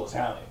old school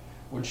Italian.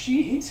 When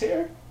she eats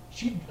here,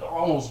 she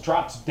almost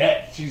drops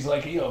dead. She's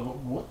like, "Yo,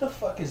 what the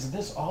fuck is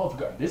this Olive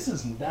Garden? This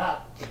is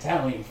not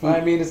Italian food.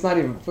 I mean, it's not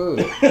even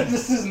food.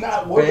 This is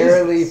not what is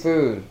Barely this?"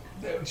 food.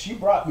 She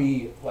brought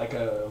me like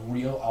a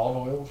real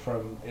olive oil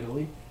from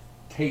Italy.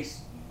 Tastes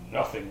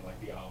nothing like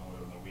the olive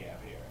oil that we have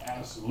here.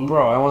 Absolutely.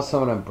 Bro, I want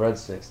some of them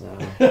breadsticks now.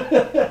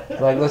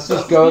 Like, let's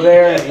just go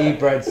there and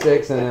eat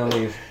breadsticks and then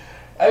leave.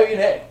 I mean,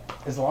 hey,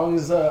 as long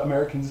as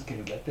Americans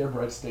can get their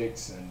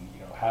breadsticks and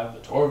have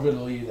the tour of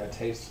Italy that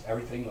tastes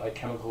everything like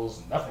chemicals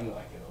and nothing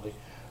like Italy,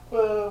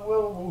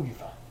 we'll be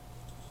fine.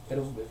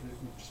 It'll be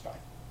just fine.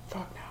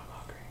 Fuck, now I'm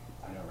hungry.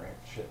 I know, right?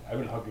 Shit, I've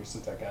been hungry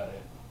since I got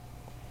it.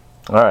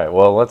 All right,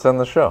 well, let's end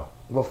the show.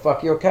 Well,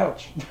 fuck your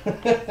couch.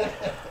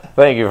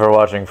 Thank you for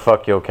watching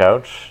Fuck Yo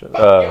Couch.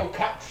 Fuck your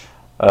couch.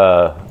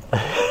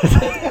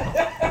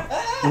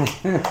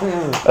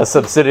 A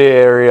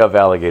subsidiary of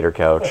Alligator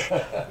Couch.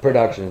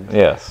 Production.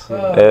 Yes.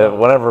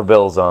 Whenever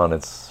Bill's on,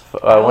 it's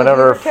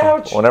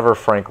whenever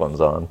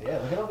Franklin's on. Yeah,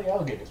 look at all the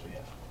alligators we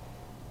have.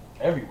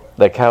 Everywhere.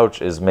 The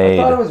couch is I made.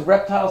 thought it was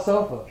reptile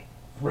sofa.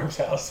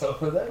 Reptile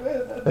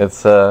sofa.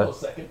 It's Hold a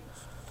second.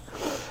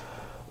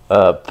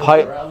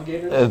 Our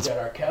alligators. it's We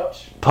got our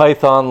couch.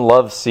 Python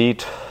love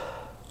seat.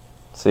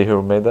 See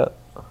who made that?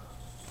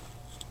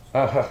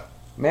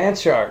 Man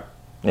shark.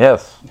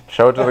 Yes.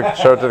 Show it to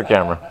the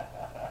camera.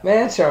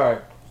 Man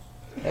shark.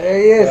 There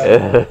he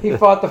is. He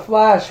fought the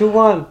Flash. Who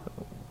won?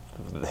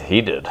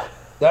 He did.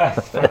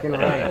 That's fucking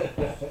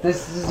right.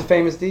 This is a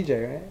famous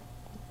DJ,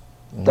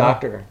 right?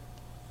 Doctor.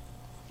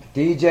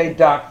 DJ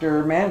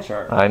Dr.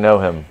 Manshark. I know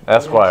him.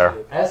 Esquire.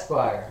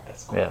 Esquire.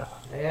 Yeah.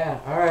 Yeah.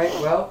 All right.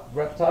 Well,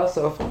 reptile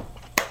sofa.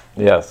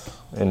 Yes,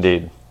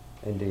 indeed.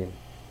 Indeed.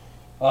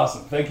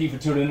 Awesome. Thank you for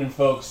tuning in,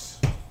 folks.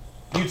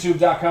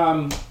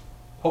 YouTube.com,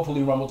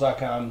 hopefully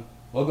Rumble.com.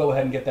 We'll go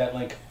ahead and get that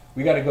link.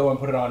 We got to go and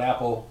put it on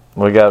Apple.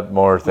 We got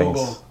more things.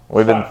 Google,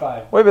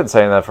 We've been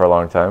saying that for a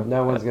long time.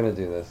 No one's gonna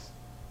do this.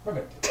 We're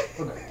going to do it.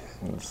 We're going to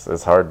do it.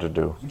 It's hard to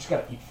do. We just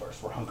got to eat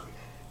first. We're hungry.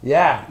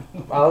 Yeah.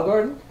 Olive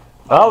Garden.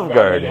 Olive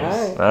Garden.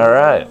 Nice. All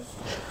right.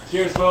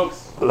 Cheers,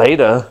 folks.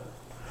 Later.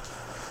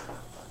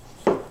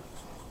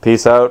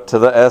 Peace out to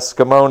the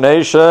Eskimo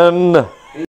Nation.